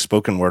who like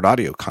spoken word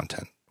audio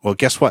content. Well,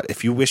 guess what?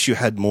 If you wish you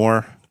had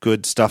more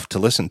good stuff to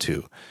listen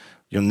to,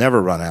 you'll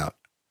never run out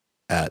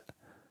at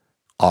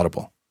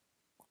Audible.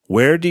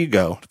 Where do you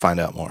go to find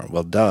out more?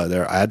 Well,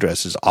 their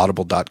address is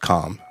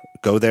audible.com.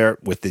 Go there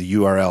with the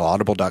URL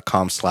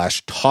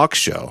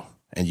audible.com/talkshow,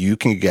 and you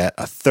can get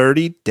a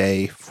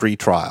 30-day free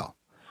trial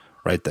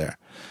right there.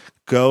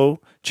 Go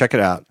check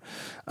it out.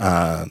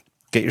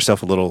 Get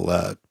yourself a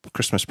little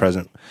Christmas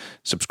present.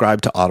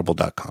 Subscribe to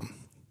audible.com.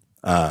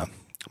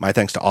 My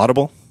thanks to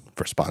Audible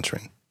for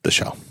sponsoring the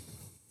show.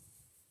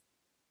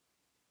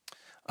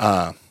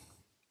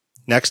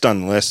 Next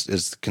on the list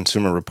is the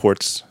Consumer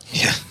Reports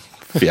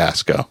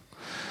fiasco.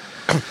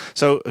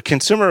 So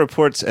Consumer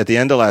Reports at the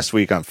end of last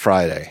week on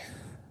Friday.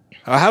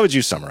 How would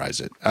you summarize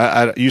it?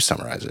 You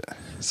summarize it.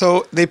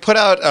 So they put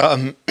out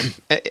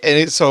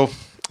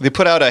they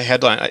put out a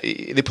headline.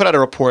 They put out a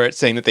report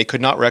saying that they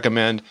could not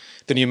recommend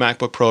the new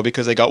MacBook Pro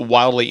because they got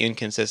wildly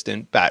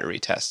inconsistent battery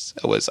tests.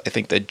 It was, I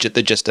think, the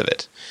gist of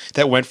it.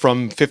 That went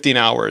from 15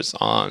 hours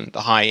on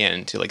the high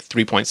end to like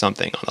 3 point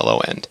something on the low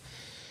end.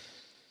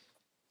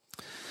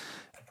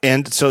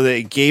 And so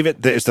they gave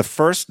it. It's the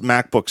first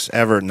MacBooks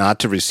ever not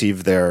to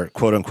receive their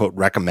quote unquote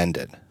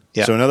recommended.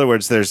 Yeah. So in other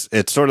words,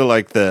 it's sort of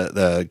like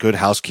the good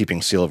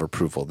housekeeping seal of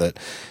approval, that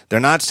they're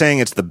not saying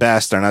it's the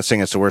best. They're not saying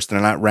it's the worst. They're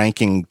not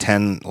ranking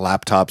 10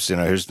 laptops.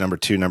 Here's number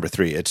 2, number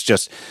 3. It's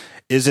just,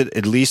 is it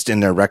at least in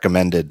their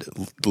recommended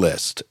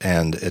list?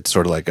 And it's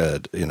sort of like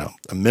a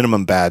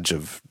minimum badge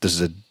of this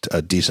is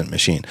a decent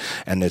machine.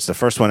 And it's the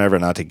first one ever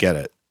not to get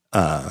it.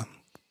 And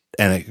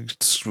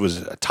it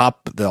was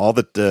all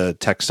the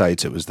tech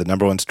sites. It was the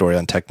number 1 story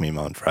on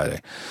TechMemo on Friday.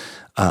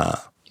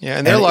 Yeah,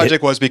 and their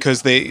logic was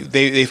because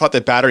they thought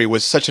that battery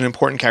was such an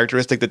important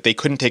characteristic that they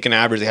couldn't take an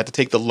average. They had to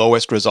take the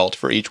lowest result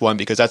for each one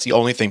because that's the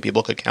only thing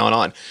people could count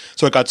on.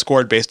 So it got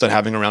scored based on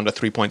having around a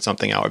 3 point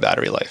something hour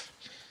battery life.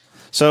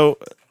 So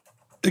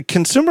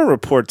Consumer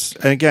Reports,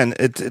 and again,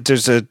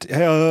 there's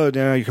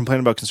you complain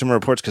about Consumer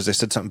Reports because they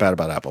said something bad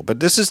about Apple. But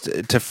this is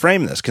to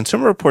frame this.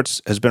 Consumer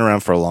Reports has been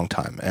around for a long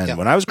time, and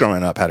when I was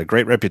growing up, had a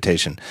great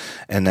reputation,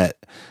 and that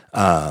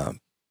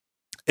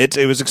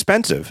it was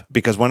expensive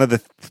because one of the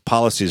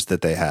policies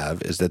that they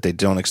have is that they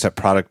don't accept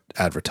product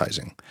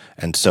advertising,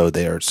 and so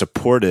they are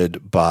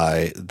supported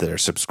by their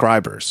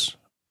subscribers.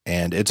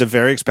 And it's a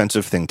very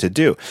expensive thing to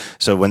do.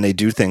 So when they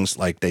do things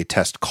like they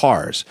test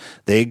cars,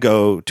 they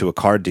go to a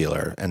car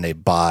dealer and they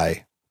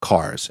buy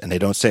cars, and they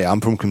don't say,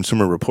 I'm from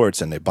Consumer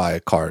Reports, and they buy a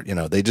car.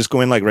 They just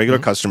go in like regular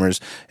customers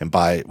and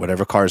buy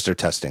whatever cars they're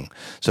testing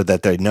so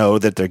that they know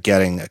that they're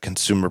getting a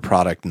consumer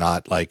product,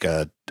 not like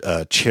a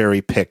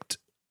cherry picked,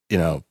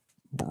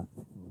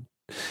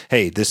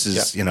 hey, this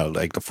is,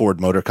 like the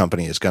Ford Motor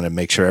Company is going to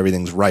make sure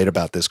everything's right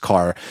about this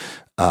car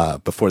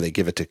before they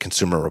give it to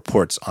Consumer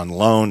Reports on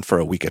loan for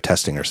a week of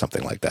testing or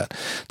something like that.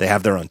 They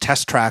have their own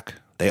test track.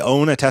 They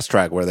own a test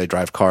track where they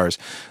drive cars,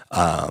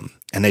 and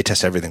they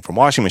test everything from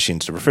washing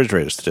machines to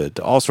refrigerators to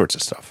all sorts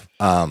of stuff.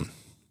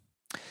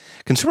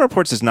 Consumer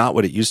Reports is not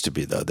what it used to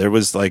be, though. There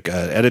was like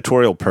an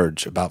editorial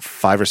purge about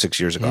 5 or 6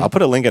 years ago. I'll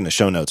put a link in the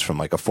show notes from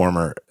like a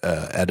former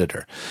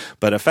editor.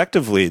 But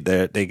effectively,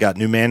 they got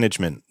new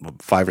management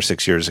 5 or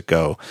 6 years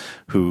ago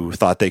who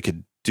thought they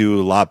could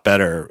do a lot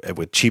better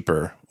with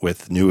cheaper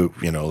with new,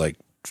 like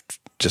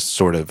just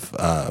sort of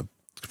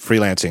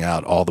freelancing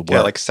out all the work.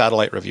 Yeah, like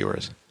satellite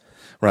reviewers.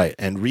 Right.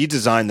 And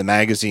redesigned the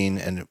magazine,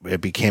 and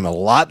it became a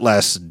lot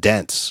less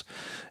dense.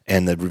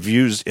 And the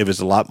reviews, it was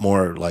a lot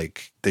more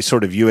like they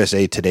sort of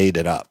USA Today'd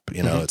it up.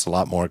 It's a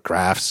lot more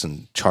graphs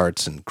and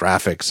charts and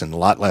graphics and a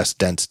lot less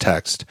dense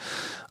text.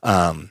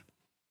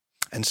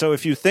 And so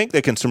if you think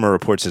that Consumer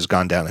Reports has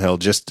gone downhill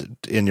just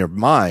in your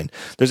mind,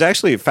 there's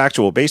actually a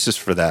factual basis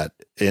for that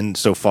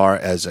insofar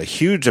as a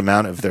huge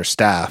amount of their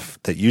staff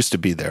that used to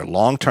be there,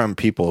 long-term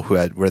people who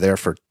were there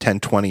for 10,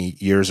 20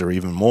 years or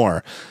even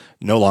more,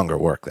 no longer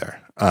work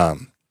there.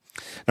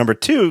 Number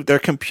two, their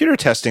computer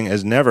testing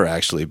has never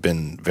actually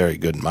been very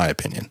good, in my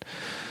opinion.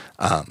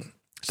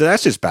 So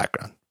that's just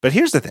background. But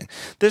here's the thing.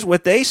 This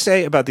what they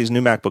say about these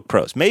new MacBook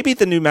Pros. Maybe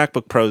the new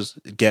MacBook Pros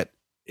get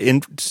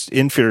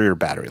inferior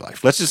battery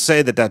life. Let's just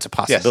say that that's a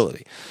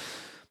possibility. Yes.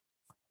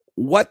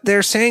 What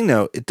they're saying,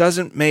 though, it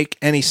doesn't make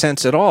any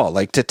sense at all.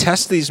 Like, to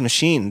test these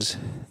machines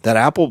that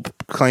Apple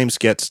claims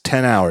gets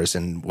 10 hours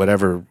and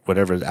whatever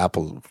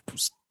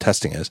Apple's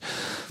testing is,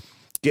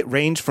 get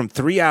range from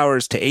 3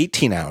 hours to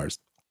 18 hours.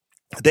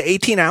 The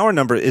 18-hour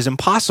number is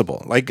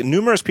impossible. Like,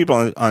 numerous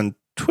people on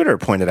Twitter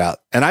pointed out,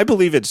 and I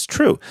believe it's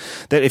true,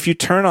 that if you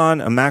turn on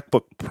a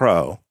MacBook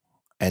Pro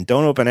and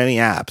don't open any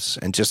apps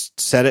and just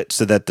set it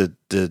so that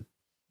the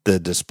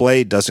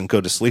display doesn't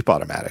go to sleep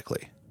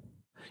automatically,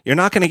 you're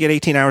not going to get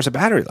 18 hours of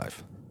battery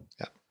life.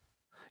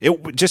 Yeah.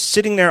 It just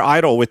sitting there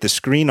idle with the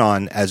screen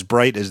on as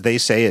bright as they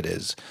say it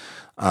is.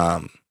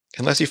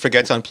 Unless you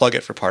forget to unplug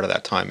it for part of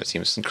that time, it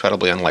seems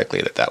incredibly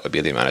unlikely that would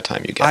be the amount of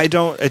time you get. I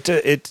don't.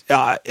 It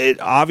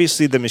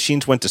obviously the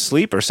machines went to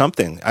sleep or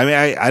something. I mean,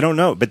 I don't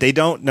know, but they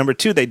don't. Number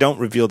two, they don't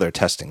reveal their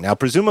testing. Now,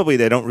 presumably,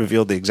 they don't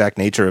reveal the exact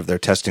nature of their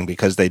testing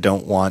because they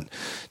don't want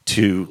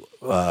to.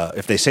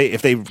 If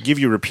they give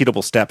you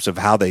repeatable steps of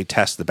how they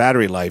test the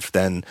battery life,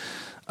 then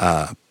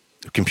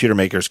computer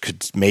makers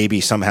could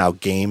maybe somehow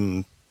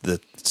game the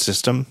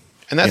system.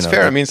 And that's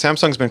fair. I mean,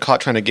 Samsung's been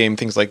caught trying to game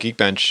things like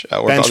Geekbench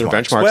or other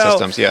benchmark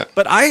systems. Yeah,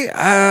 but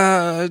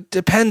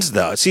depends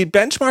though. See,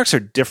 benchmarks are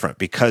different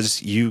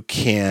because you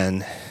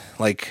can,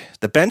 like,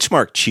 the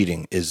benchmark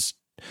cheating is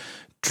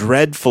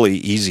dreadfully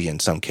easy in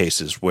some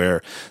cases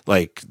where,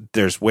 like,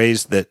 there's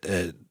ways that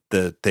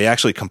they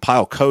actually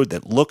compile code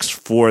that looks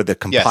for the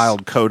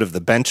compiled code of the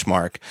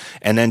benchmark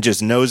and then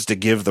just knows to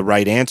give the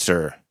right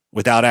answer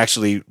without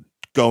actually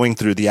going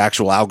through the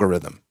actual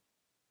algorithm.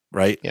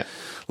 Right? Yeah.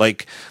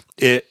 Like,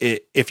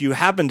 if you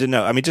happen to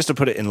know, I mean, just to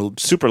put it in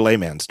super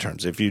layman's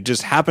terms, if you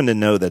just happen to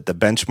know that the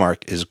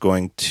benchmark is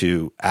going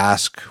to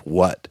ask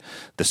what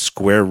the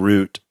square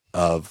root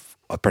of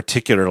a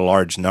particular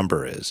large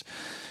number is,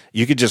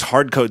 you could just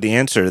hard code the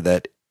answer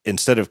that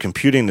instead of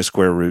computing the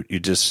square root, you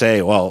just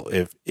say, well,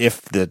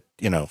 if the,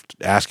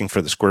 asking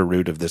for the square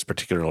root of this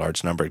particular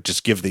large number,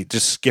 just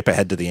skip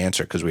ahead to the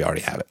answer because we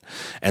already have it.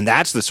 And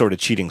that's the sort of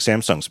cheating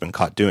Samsung's been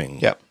caught doing.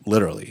 Yep.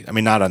 Literally. I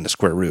mean, not on the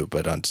square root,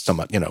 but on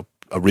somewhat,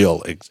 a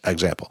real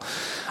example.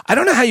 I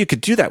don't know how you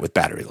could do that with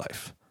battery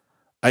life.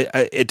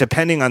 It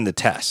depending on the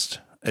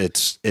test. I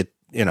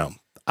don't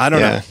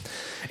know.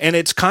 And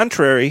it's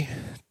contrary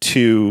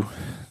to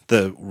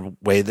the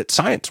way that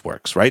science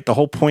works, right? The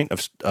whole point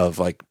of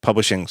like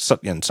publishing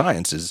in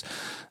science is,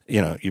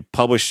 you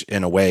publish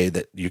in a way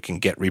that you can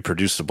get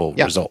reproducible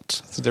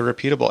results. So they're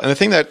repeatable. And the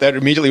thing that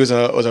immediately was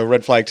a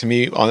red flag to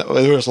me,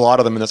 there was a lot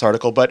of them in this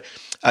article, but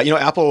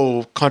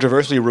Apple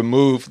controversially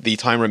removed the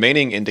time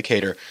remaining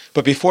indicator.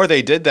 But before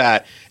they did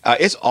that,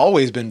 it's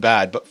always been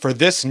bad. But for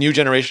this new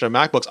generation of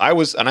MacBooks, I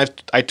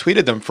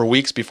tweeted them for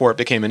weeks before it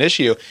became an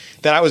issue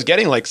that I was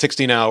getting like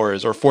 16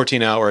 hours or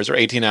 14 hours or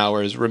 18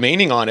 hours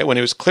remaining on it when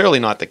it was clearly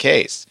not the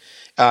case.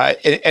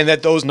 And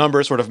that those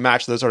numbers sort of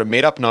match those sort of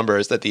made up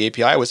numbers that the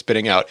API was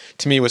spitting out,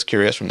 to me was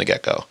curious from the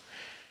get-go.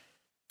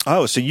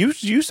 Oh, so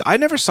I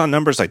never saw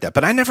numbers like that,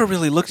 but I never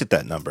really looked at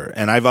that number.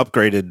 And I've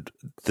upgraded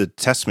the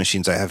test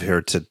machines I have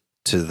here to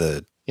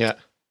the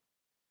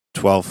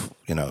 12,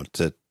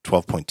 to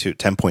 12.2,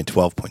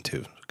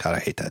 10.12.2. God, I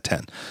hate that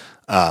 10.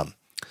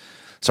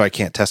 So I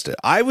can't test it.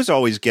 I was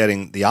always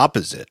getting the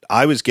opposite.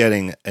 I was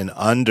getting an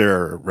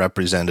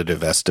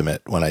underrepresentative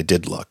estimate when I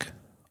did look.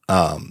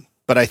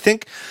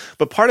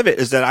 But part of it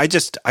is that I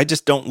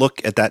just don't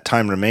look at that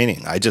time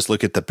remaining. I just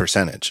look at the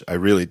percentage.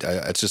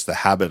 It's just the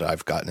habit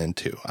I've gotten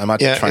into. I'm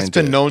not trying to. It's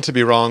been known to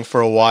be wrong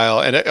for a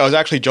while. And I was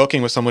actually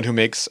joking with someone who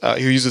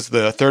uses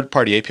the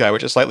third-party API,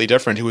 which is slightly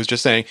different, who was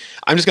just saying,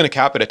 I'm just going to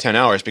cap it at 10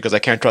 hours because I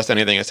can't trust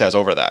anything it says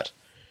over that.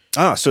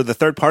 Oh, so the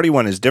third-party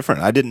one is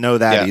different. I didn't know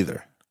that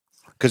either.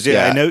 Because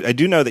I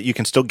do know that you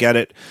can still get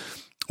it.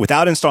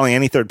 Without installing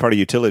any third-party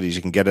utilities,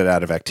 you can get it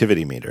out of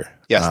Activity Meter.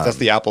 Yes, that's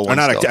the Apple one. Or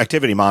not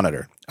Activity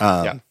Monitor.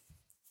 And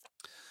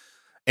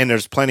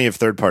there's plenty of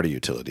third-party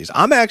utilities.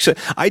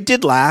 I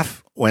did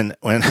laugh when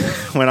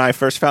I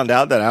first found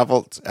out that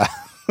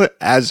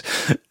as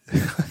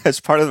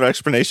part of their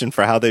explanation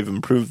for how they've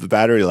improved the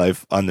battery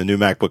life on the new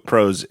MacBook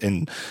Pros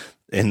in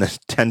the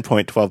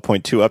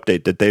 10.12.2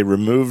 update, that they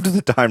removed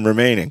the time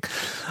remaining.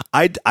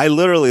 I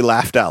literally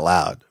laughed out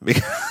loud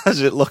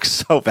because it looks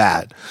so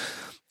bad.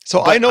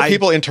 So I know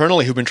people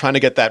internally who've been trying to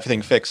get that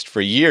thing fixed for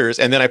years,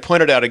 and then I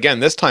pointed out again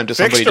this time to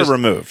somebody. Fixed or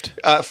removed?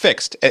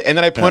 Fixed, and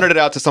then I pointed it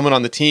out to someone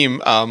on the team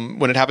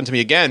when it happened to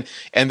me again,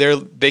 and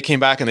they came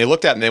back and they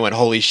looked at it and they went,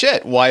 "Holy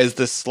shit! Why is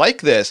this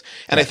like this?"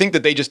 And I think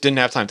that they just didn't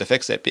have time to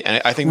fix it,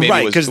 and I think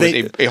maybe it was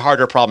a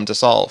harder problem to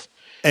solve.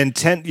 And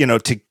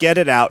to get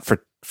it out for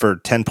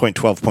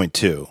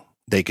 10.12.2,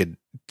 they could.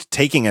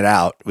 Taking it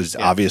out was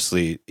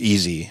obviously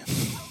easy.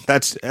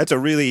 That's a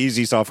really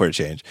easy software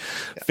change.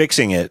 Yeah.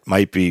 Fixing it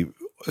might be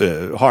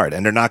hard,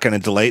 and they're not going to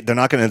delay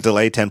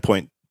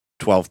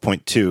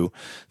 10.12.2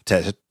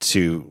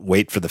 to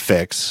wait for the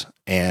fix,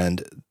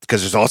 and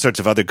because there's all sorts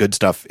of other good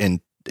stuff in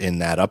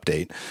that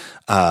update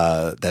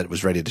that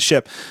was ready to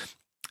ship.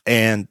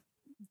 And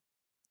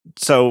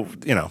so,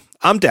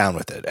 I'm down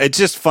with it. It's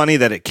just funny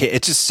that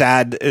it's just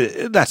sad.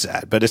 Not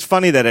sad, but it's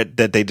funny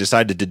that they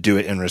decided to do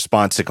it in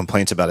response to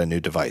complaints about a new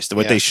device.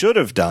 What they should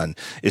have done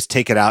is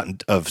take it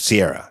out of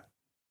Sierra.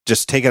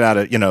 Just take it out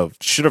of,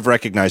 should have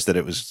recognized that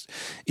it was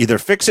either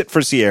fix it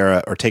for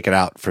Sierra or take it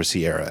out for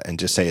Sierra and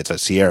just say it's a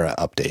Sierra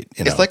update.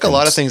 It's like a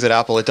lot of things at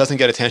Apple. It doesn't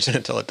get attention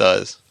until it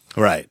does.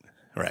 Right.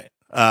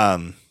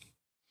 And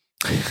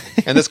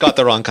this got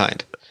the wrong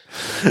kind.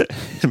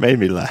 It made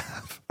me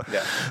laugh.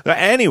 Yeah.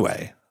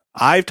 Anyway,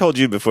 I've told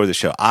you before the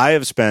show, I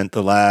have spent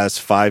the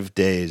last 5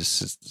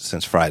 days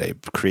since Friday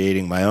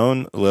creating my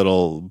own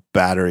little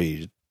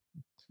battery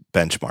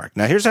benchmark.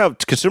 Now, here's how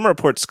Consumer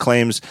Reports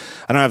claims,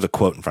 I don't have the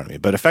quote in front of me,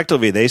 but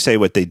effectively they say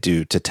what they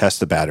do to test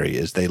the battery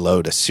is they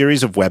load a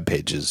series of web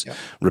pages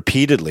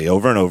repeatedly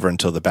over and over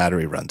until the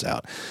battery runs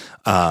out.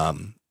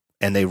 And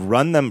they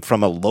run them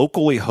from a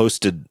locally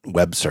hosted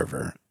web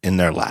server in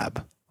their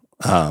lab,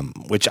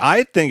 which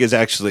I think is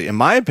actually, in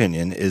my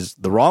opinion, is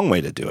the wrong way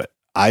to do it.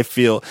 I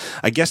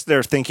guess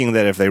they're thinking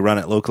that if they run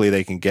it locally,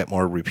 they can get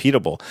more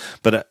repeatable.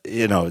 But,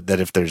 that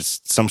if there's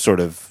some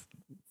sort of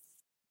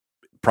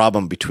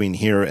problem between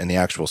here and the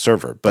actual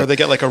server. But or they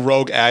get like a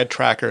rogue ad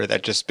tracker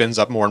that just spins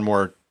up more and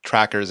more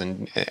trackers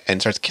and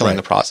starts killing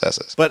the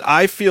processes. But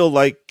I feel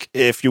like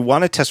if you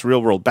want to test real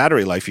world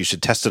battery life, you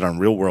should test it on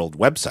real world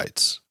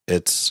websites.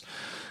 It's,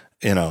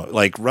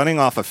 like running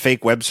off a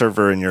fake web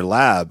server in your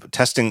lab,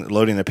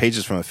 loading the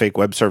pages from a fake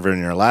web server in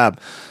your lab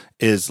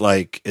is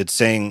like, it's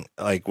saying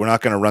like, we're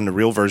not going to run the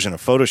real version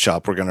of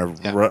Photoshop. We're going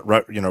to,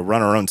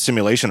 run our own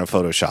simulation of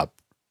Photoshop.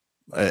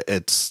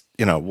 It's,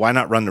 why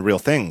not run the real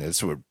thing?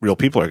 It's what real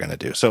people are going to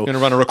do. So you're going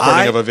to run a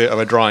recording of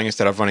a drawing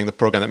instead of running the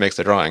program that makes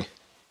the drawing.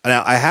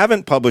 Now, I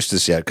haven't published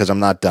this yet because I'm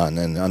not done.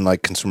 And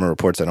unlike Consumer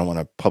Reports, I don't want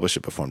to publish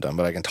it before I'm done,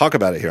 but I can talk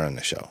about it here on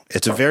the show.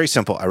 It's a very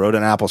simple. I wrote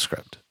an Apple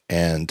script.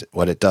 And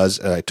what it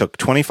does, I took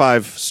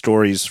 25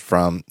 stories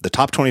from the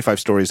top 25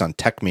 stories on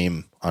Tech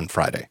Meme on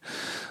Friday.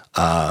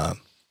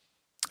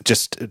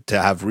 Just to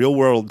have real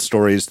world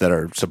stories that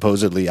are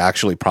supposedly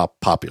actually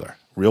popular.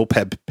 Real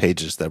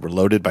pages that were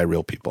loaded by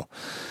real people.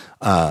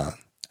 I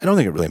don't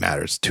think it really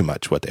matters too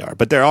much what they are,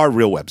 but there are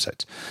real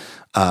websites.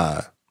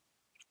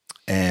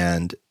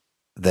 And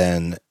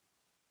then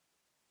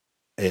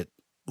it,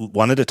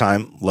 one at a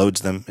time,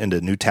 loads them into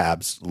new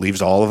tabs,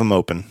 leaves all of them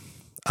open,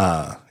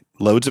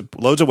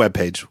 loads a web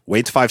page,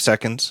 waits 5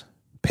 seconds,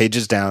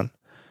 pages down,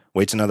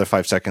 waits another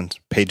 5 seconds,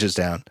 pages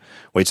down,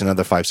 waits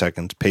another 5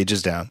 seconds,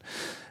 pages down.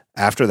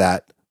 After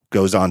that,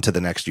 goes on to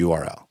the next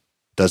URL.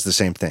 Does the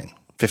same thing.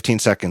 15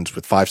 seconds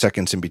with 5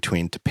 seconds in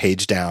between to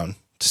page down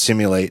to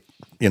simulate,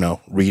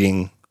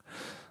 reading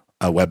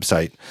a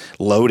website,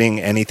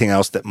 loading anything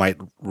else that might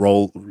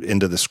roll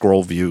into the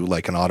scroll view,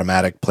 like an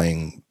automatic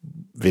playing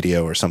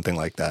video or something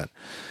like that.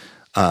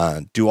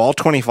 Do all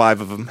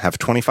 25 of them, have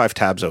 25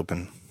 tabs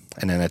open,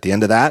 and then at the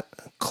end of that,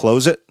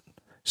 close it,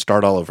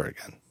 start all over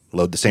again.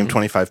 Load the same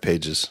 25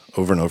 pages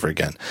over and over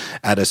again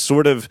at a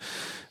sort of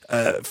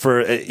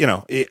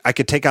I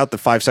could take out the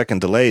 5 second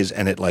delays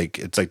and it's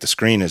like the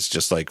screen is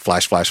just like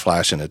flash, flash,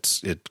 flash, and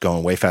it's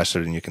going way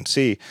faster than you can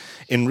see.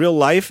 In real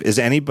life, is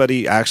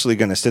anybody actually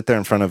going to sit there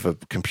in front of a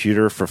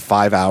computer for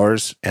 5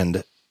 hours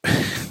and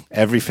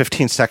every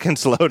 15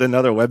 seconds load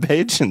another web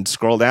page and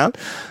scroll down?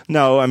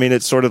 No, I mean,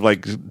 it's sort of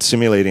like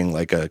simulating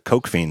like a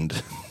coke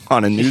fiend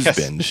on a news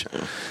binge.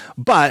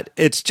 But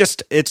it's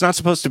not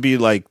supposed to be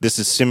like this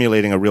is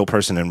simulating a real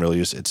person in real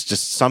use. It's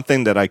just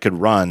something that I could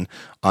run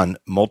on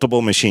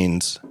multiple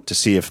machines to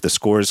see if the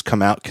scores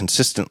come out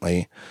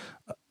consistently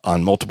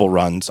on multiple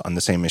runs on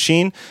the same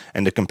machine,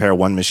 and to compare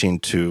one machine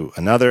to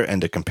another,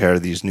 and to compare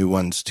these new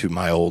ones to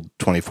my old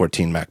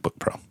 2014 MacBook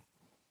Pro.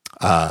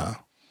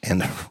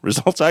 And the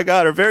results I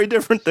got are very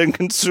different than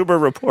Consumer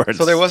Reports.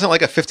 So there wasn't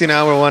like a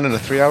 15-hour one and a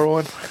 3-hour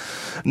one?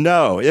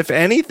 No. If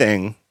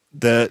anything,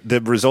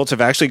 the results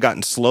have actually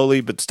gotten slowly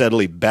but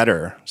steadily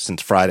better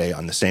since Friday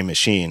on the same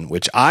machine,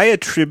 which I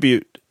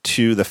attribute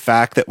to the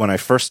fact that when I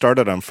first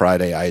started on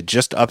Friday, I had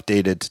just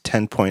updated to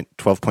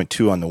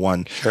 10.12.2 on the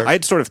one. Sure. I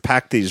had sort of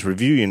packed these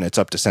review units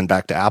up to send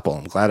back to Apple.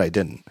 I'm glad I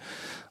didn't.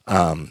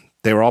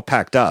 They were all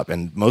packed up,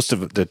 and most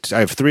of I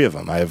have 3 of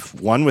them. I have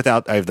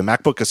I have the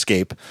MacBook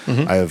Escape.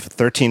 I have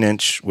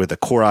 13-inch with a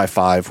Core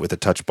i5 with a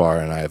touch bar,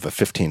 and I have a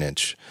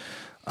 15-inch.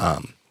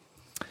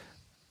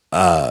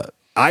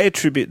 I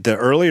attribute the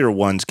earlier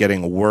ones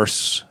getting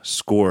worse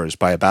scores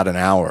by about an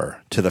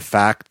hour to the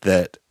fact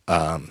that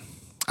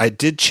I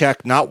did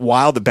check, not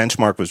while the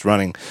benchmark was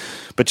running,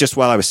 but just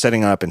while I was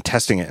setting up and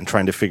testing it and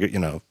trying to figure,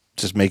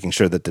 just making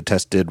sure that the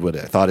test did what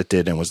I thought it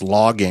did and was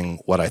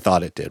logging what I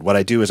thought it did. What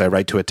I do is I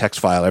write to a text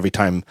file every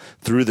time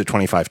through the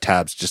 25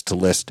 tabs just to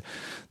list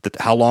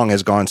how long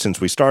has gone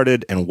since we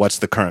started and what's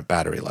the current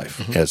battery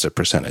life as a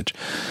percentage.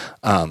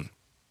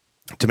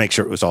 To make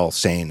sure it was all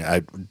sane.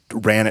 I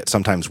ran it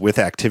sometimes with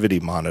Activity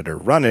Monitor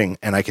running,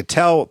 and I could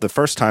tell the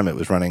first time it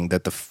was running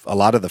that a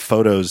lot of the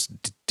photos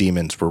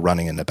demons were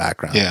running in the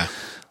background. Yeah.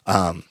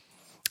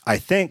 I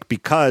think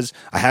because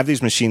I have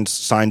these machines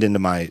signed into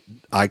my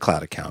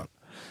iCloud account,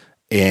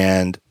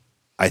 and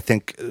I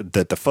think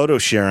that the photo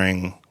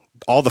sharing,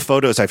 all the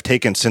photos I've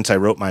taken since I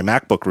wrote my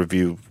MacBook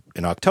review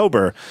in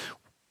October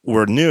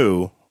were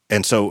new.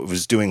 And so it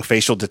was doing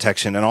facial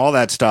detection and all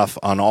that stuff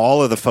on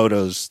all of the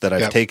photos that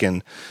I've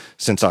taken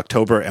since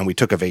October. And we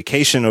took a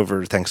vacation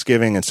over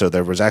Thanksgiving. And so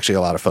there was actually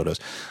a lot of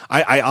photos.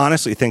 I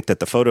honestly think that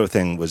the photo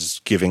thing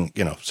was giving,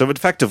 so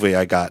effectively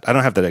I don't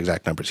have the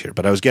exact numbers here,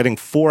 but I was getting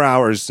 4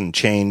 hours and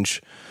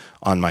change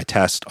on my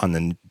test on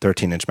the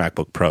 13-inch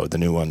MacBook Pro, the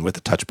new one with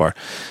the touch bar.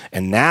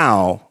 And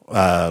now,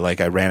 like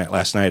I ran it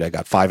last night, I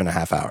got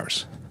 5.5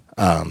 hours.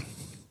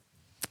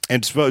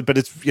 But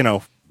it's,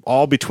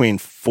 all between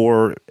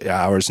 4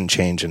 hours and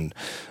change and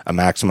a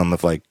maximum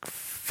of like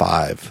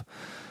 5.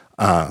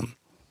 The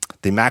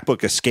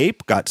MacBook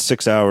Escape got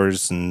 6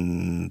 hours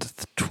and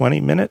 20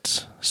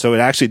 minutes. So it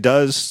actually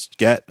does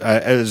get,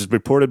 as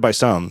reported by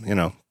some,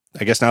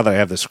 I guess now that I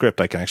have the script,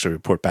 I can actually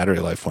report battery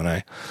life when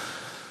I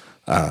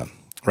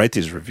write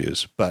these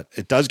reviews. But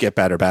it does get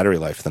better battery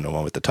life than the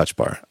one with the touch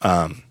bar.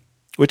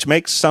 Which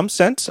makes some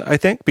sense, I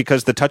think,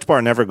 because the touch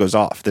bar never goes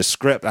off. The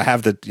script, I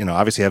have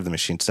obviously have the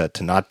machine set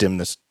to not dim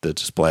the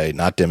display,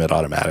 not dim it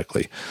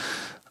automatically.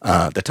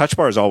 The touch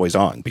bar is always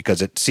on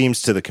because it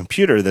seems to the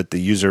computer that the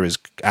user is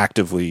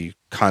actively,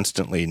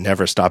 constantly,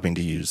 never stopping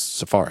to use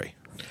Safari.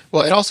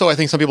 Well, and also I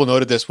think some people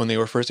noted this when they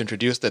were first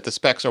introduced, that the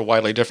specs are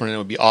widely different, and it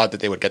would be odd that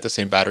they would get the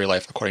same battery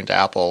life according to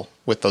Apple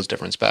with those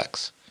different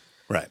specs.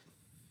 Right.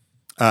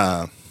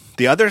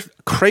 The other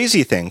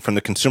crazy thing from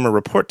the Consumer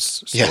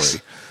Reports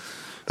story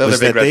was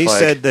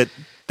that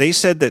they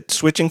said that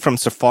switching from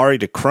Safari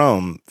to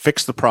Chrome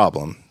fixed the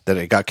problem, that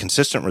it got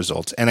consistent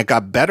results and it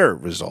got better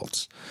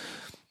results.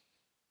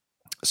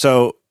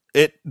 So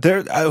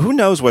who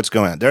knows what's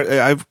going on?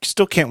 I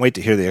still can't wait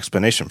to hear the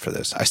explanation for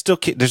this. I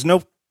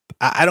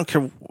don't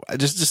care.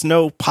 There's just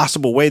no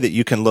possible way that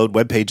you can load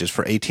web pages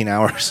for 18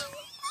 hours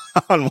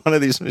on one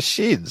of these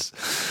machines.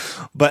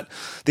 But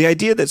the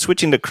idea that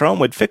switching to Chrome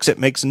would fix it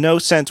makes no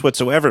sense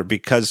whatsoever,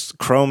 because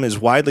Chrome is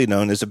widely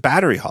known as a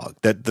battery hog.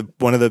 That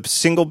one of the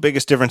single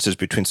biggest differences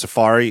between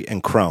Safari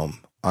and Chrome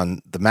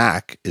on the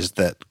Mac is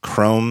that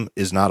Chrome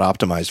is not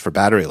optimized for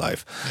battery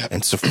life,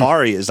 and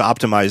Safari is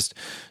optimized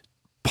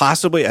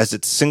possibly as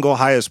its single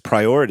highest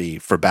priority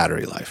for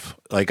battery life.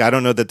 Like, I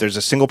don't know that there's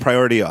a single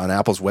priority on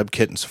Apple's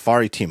WebKit and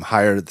Safari team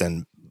higher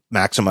than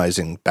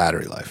maximizing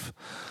battery life.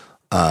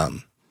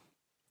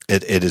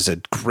 It is a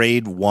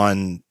grade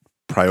 1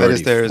 priority. That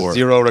is their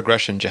zero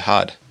regression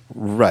jihad.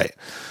 Right.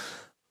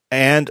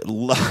 And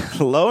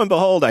lo and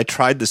behold, I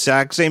tried the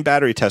exact same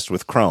battery test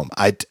with Chrome.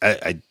 I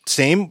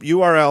same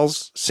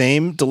URLs,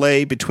 same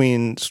delay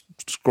between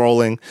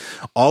scrolling.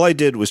 All I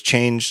did was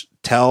change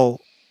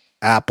tell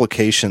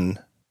application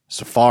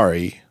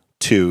Safari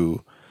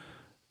to,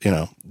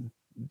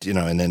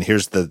 and then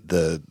here's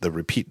the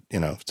repeat,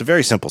 it's a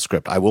very simple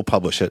script. I will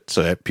publish it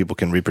so that people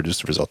can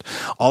reproduce the result.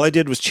 All I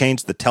did was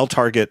change the tell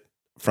target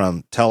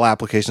from tell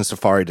application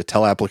Safari to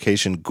tell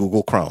application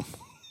Google Chrome.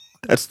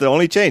 That's the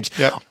only change.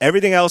 Yep.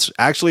 Everything else,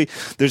 actually,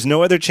 there's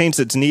no other change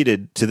that's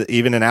needed to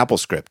even an Apple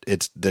script.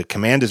 The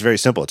command is very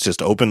simple. It's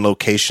just open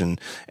location,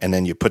 and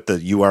then you put the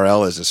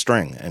URL as a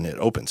string, and it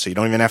opens. So you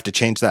don't even have to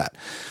change that.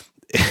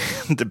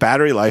 The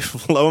battery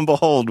life, lo and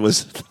behold,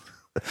 was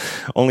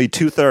only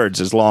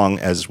 2/3 as long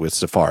as with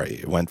Safari.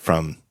 It went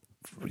from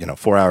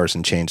 4 hours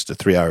and change to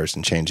 3 hours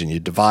and change, and you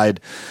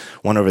divide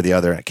one over the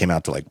other, and it came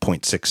out to like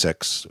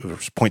 0.66 or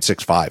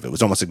 0.65. It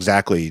was almost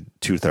exactly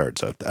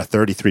 2/3, a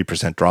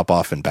 33% drop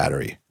off in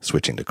battery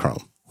switching to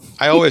Chrome.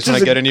 I always, when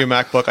I get a new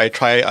MacBook,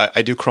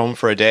 I do Chrome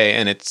for a day,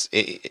 and it's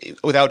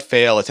without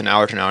fail, it's an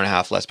hour to an hour and a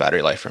half less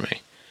battery life for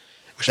me.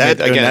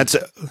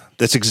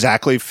 That's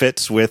exactly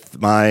fits with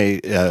my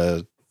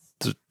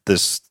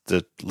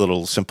the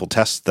little simple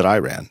test that I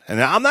ran.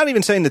 And I'm not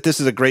even saying that this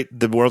is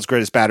the world's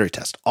greatest battery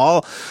test.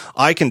 All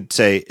I can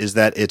say is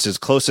that it's as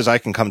close as I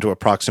can come to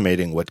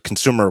approximating what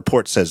Consumer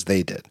Reports says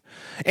they did.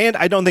 And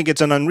I don't think it's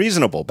an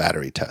unreasonable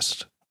battery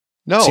test.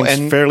 No, Seems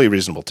and fairly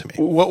reasonable to me.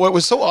 what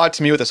was so odd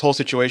to me with this whole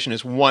situation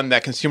is, one,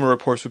 that Consumer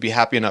Reports would be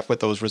happy enough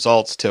with those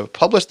results to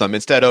publish them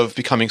instead of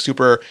becoming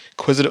super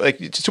inquisitive,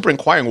 like super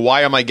inquiring.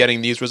 Why am I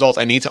getting these results?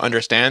 I need to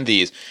understand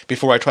these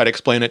before I try to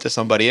explain it to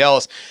somebody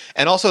else.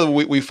 And also,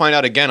 we find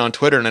out again on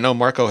Twitter, and I know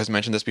Marco has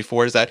mentioned this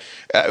before, is that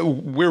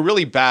we're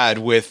really bad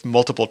with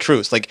multiple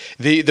truths. Like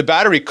the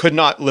battery could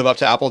not live up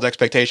to Apple's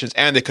expectations,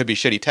 and they could be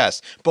shitty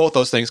tests. Both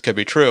those things could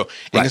be true.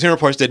 And Consumer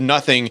Reports did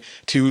nothing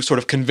to sort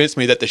of convince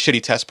me that the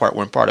shitty test part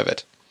weren't part of it.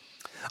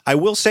 I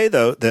will say,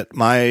 though, that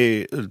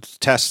my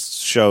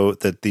tests show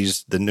that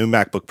the new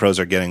MacBook Pros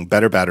are getting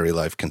better battery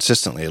life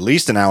consistently, at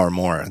least an hour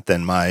more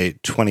than my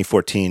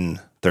 2014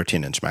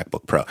 13-inch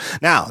MacBook Pro.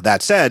 Now,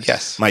 that said,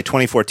 yes, my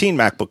 2014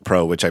 MacBook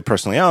Pro, which I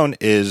personally own,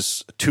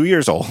 is 2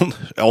 years old,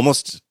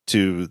 almost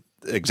to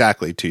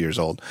exactly 2 years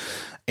old.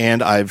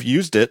 And I've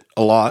used it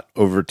a lot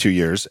over 2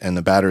 years, and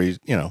the batteries,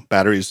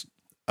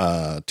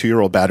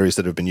 2-year-old batteries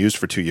that have been used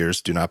for 2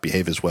 years do not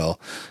behave as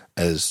well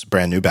as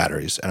brand new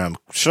batteries. And I'm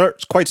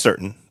quite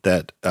certain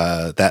that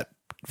that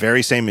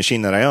very same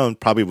machine that I own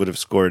probably would have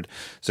scored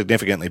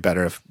significantly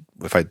better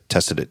if I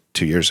tested it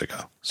 2 years ago.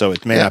 So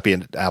it may not be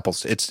an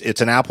apples.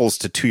 It's an apples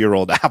to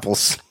 2-year-old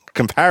apples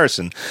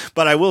comparison,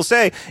 but I will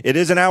say it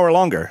is an hour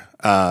longer.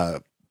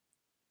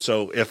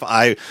 So if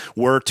I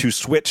were to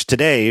switch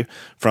today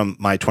from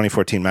my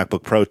 2014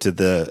 MacBook Pro to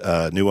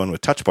the new one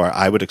with Touch Bar,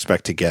 I would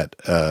expect to get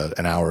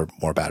an hour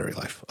more battery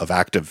life of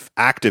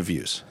active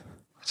use.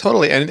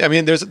 Totally. And I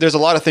mean, there's a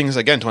lot of things,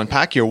 again, to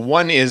unpack here.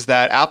 One is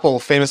that Apple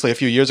famously a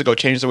few years ago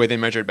changed the way they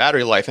measured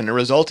battery life, and it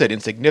resulted in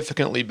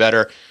significantly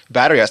better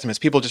battery estimates.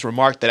 People just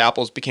remarked that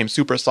Apple's became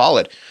super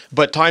solid,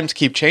 but times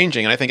keep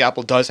changing, and I think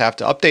Apple does have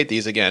to update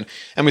these again.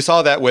 And we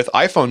saw that with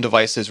iPhone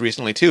devices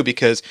recently too,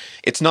 because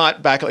it's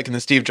not back like in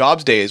the Steve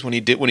Jobs days when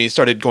he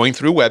started going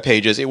through web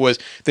pages. It was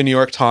the New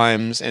York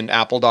Times and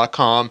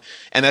Apple.com,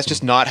 and that's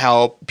just not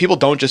how people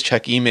don't just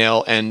check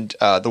email and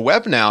the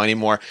web now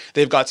anymore.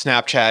 They've got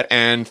Snapchat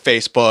and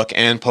Facebook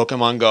and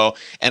Pokemon Go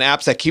and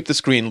apps that keep the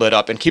screen lit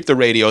up and keep the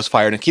radios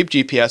fired and keep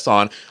GPS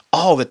on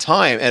all the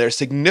time, and are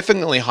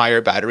significantly higher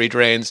battery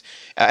drains.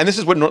 And this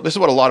is what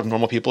a lot of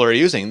normal people are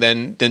using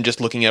than just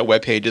looking at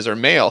web pages or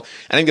mail.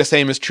 I think the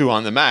same is true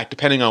on the Mac.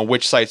 Depending on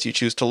which sites you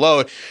choose to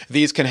load,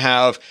 these can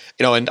have,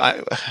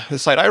 the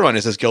site I run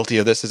is as guilty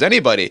of this as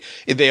anybody.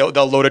 They'll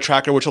load a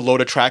tracker, which will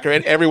load a tracker,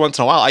 and every once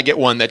in a while I get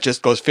one that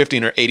just goes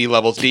 15 or 80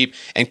 levels deep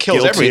and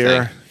kills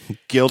everything.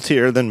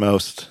 Guiltier than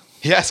most.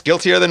 Yes,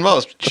 guiltier than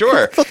most.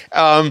 Sure.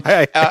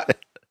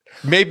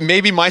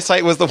 Maybe my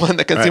site was the one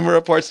that Consumer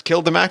Reports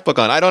killed the MacBook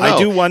on. I don't know. I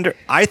do wonder.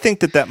 I think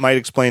that might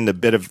explain a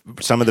bit of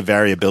some of the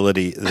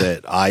variability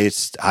that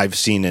I've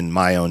seen in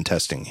my own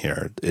testing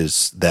here,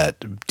 is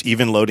that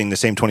even loading the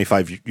same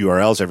 25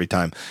 URLs every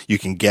time, you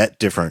can get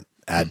different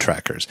ad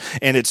trackers.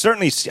 And you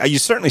certainly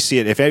see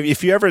it.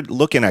 If you ever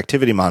look in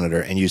Activity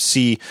Monitor and you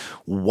see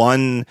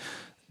one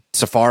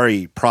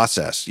Safari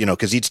process,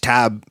 because each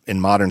tab in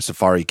modern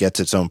Safari gets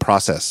its own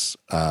process,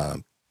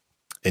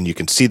 and you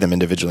can see them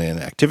individually in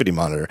Activity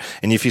Monitor.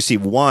 And if you see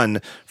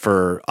one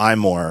for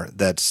iMore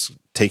that's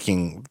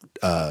taking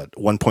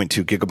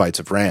 1.2 gigabytes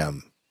of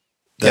RAM,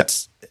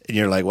 and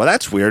you're like, well,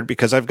 that's weird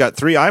because I've got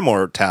 3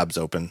 iMore tabs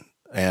open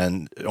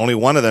and only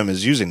one of them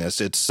is using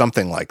this. It's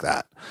something like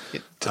that.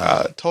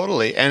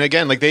 Totally. And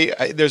again,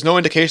 there's no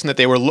indication that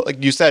they were,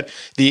 like you said,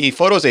 the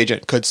Photos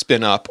agent could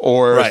spin up,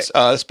 or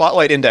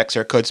Spotlight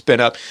indexer could spin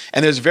up.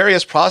 And there's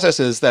various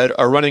processes that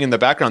are running in the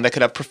background that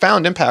could have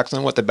profound impacts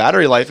on what the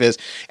battery life is.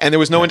 And there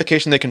was no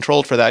indication they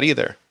controlled for that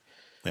either.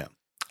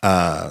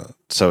 Yeah.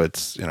 So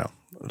it's, a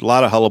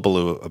lot of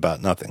hullabaloo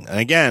about nothing. And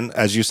again,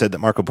 as you said, that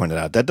Marco pointed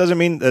out, that doesn't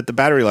mean that the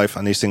battery life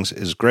on these things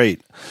is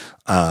great.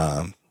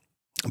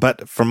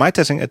 But for my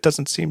testing, it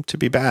doesn't seem to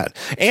be bad.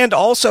 And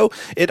also,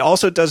 it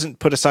also doesn't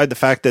put aside the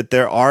fact that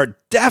there were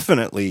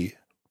definitely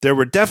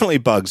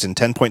bugs in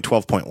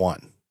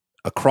 10.12.1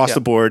 across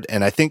the board.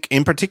 And I think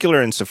in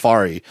particular in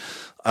Safari,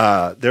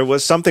 there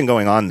was something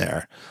going on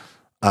there.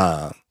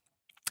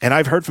 And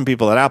I've heard from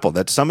people at Apple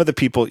that some of the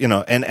people,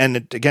 and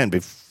again,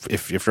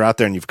 if you're out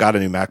there and you've got a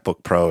new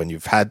MacBook Pro and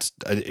you've had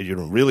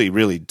really,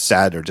 really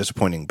sad or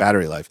disappointing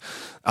battery life,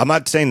 I'm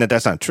not saying that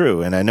that's not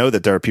true. And I know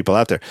that there are people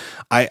out there.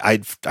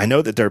 I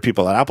know that there are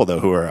people at Apple, though,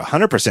 who are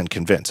 100%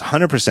 convinced,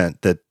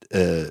 100% that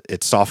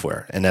it's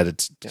software and that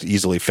it's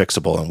easily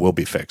fixable and will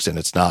be fixed, and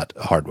it's not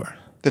hardware.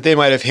 That they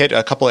might have hit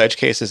a couple edge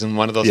cases in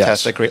one of those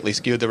tests that greatly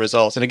skewed the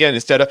results. And again,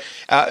 instead of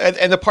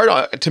and the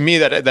part to me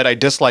that I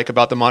dislike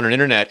about the modern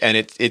internet, and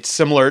it's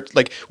similar,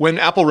 like when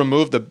Apple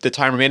removed the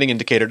time remaining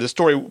indicator, the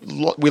story,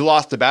 we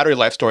lost the battery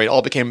life story. It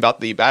all became about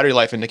the battery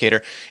life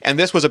indicator, and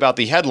this was about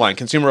the headline: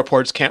 Consumer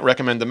Reports can't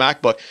recommend the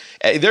MacBook.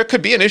 There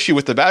could be an issue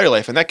with the battery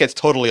life, and that gets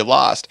totally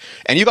lost.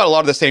 And you got a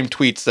lot of the same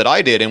tweets that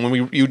I did, and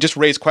when you just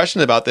raise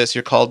questions about this,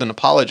 you're called an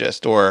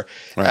apologist or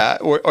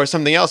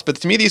something else. But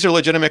to me, these are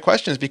legitimate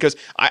questions because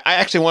I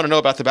actually want to know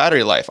about the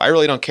battery life. I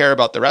really don't care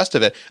about the rest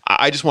of it.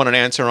 I just want an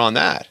answer on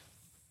that.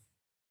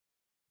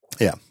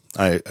 Yeah,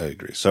 I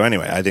agree. So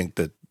anyway, I think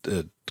that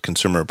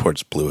Consumer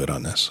Reports blew it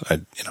on this.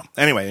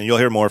 Anyway, and you'll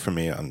hear more from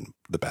me on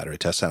the battery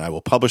test, and I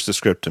will publish the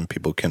script and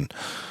people can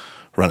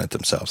run it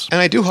themselves. And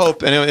I do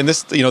hope, and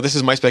this, this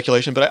is my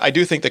speculation, but I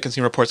do think that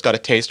Consumer Reports got a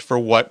taste for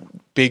what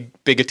big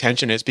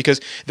attention is, because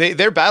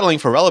they're battling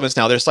for relevance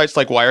now. There's sites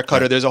like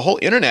Wirecutter. There's a whole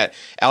internet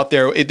out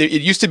there. It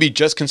used to be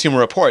just Consumer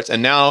Reports,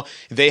 and now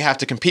they have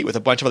to compete with a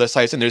bunch of other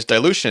sites, and there's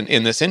dilution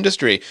in this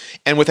industry.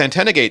 And with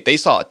AntennaGate, they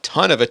saw a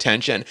ton of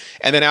attention.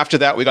 And then after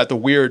that, we got the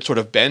weird sort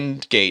of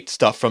Bendgate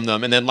stuff from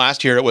them. And then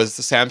last year, it was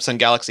the Samsung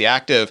Galaxy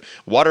Active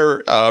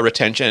water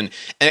retention.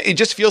 And it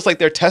just feels like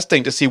they're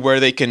testing to see where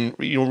they can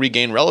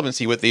regain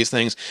relevancy with these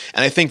things.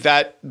 And I think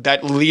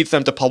that leads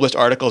them to publish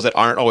articles that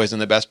aren't always in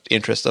the best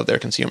interests of their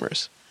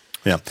consumers.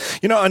 Yeah.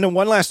 And then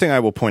one last thing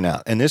I will point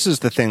out, and this is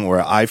the thing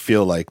where I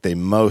feel like they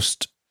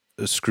most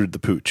screwed the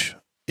pooch,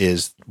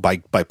 is by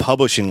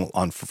publishing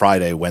on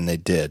Friday when they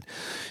did,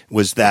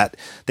 was that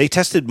they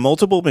tested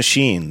multiple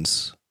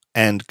machines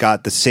and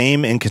got the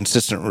same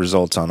inconsistent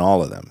results on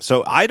all of them.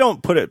 So I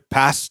don't put it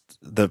past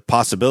the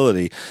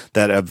possibility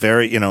that a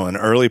very, an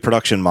early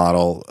production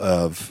model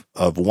of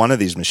one of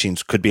these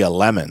machines could be a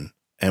lemon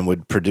and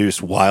would produce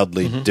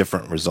wildly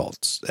different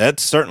results.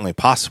 That's certainly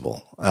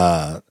possible.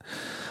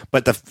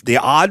 But the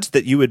odds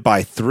that you would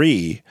buy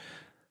 3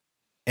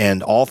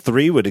 and all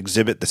 3 would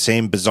exhibit the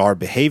same bizarre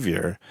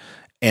behavior,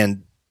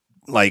 and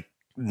like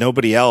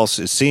nobody else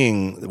is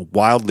seeing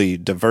wildly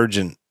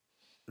divergent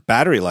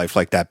battery life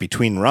like that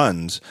between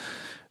runs.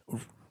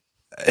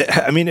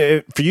 I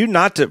mean,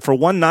 for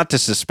one not to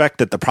suspect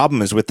that the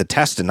problem is with the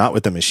test and not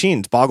with the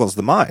machines boggles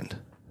the mind.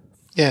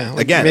 Yeah.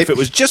 Again, if it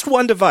was just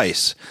one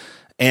device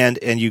and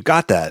you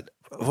got that,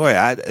 boy,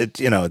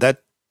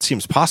 that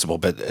seems possible,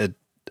 but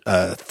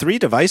 3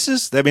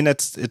 devices? I mean,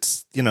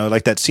 it's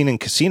like that scene in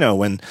Casino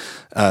when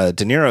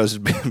De Niro's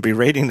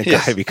berating the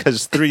guy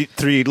because three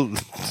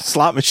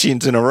slot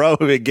machines in a row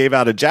gave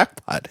out a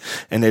jackpot,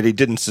 and that he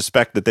didn't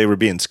suspect that they were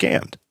being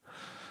scammed.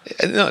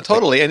 No,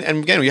 totally. And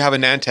again, we have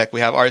Anantech,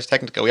 we have Ars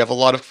Technica, we have a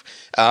lot of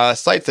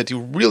sites that do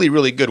really,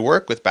 really good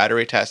work with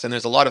battery tests, and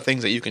there's a lot of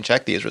things that you can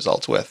check these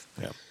results with.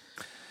 Yeah.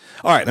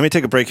 All right, let me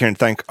take a break here and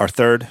thank our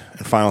third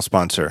and final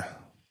sponsor,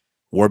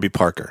 Warby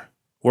Parker.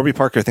 Warby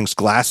Parker thinks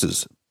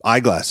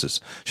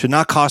eyeglasses should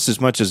not cost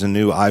as much as a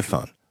new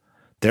iPhone.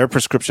 Their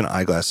prescription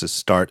eyeglasses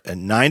start at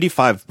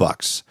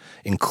 $95,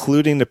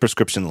 including the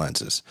prescription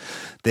lenses.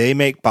 They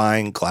make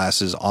buying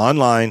glasses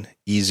online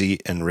easy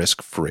and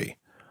risk-free.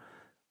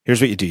 Here's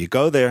what you do. You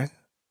go there,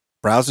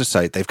 browse the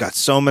site. They've got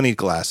so many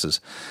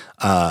glasses,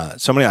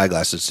 so many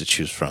eyeglasses to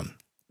choose from.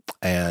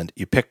 And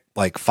you pick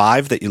like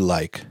 5 that you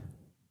like,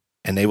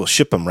 and they will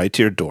ship them right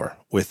to your door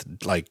with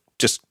like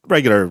just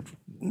regular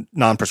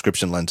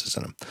non-prescription lenses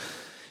in them.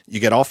 You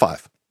get all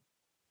 5.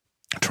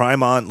 Try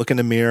them on, look in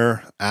the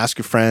mirror, ask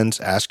your friends,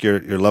 ask your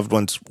loved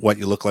ones what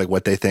you look like,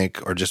 what they think,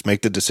 or just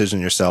make the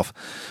decision yourself.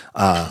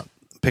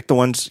 Pick the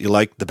ones you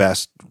like the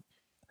best,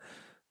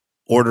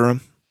 order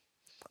them,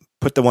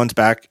 put the ones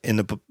back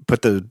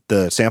put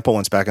the sample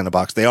ones back in the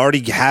box. They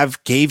already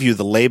gave you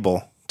the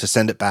label to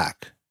send it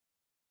back.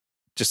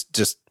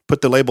 Just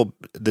put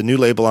the new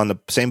label on the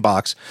same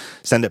box,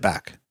 send it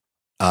back.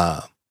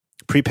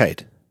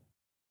 Prepaid.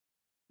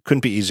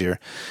 Couldn't be easier.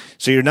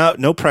 So you're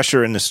no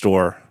pressure in the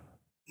store.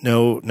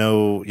 No,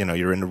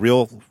 you're in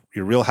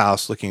your real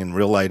house, looking in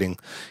real lighting,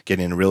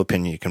 getting a real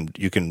opinion.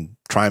 You can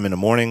try them in the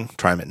morning,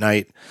 try them at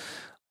night.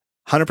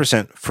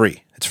 100%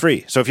 free. It's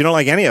free. So if you don't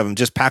like any of them,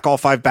 just pack all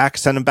 5 back,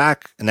 send them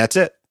back, and that's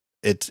it.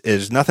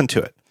 There's nothing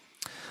to it.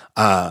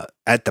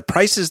 At the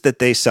prices that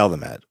they sell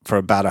them at, for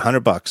about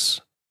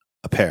 $100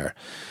 a pair,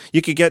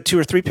 you could get 2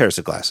 or 3 pairs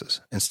of glasses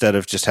instead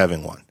of just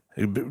having one.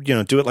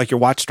 Do it like your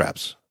watch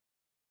straps.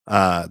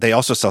 They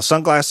also sell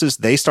sunglasses.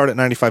 They start at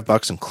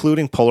 $95,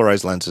 including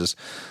polarized lenses.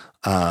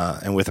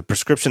 And with a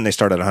prescription, they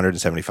start at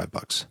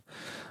 $175.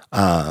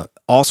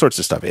 All sorts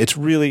of stuff. It's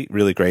really,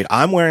 really great.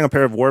 I'm wearing a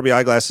pair of Warby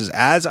eyeglasses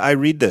as I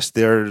read this.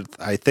 They're,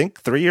 I think,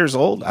 3 years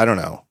old. I don't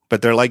know,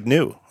 but they're like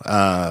new.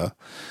 They're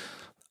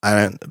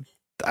in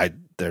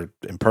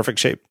perfect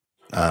shape.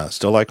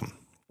 Still like them.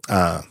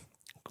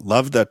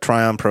 Love the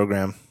try-on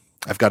program.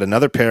 I've got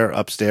another pair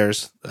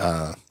upstairs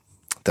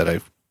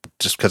that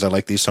just because I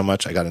like these so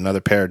much, I got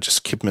another pair.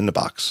 Just keep them in the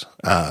box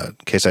in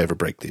case I ever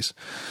break these.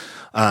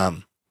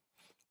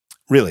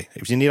 Really,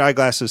 if you need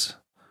eyeglasses,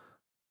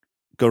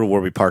 go to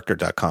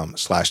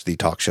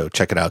warbyparker.com/thetalkshow.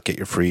 Check it out. Get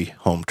your free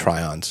home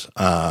try-ons.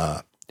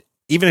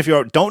 Even if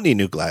you don't need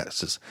new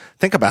glasses,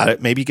 think about it.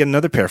 Maybe get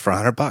another pair for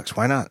 $100.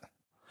 Why not?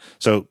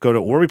 So go to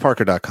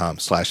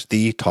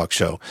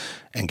warbyparker.com/thetalkshow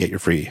and get your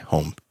free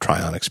home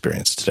try-on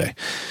experience today.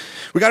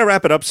 We got to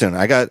wrap it up soon.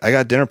 I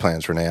got dinner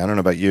plans, Rene. I don't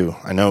know about you.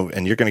 I know,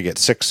 and you're going to get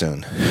sick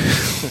soon.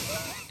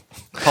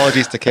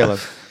 Apologies to Caleb.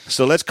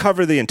 So let's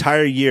cover the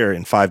entire year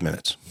in 5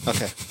 minutes.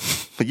 Okay.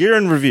 The year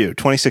in review,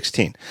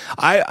 2016.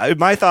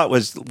 My thought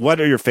was,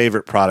 what are your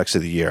favorite products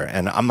of the year?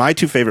 And my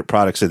 2 favorite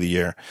products of the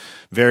year,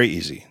 very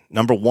easy.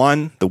 Number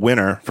 1, the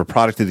winner for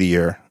product of the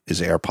year is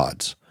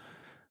AirPods.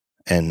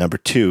 And number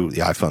 2,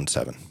 the iPhone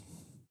 7.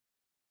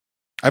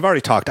 I've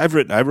already talked. I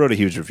wrote a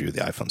huge review of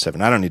the iPhone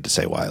 7. I don't need to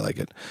say why I like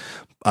it.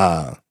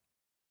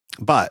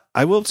 But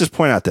I will just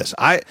point out this: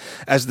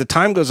 as the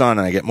time goes on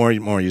and I get more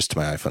and more used to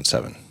my iPhone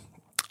 7,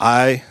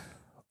 I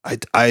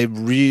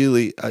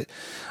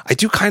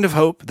do kind of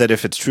hope that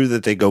if it's true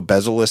that they go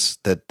bezel-less,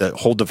 that the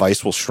whole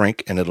device will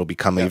shrink and it'll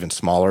become even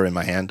smaller in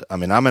my hand. I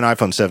mean, I'm an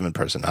iPhone 7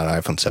 person, not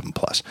an iPhone 7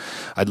 Plus.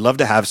 I'd love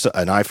to have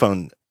an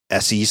iPhone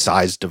SE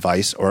sized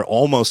device or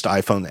almost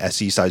iPhone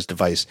SE sized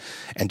device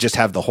and just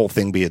have the whole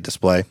thing be a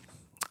display.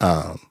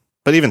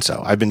 But even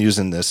so, I've been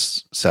using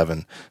this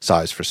 7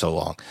 size for so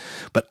long.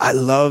 But I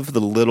love the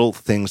little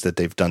things that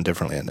they've done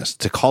differently in this.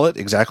 To call it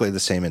exactly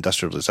the same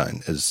industrial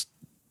design is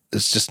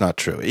just not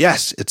true.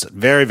 Yes, it's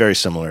very, very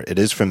similar. It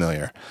is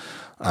familiar.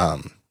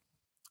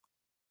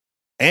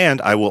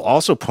 And I will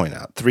also point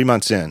out, 3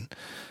 months in,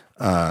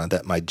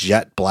 that my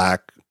jet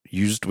black,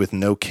 used with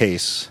no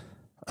case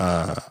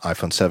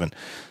iPhone 7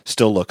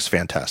 still looks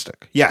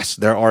fantastic. Yes,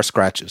 there are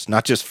scratches,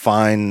 not just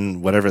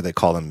fine, whatever they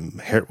call them.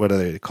 What do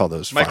they call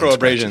those? Micro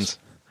abrasions.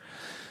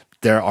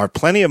 There are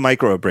plenty of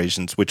micro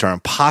abrasions, which are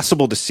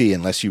impossible to see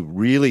unless you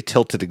really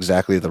tilt it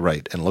exactly the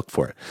right and look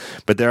for it.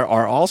 But there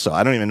are also,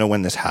 I don't even know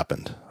when this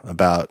happened,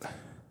 about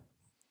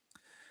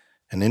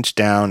an inch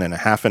down and a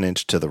half an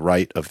inch to the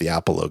right of the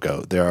Apple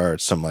logo, there are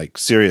some like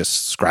serious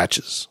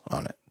scratches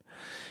on it.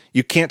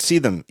 You can't see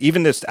them.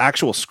 Even this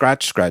actual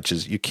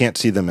scratches, you can't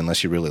see them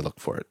unless you really look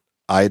for it.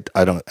 I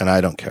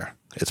don't care.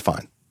 It's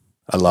fine.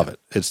 I love it.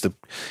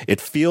 It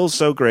feels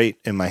so great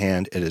in my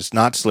hand. It is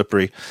not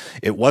slippery.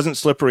 It wasn't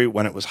slippery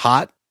when it was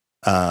hot.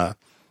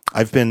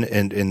 I've been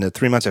in the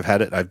 3 months I've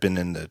had it. I've been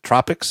in the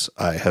tropics.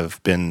 I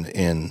have been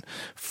in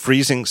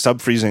freezing,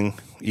 sub-freezing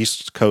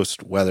East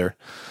Coast weather.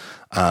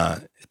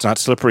 It's not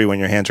slippery when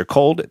your hands are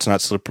cold. It's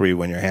not slippery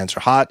when your hands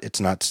are hot. It's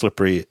not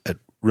slippery at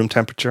room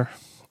temperature.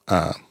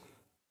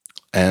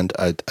 And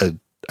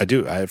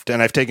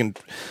I've taken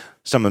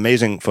some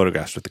amazing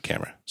photographs with the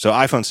camera. So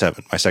iPhone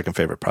 7, my second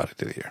favorite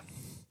product of the year.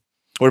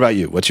 What about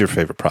you? What's your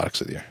favorite products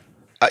of the year?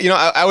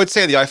 I would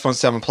say the iPhone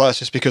 7 Plus,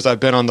 just because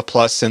I've been on the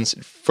Plus since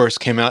it first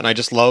came out, and I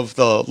just love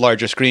the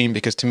larger screen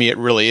because to me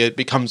it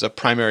becomes a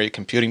primary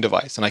computing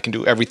device, and I can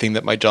do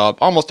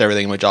almost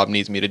everything my job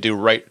needs me to do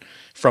right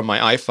from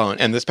my iPhone,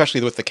 and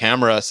especially with the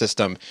camera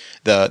system,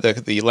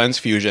 the lens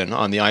fusion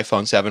on the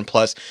iPhone 7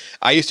 Plus.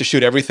 I used to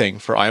shoot everything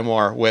for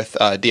iMore with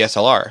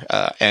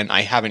DSLR, and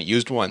I haven't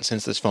used one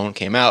since this phone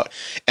came out.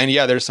 And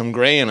yeah, there's some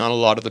grain on a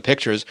lot of the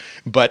pictures,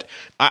 but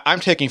I'm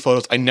taking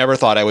photos I never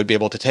thought I would be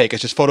able to take.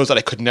 It's just photos that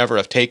I could never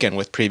have taken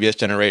with previous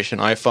generation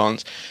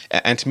iPhones,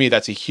 and to me,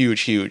 that's a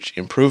huge, huge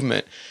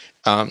improvement.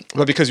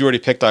 But because you already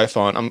picked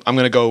iPhone, I'm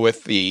going to go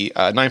with the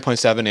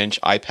 9.7-inch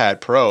iPad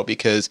Pro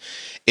because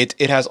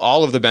it has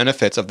all of the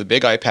benefits of the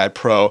big iPad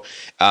Pro.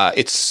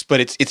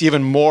 It's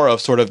even more of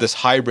sort of this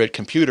hybrid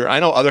computer. I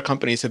know other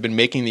companies have been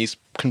making these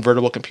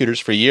convertible computers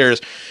for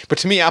years, but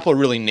to me, Apple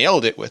really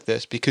nailed it with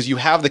this because you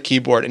have the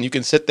keyboard and you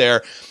can sit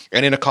there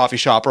and in a coffee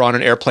shop or on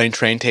an airplane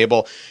tray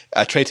table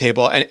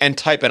and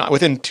type. And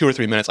within 2 or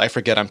 3 minutes, I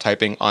forget I'm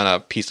typing on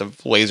a piece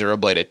of laser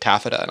ablated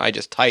taffeta, and I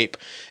just type,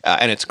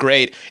 and it's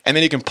great. And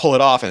then you can pull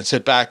it off and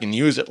sit back and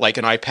use it like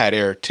an iPad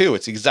Air 2.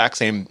 It's the exact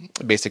same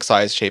basic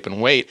size, shape,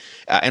 and weight,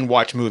 and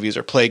watch movies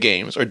or play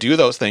games or do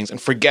those things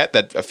and forget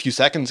that a few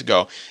seconds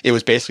ago it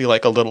was basically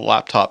like a little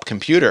laptop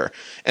computer.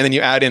 And then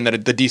you add in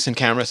the decent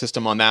camera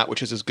system on that,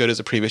 which is as good as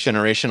a previous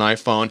generation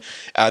iPhone,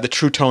 the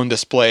True Tone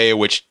display,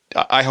 which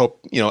I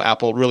hope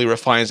Apple really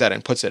refines that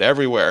and puts it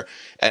everywhere,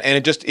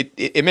 and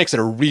it makes it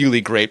a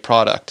really great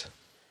product.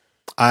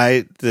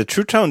 The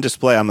True Tone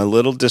display, I'm a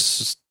little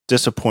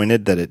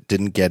disappointed that it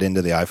didn't get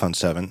into the iPhone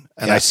 7,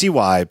 and I see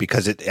why,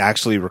 because it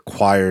actually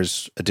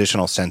requires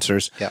additional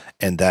sensors,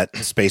 and that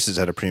space is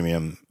at a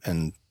premium,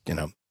 and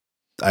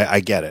I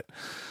get it.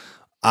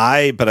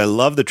 But I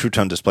love the True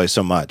Tone display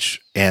so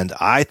much, and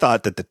I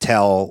thought that the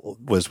tell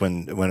was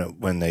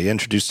when they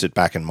introduced it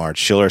back in March.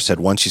 Schiller said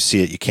once you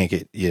see it,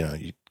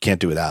 you can't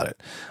do without it.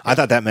 I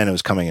thought that meant it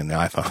was coming in the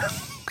iPhone,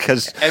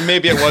 and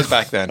maybe it was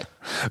back then.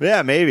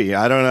 Yeah, maybe,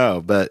 I don't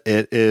know, but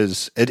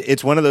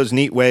it's one of those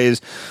neat ways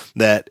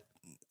that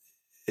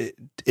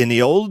in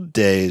the old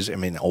days,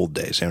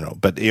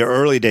 but the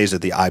early days of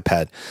the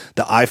iPad,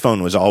 the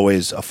iPhone was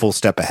always a full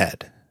step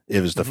ahead.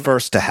 It was the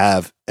first to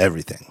have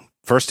everything.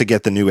 First to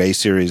get the new A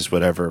series,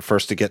 whatever.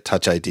 First to get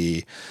Touch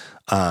ID.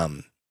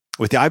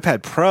 With the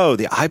iPad Pro,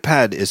 the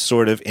iPad is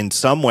sort of in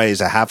some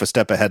ways a half a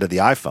step ahead of the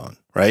iPhone,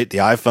 right? The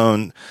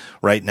iPhone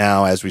right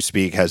now, as we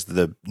speak, has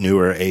the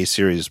newer A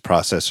series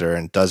processor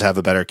and does have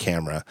a better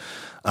camera.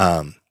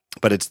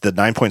 But it's the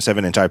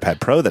 9.7-inch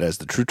iPad Pro that has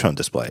the True Tone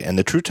display. And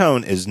the True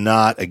Tone is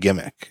not a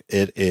gimmick.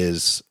 It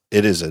is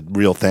a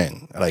real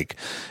thing. Like,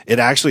 it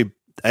actually,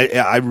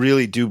 I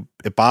really do.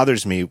 It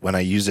bothers me when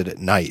I use it at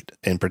night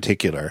in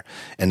particular,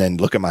 and then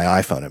look at my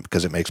iPhone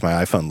because it makes my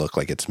iPhone look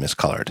like it's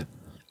miscolored.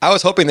 I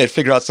was hoping they'd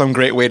figure out some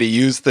great way to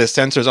use the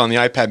sensors on the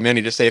iPad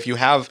mini to say if you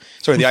have,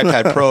 the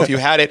iPad Pro, if you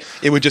had it,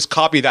 it would just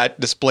copy that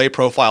display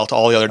profile to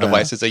all the other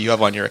devices that you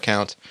have on your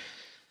account.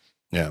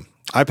 Yeah.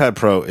 iPad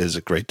Pro is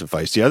a great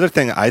device. The other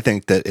thing I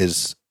think that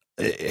is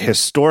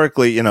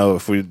historically,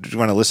 if we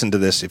want to listen to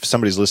this, if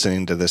somebody's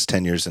listening to this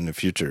 10 years in the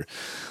future,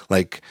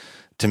 like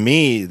to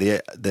me,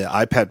 the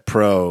iPad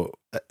Pro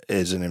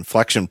is an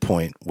inflection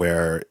point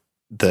where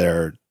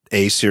their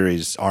A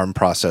series ARM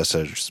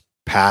processors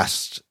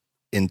passed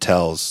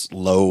Intel's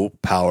low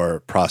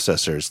power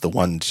processors, the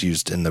ones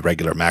used in the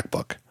regular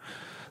MacBook.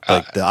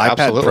 Like the iPad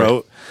absolutely.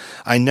 Pro,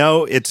 I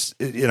know it's,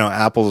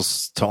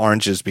 apples to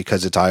oranges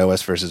because it's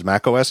iOS versus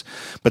macOS,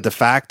 but the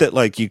fact that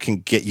like you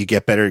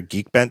get better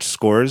Geekbench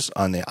scores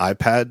on the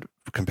iPad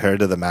compared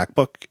to the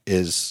MacBook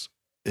is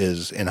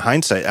in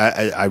hindsight,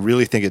 I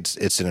really think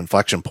it's an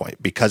inflection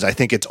point, because I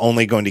think it's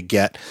only going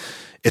to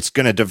it's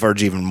going to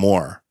diverge even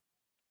more.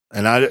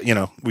 And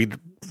we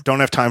don't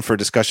have time for a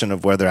discussion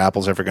of whether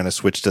Apple's ever going to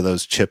switch to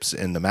those chips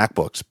in the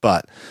MacBooks,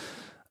 but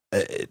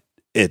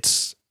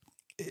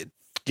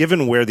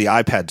given where the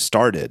iPad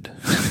started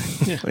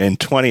in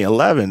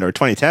 2011 or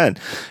 2010,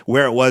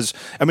 where it was,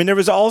 there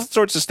was all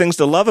sorts of things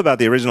to love about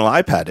the original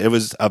iPad. It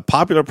was a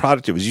popular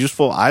product. It was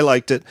useful. I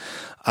liked it.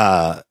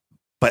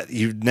 But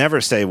you'd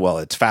never say, well,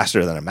 it's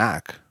faster than a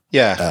Mac.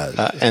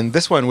 Yeah, and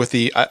this one with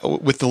the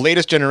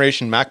latest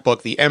generation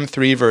MacBook, the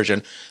M3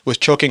 version, was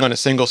choking on a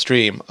single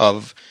stream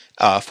of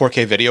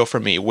 4K video for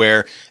me,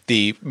 where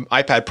the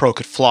iPad Pro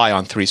could fly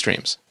on 3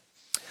 streams.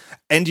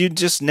 And you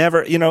just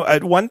never,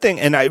 one thing,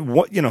 and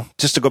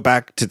just to go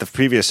back to the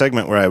previous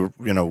segment where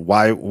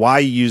why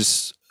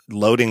use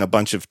loading a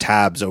bunch of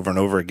tabs over and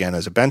over again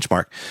as a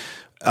benchmark?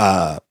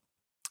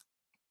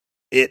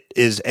 It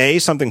is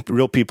something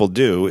real people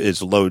do,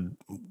 is load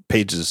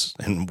pages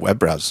in web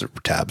browser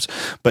tabs.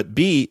 But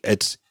B,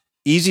 it's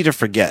easy to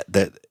forget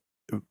that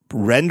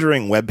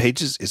rendering web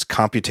pages is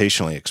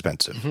computationally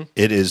expensive. Mm-hmm.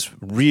 It is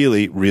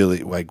really, really,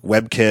 like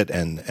WebKit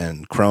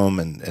and Chrome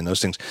and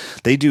those things.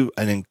 They do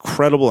an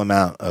incredible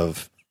amount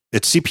of,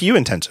 it's CPU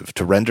intensive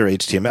to render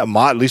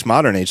HTML, at least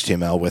modern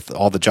HTML with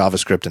all the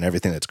JavaScript and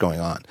everything that's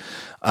going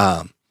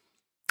on.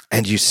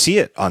 And you see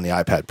it on the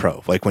iPad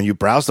Pro. Like when you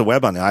browse the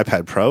web on the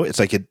iPad Pro, it's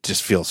like it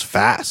just feels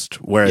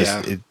fast. Whereas,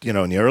 in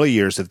the early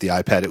years of the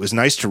iPad, it was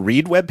nice to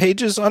read web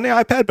pages on the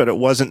iPad, but it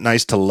wasn't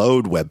nice to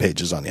load web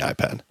pages on the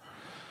iPad.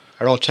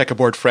 Our old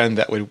checkerboard friend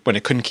that would, when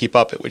it couldn't keep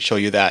up, it would show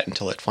you that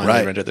until it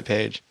finally rendered the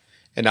page.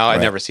 And now I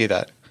never see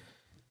that.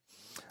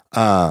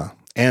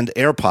 And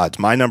AirPods.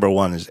 My number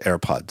one is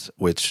AirPods,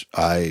 which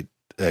I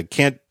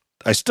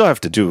still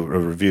have to do a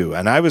review.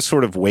 And I was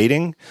sort of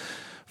waiting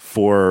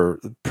for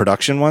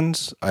production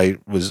ones. I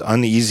was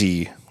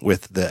uneasy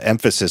with the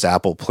emphasis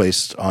Apple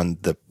placed on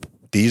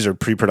these are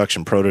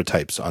pre-production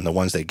prototypes on the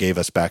ones they gave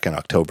us back in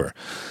October.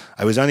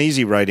 I was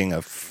uneasy writing a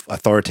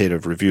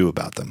authoritative review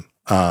about them,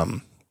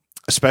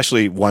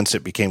 especially once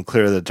it became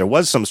clear that there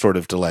was some sort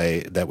of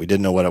delay, that we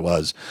didn't know what it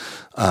was.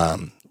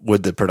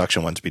 Would the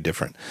production ones be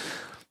different?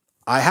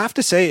 I have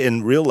to say,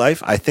 in real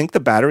life, I think the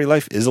battery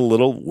life is a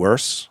little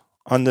worse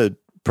on the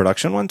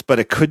production ones, but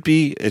it could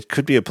be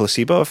a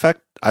placebo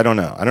effect. I don't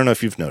know. I don't know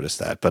if you've noticed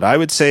that, but I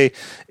would say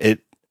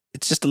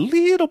it's just a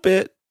little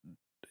bit.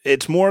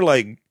 It's more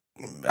like,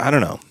 I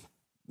don't know.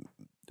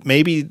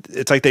 Maybe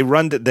it's like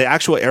the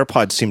actual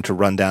AirPods seem to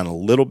run down a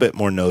little bit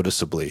more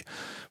noticeably,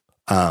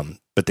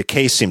 but the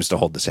case seems to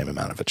hold the same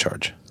amount of a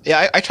charge.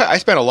 Yeah, I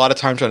spent a lot of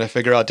time trying to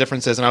figure out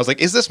differences, and I was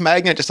like, is this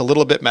magnet just a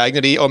little bit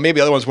magnety? Oh, maybe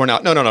the other ones worn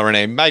out. No,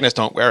 Rene, magnets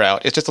don't wear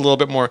out. It's just a little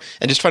bit more,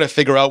 and just trying to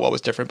figure out what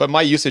was different. But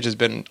my usage has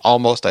been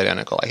almost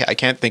identical. I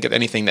can't think of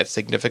anything that's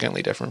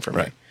significantly different for me.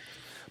 Right.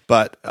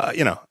 But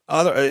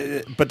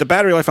but the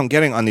battery life I'm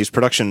getting on these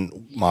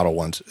production model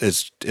ones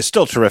is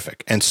still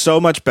terrific, and so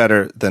much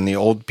better than the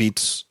old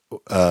Beats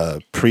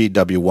pre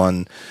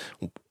W1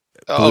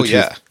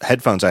 Bluetooth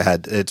headphones I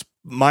had. It's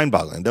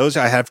mind-boggling. Those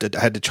I had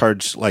to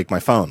charge like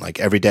my phone like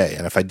every day,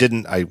 and if I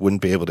didn't, I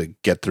wouldn't be able to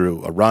get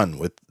through a run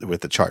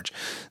with the charge.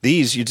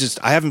 These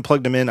I haven't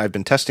plugged them in. I've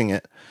been testing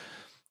it.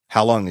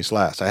 How long these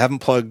last? I haven't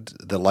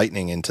plugged the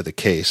Lightning into the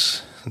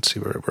case. Let's see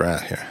where we're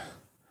at here.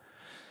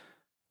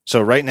 So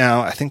right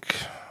now, I think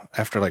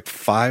after like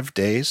 5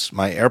 days,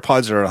 my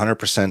AirPods are at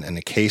 100% and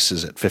the case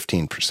is at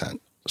 15%.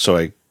 So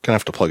I'm gonna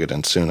have to plug it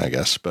in soon, I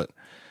guess. But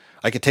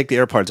I could take the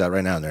AirPods out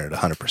right now and they're at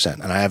 100%.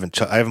 And I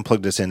haven't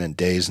plugged this in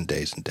days and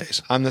days and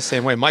days. I'm the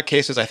same way. My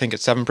case is, I think, at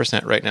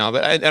 7% right now.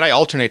 But I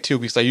alternate too,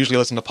 because I usually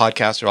listen to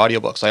podcasts or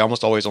audiobooks. I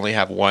almost always only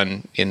have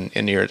one in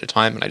ear at a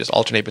time, and I just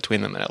alternate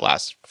between them, and it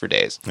lasts for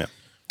days. Yeah.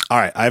 All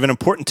right. I have an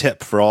important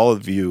tip for all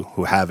of you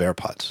who have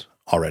AirPods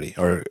already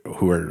or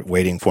who are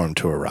waiting for them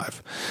to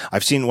arrive.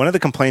 I've seen one of the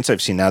complaints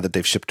I've seen now that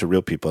they've shipped to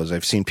real people is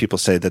I've seen people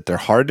say that they're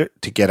hard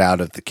to get out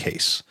of the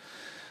case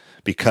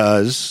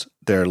because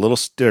they're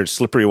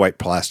slippery white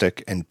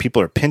plastic and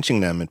people are pinching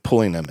them and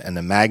pulling them, and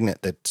the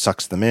magnet that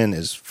sucks them in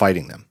is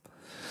fighting them.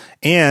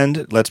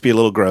 And let's be a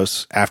little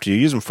gross, after you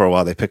use them for a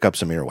while, they pick up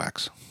some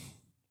earwax,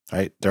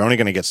 right? They're only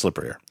going to get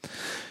slipperier.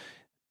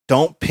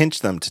 Don't pinch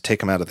them to take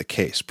them out of the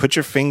case. Put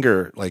your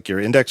finger, like your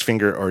index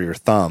finger or your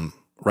thumb,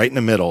 right in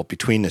the middle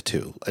between the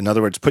two. In other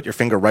words, put your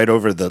finger right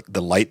over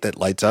the light that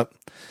lights up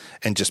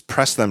and just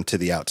press them to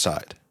the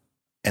outside,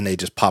 and they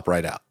just pop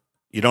right out.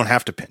 You don't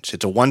have to pinch.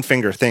 It's a one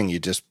finger thing. You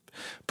just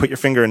put your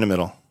finger in the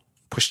middle,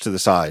 push to the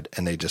side,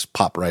 and they just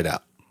pop right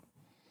out.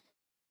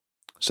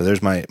 So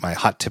there's my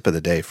hot tip of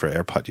the day for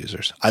AirPod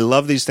users. I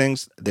love these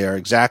things. They are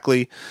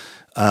exactly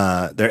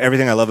they're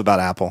everything I love about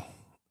Apple.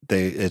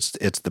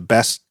 It's the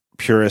best,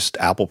 purest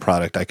Apple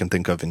product I can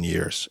think of in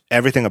years.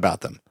 Everything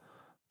about them.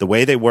 The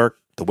way they work,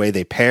 the way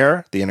they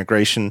pair, the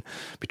integration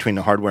between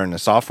the hardware and the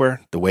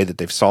software, the way that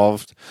they've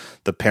solved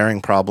the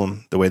pairing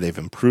problem, the way they've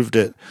improved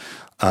it,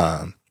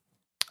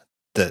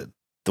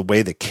 the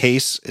way the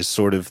case is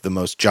sort of the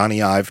most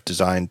Johnny Ive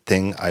designed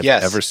thing I've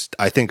ever.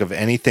 I think of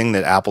anything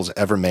that Apple's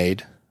ever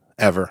made,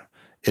 ever.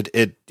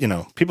 It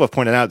people have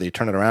pointed out that you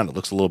turn it around, it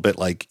looks a little bit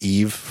like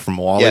Eve from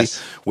WALL-E,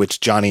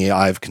 which Johnny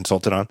Ive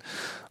consulted on.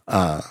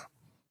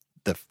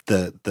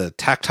 The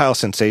tactile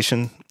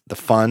sensation, the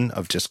fun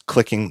of just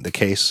clicking the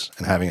case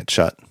and having it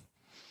shut.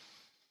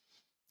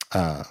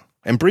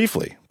 And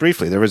briefly,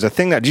 there was a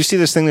thing did you see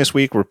this thing this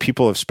week where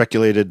people have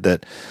speculated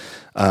that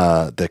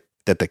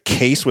the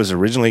case was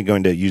originally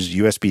going to use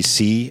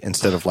USB-C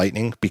instead of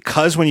Lightning,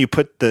 because when you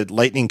put the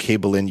Lightning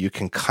cable in, you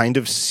can kind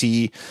of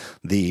see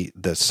the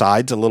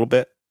sides a little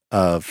bit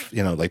of,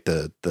 like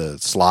the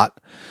slot.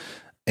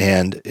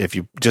 And if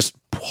you just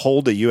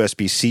hold a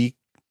USB-C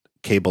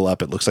cable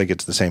up, it looks like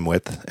it's the same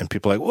width, and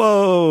people are like,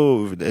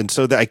 whoa. And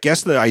so I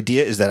guess the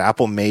idea is that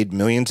Apple made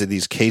millions of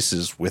these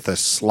cases with a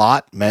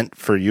slot meant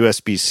for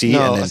USB-C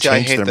and then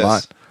changed their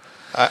mind.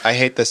 I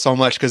hate this so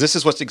much, because this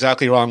is what's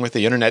exactly wrong with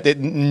the internet.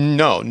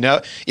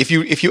 No. If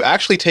you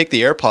actually take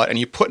the AirPod and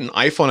you put an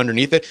iPhone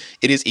underneath it,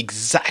 it is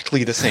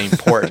exactly the same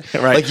port.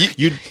 Right. Like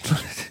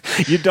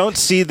you don't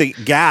see the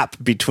gap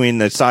between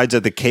the sides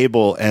of the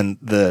cable and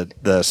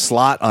the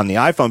slot on the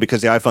iPhone,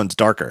 because the iPhone's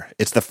darker.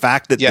 It's the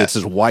fact that this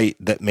is white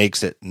that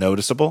makes it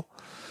noticeable.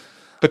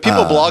 But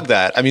people blog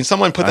that. I mean,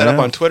 someone put that up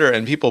on Twitter,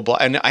 and people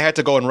and I had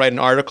to go and write an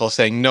article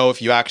saying, no,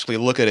 if you actually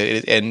look at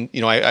it, and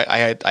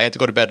I had to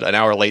go to bed an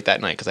hour late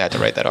that night because I had to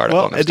write that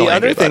article. Well, and the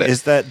other thing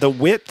is that the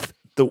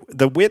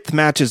width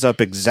matches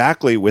up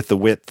exactly with the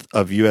width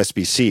of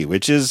USB-C,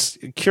 which is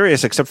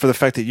curious, except for the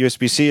fact that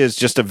USB-C is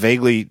just a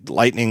vaguely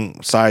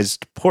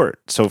Lightning-sized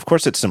port. So, of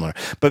course, it's similar.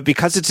 But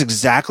because it's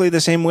exactly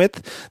the same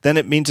width, then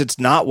it means it's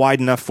not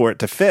wide enough for it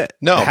to fit.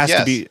 No, it has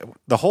to be,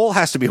 the hole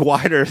has to be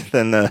wider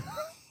than the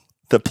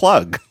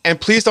plug. And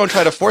please don't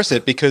try to force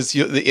it, because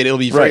it'll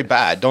be very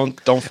bad. Don't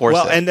force it.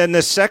 Well, and then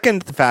the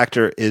second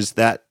factor is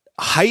that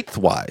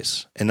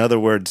height-wise, in other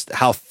words,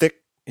 how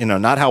thick,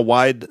 not how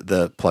wide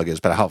the plug is,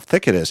 but how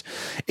thick it is.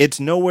 It's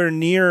nowhere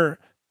near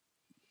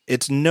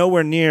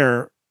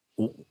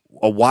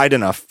wide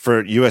enough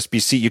for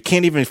USB-C. You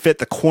can't even fit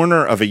the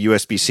corner of a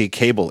USB-C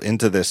cable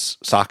into this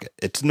socket.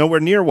 It's nowhere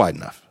near wide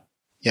enough.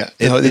 Yeah.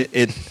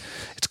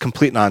 It's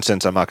complete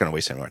nonsense. I'm not going to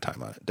waste any more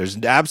time on it. There's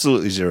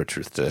absolutely zero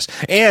truth to this.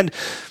 And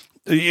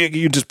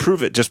you just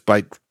prove it just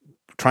by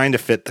trying to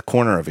fit the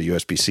corner of a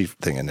USB-C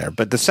thing in there.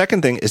 But the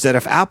second thing is that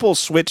if Apple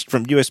switched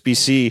from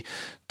USB-C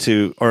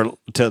to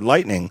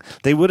Lightning,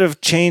 they would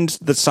have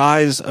changed the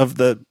size of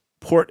the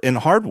port in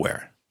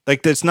hardware.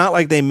 Like, it's not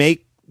like they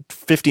make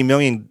 50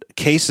 million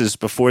cases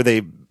before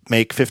they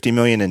make 50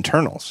 million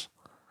internals.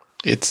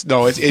 It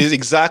is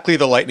exactly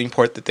the Lightning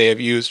port that they have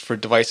used for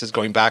devices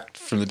going back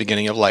from the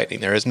beginning of Lightning.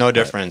 There is no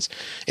difference.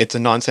 It's a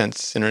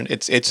nonsense.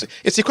 It's the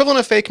equivalent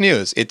of fake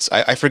news.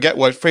 I forget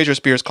what Fraser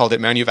Spears called it,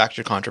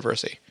 manufactured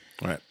controversy.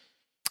 Right.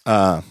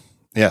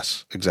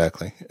 Yes,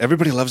 exactly.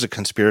 Everybody loves a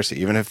conspiracy,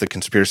 even if the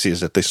conspiracy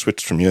is that they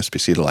switched from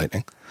USB-C to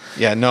Lightning.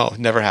 Yeah, no,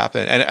 never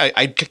happened. And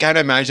I can't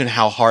imagine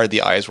how hard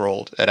the eyes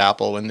rolled at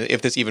Apple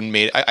if this even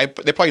made.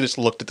 They probably just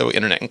looked at the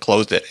internet and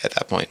closed it at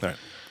that point. All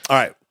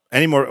right.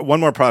 One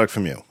more product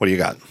from you. What do you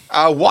got?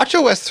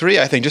 WatchOS 3,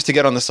 I think, just to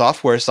get on the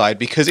software side,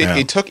 because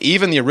it took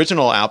even the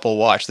original Apple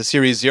Watch, the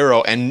Series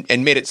 0, and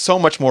made it so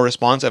much more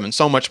responsive and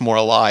so much more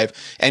alive.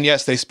 And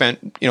yes, they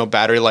spent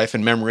battery life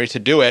and memory to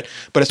do it,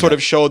 but it sort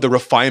of showed the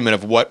refinement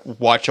of what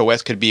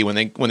WatchOS could be when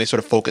they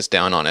sort of focused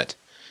down on it.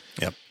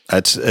 Yep.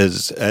 That's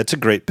a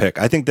great pick.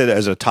 I think that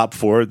as a top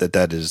 4,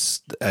 that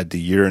is at the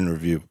year in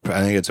review. I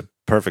think it's a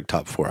perfect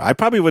top 4. I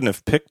probably wouldn't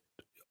have picked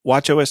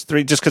WatchOS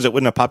 3 just because it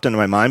wouldn't have popped into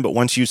my mind, but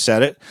once you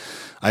said it,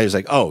 I was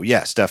like, oh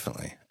yes,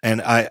 definitely.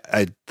 And I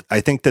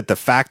think that the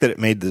fact that it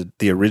made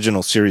the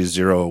original Series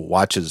 0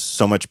 watches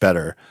so much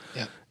better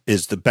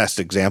is the best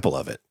example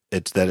of it.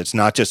 It's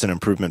not just an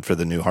improvement for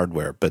the new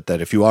hardware, but that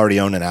if you already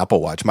own an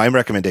Apple Watch, my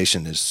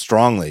recommendation is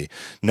strongly,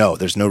 no,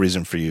 there's no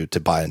reason for you to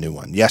buy a new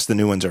one. Yes, the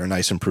new ones are a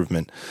nice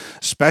improvement,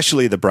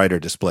 especially the brighter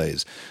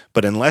displays.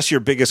 But unless your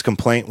biggest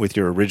complaint with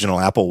your original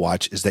Apple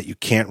Watch is that you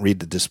can't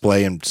read the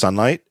display in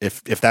sunlight,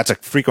 if that's a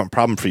frequent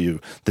problem for you,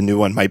 the new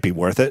one might be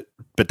worth it.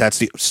 But that's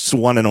the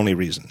one and only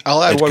reason.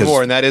 I'll add one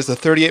more, and that is the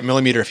 38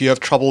 millimeter. If you have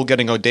trouble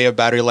getting a day of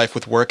battery life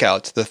with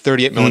workouts, the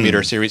 38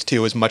 millimeter Series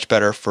 2 is much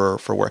better for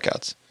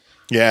workouts.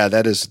 Yeah,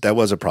 that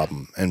was a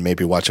problem, and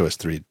maybe WatchOS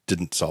 3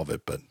 didn't solve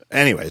it. But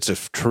anyway, it's a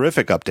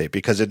terrific update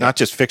because it not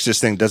just fixes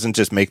things, doesn't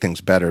just make things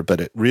better,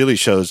 but it really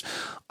shows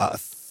a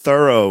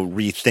thorough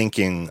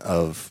rethinking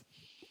of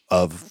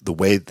the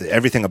way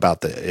everything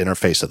about the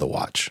interface of the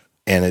watch,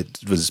 and it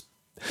was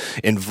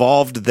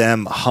involved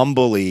them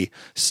humbly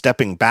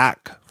stepping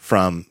back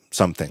from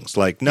some things.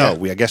 Like, I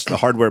guess the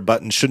hardware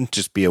button shouldn't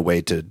just be a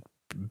way to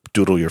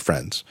doodle your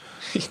friends.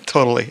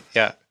 Totally.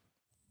 Yeah.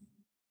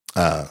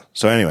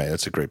 So anyway,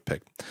 that's a great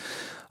pick.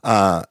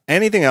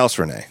 Anything else,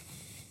 Rene?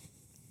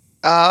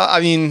 I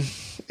mean,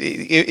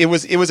 it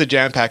was a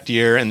jam-packed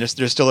year, and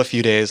there's still a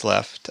few days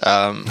left.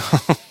 I'm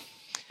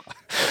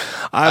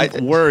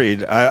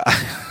worried.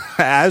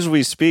 As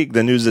we speak,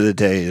 the news of the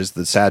day is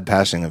the sad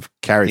passing of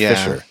Carrie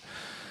Fisher.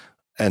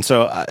 And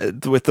so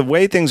with the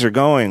way things are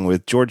going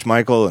with George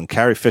Michael and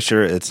Carrie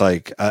Fisher, it's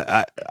like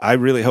I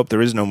really hope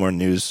there is no more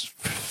news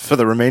for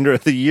the remainder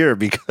of the year,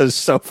 because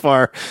so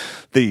far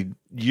the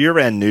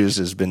year-end news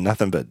has been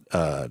nothing but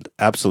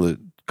absolute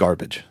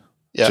garbage.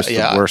 Yeah, just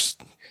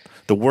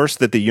the worst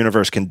that the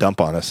universe can dump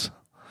on us.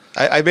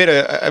 I made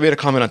a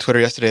comment on Twitter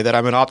yesterday that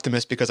I'm an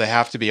optimist because I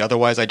have to be.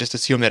 Otherwise, I just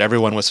assume that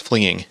everyone was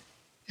fleeing,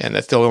 and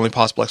that's the only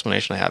possible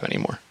explanation I have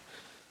anymore.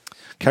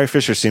 Carrie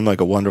Fisher seemed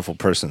like a wonderful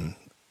person,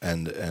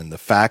 and the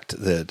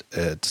fact that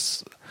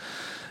it's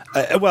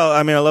well,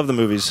 I mean, I love the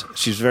movies.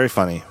 She's very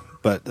funny,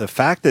 but the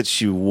fact that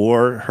she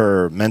wore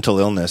her mental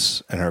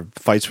illness and her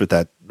fights with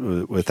that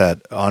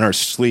on her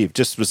sleeve,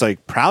 just was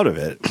like proud of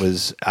it.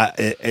 Was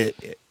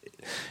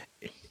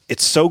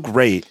it's so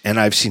great, and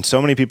I've seen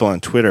so many people on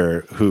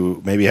Twitter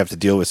who maybe have to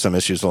deal with some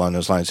issues along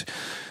those lines.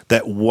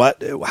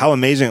 How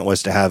amazing it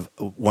was to have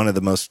one of the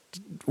most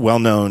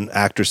well-known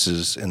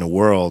actresses in the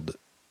world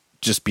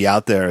just be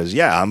out there as,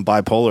 I'm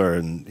bipolar,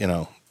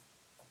 and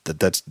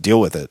that's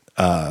deal with it.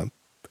 And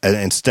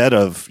instead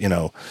of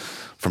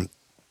from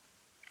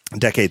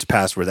decades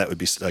past where that would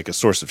be like a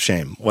source of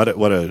shame. What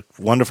a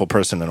wonderful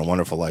person and a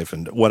wonderful life,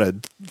 and what a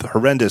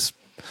horrendous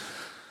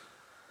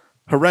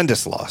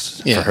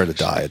loss for her to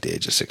die at the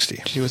age of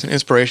 60. She was an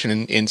inspiration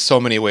in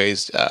so many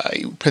ways.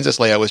 Princess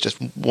Leia was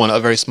just a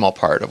very small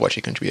part of what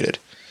she contributed.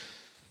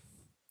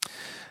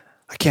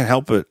 I can't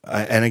help it.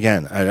 And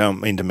again, I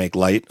don't mean to make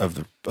light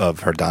of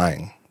her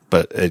dying,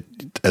 but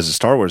as a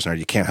Star Wars nerd,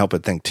 you can't help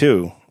but think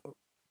too,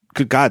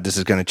 good God, this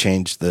is going to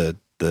change the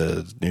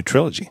new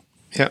trilogy.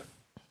 Yeah.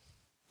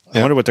 I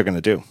wonder what they're going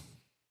to do.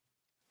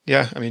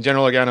 Yeah. I mean,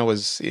 General Organa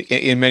was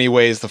in many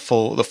ways the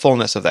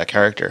fullness of that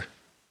character.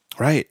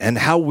 Right. And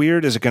how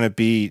weird is it going to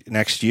be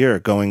next year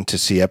going to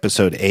see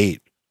episode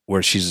 8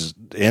 where she's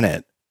in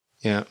it?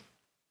 Yeah.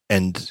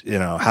 And,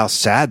 how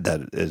sad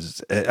that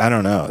is. I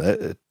don't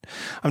know.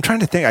 I'm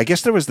trying to think. I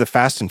guess there was the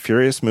Fast and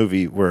Furious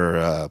movie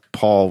where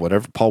Paul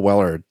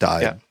Weller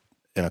died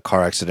in a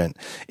car accident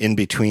in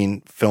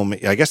between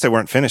filming. I guess they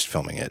weren't finished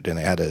filming it, and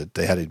they had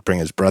to bring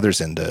his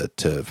brothers in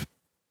to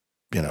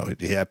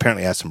he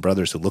apparently had some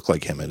brothers who looked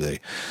like him, and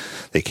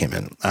they came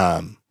in.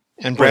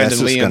 And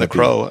Brandon Lee and The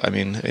Crow. I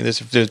mean, there's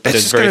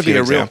very few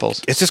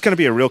examples. It's just going to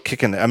be a real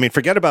kick in. I mean,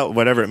 forget about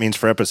whatever it means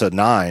for episode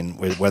 9,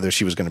 whether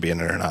she was going to be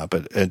in it or not.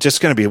 But it's just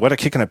going to be what a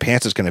kick in the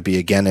pants is going to be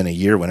again in a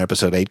year when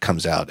episode 8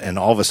 comes out, and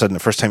all of a sudden, the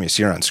first time you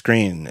see her on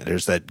screen,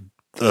 there's that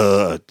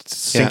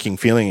sinking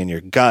feeling in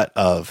your gut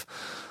of,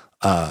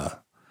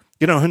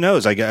 who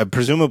knows?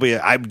 Presumably,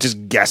 I'm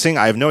just guessing.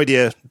 I have no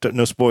idea.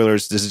 No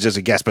spoilers. This is just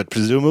a guess. But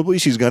presumably,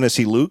 she's going to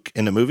see Luke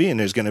in the movie, and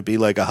there's going to be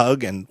like a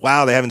hug, and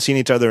wow, they haven't seen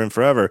each other in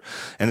forever,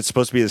 and it's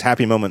supposed to be this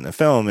happy moment in the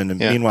film. And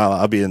meanwhile,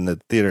 I'll be in the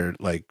theater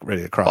like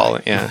ready to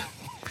cry,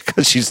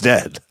 because she's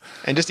dead.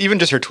 And even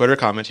her Twitter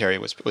commentary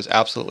was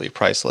absolutely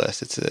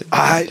priceless.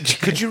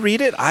 Could you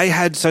read it? I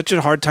had such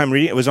a hard time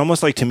reading it. It was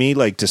almost like, to me,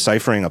 like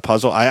deciphering a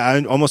puzzle. I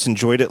almost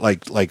enjoyed it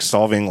like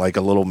solving like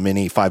a little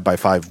mini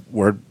 5x5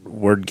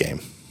 word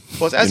game.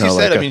 Well, as you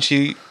said, I mean,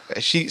 she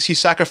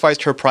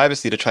sacrificed her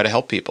privacy to try to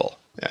help people,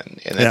 and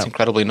that's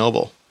incredibly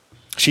noble.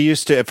 She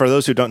used to, for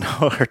those who don't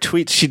know her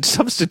tweets, she'd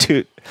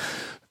substitute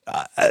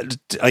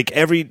like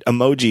every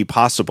emoji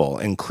possible,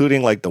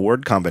 including like the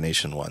word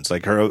combination ones.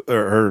 Like her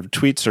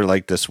tweets are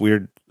like this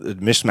weird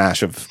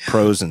mishmash of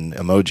prose and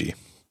emoji.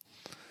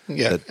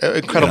 Yeah,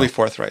 incredibly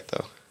forthright,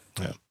 though.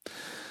 Yeah.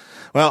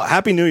 Well,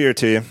 Happy New Year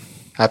to you.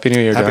 Happy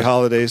New Year, Happy John.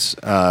 Holidays.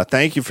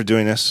 Thank you for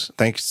doing this.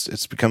 Thanks.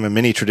 It's become a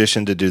mini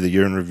tradition to do the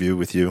year in review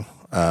with you.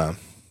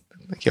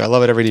 Thank you. I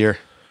love it every year.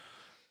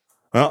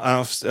 Well,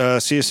 I'll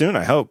see you soon,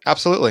 I hope.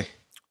 Absolutely.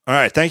 All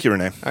right. Thank you,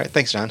 Rene. All right.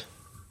 Thanks, John.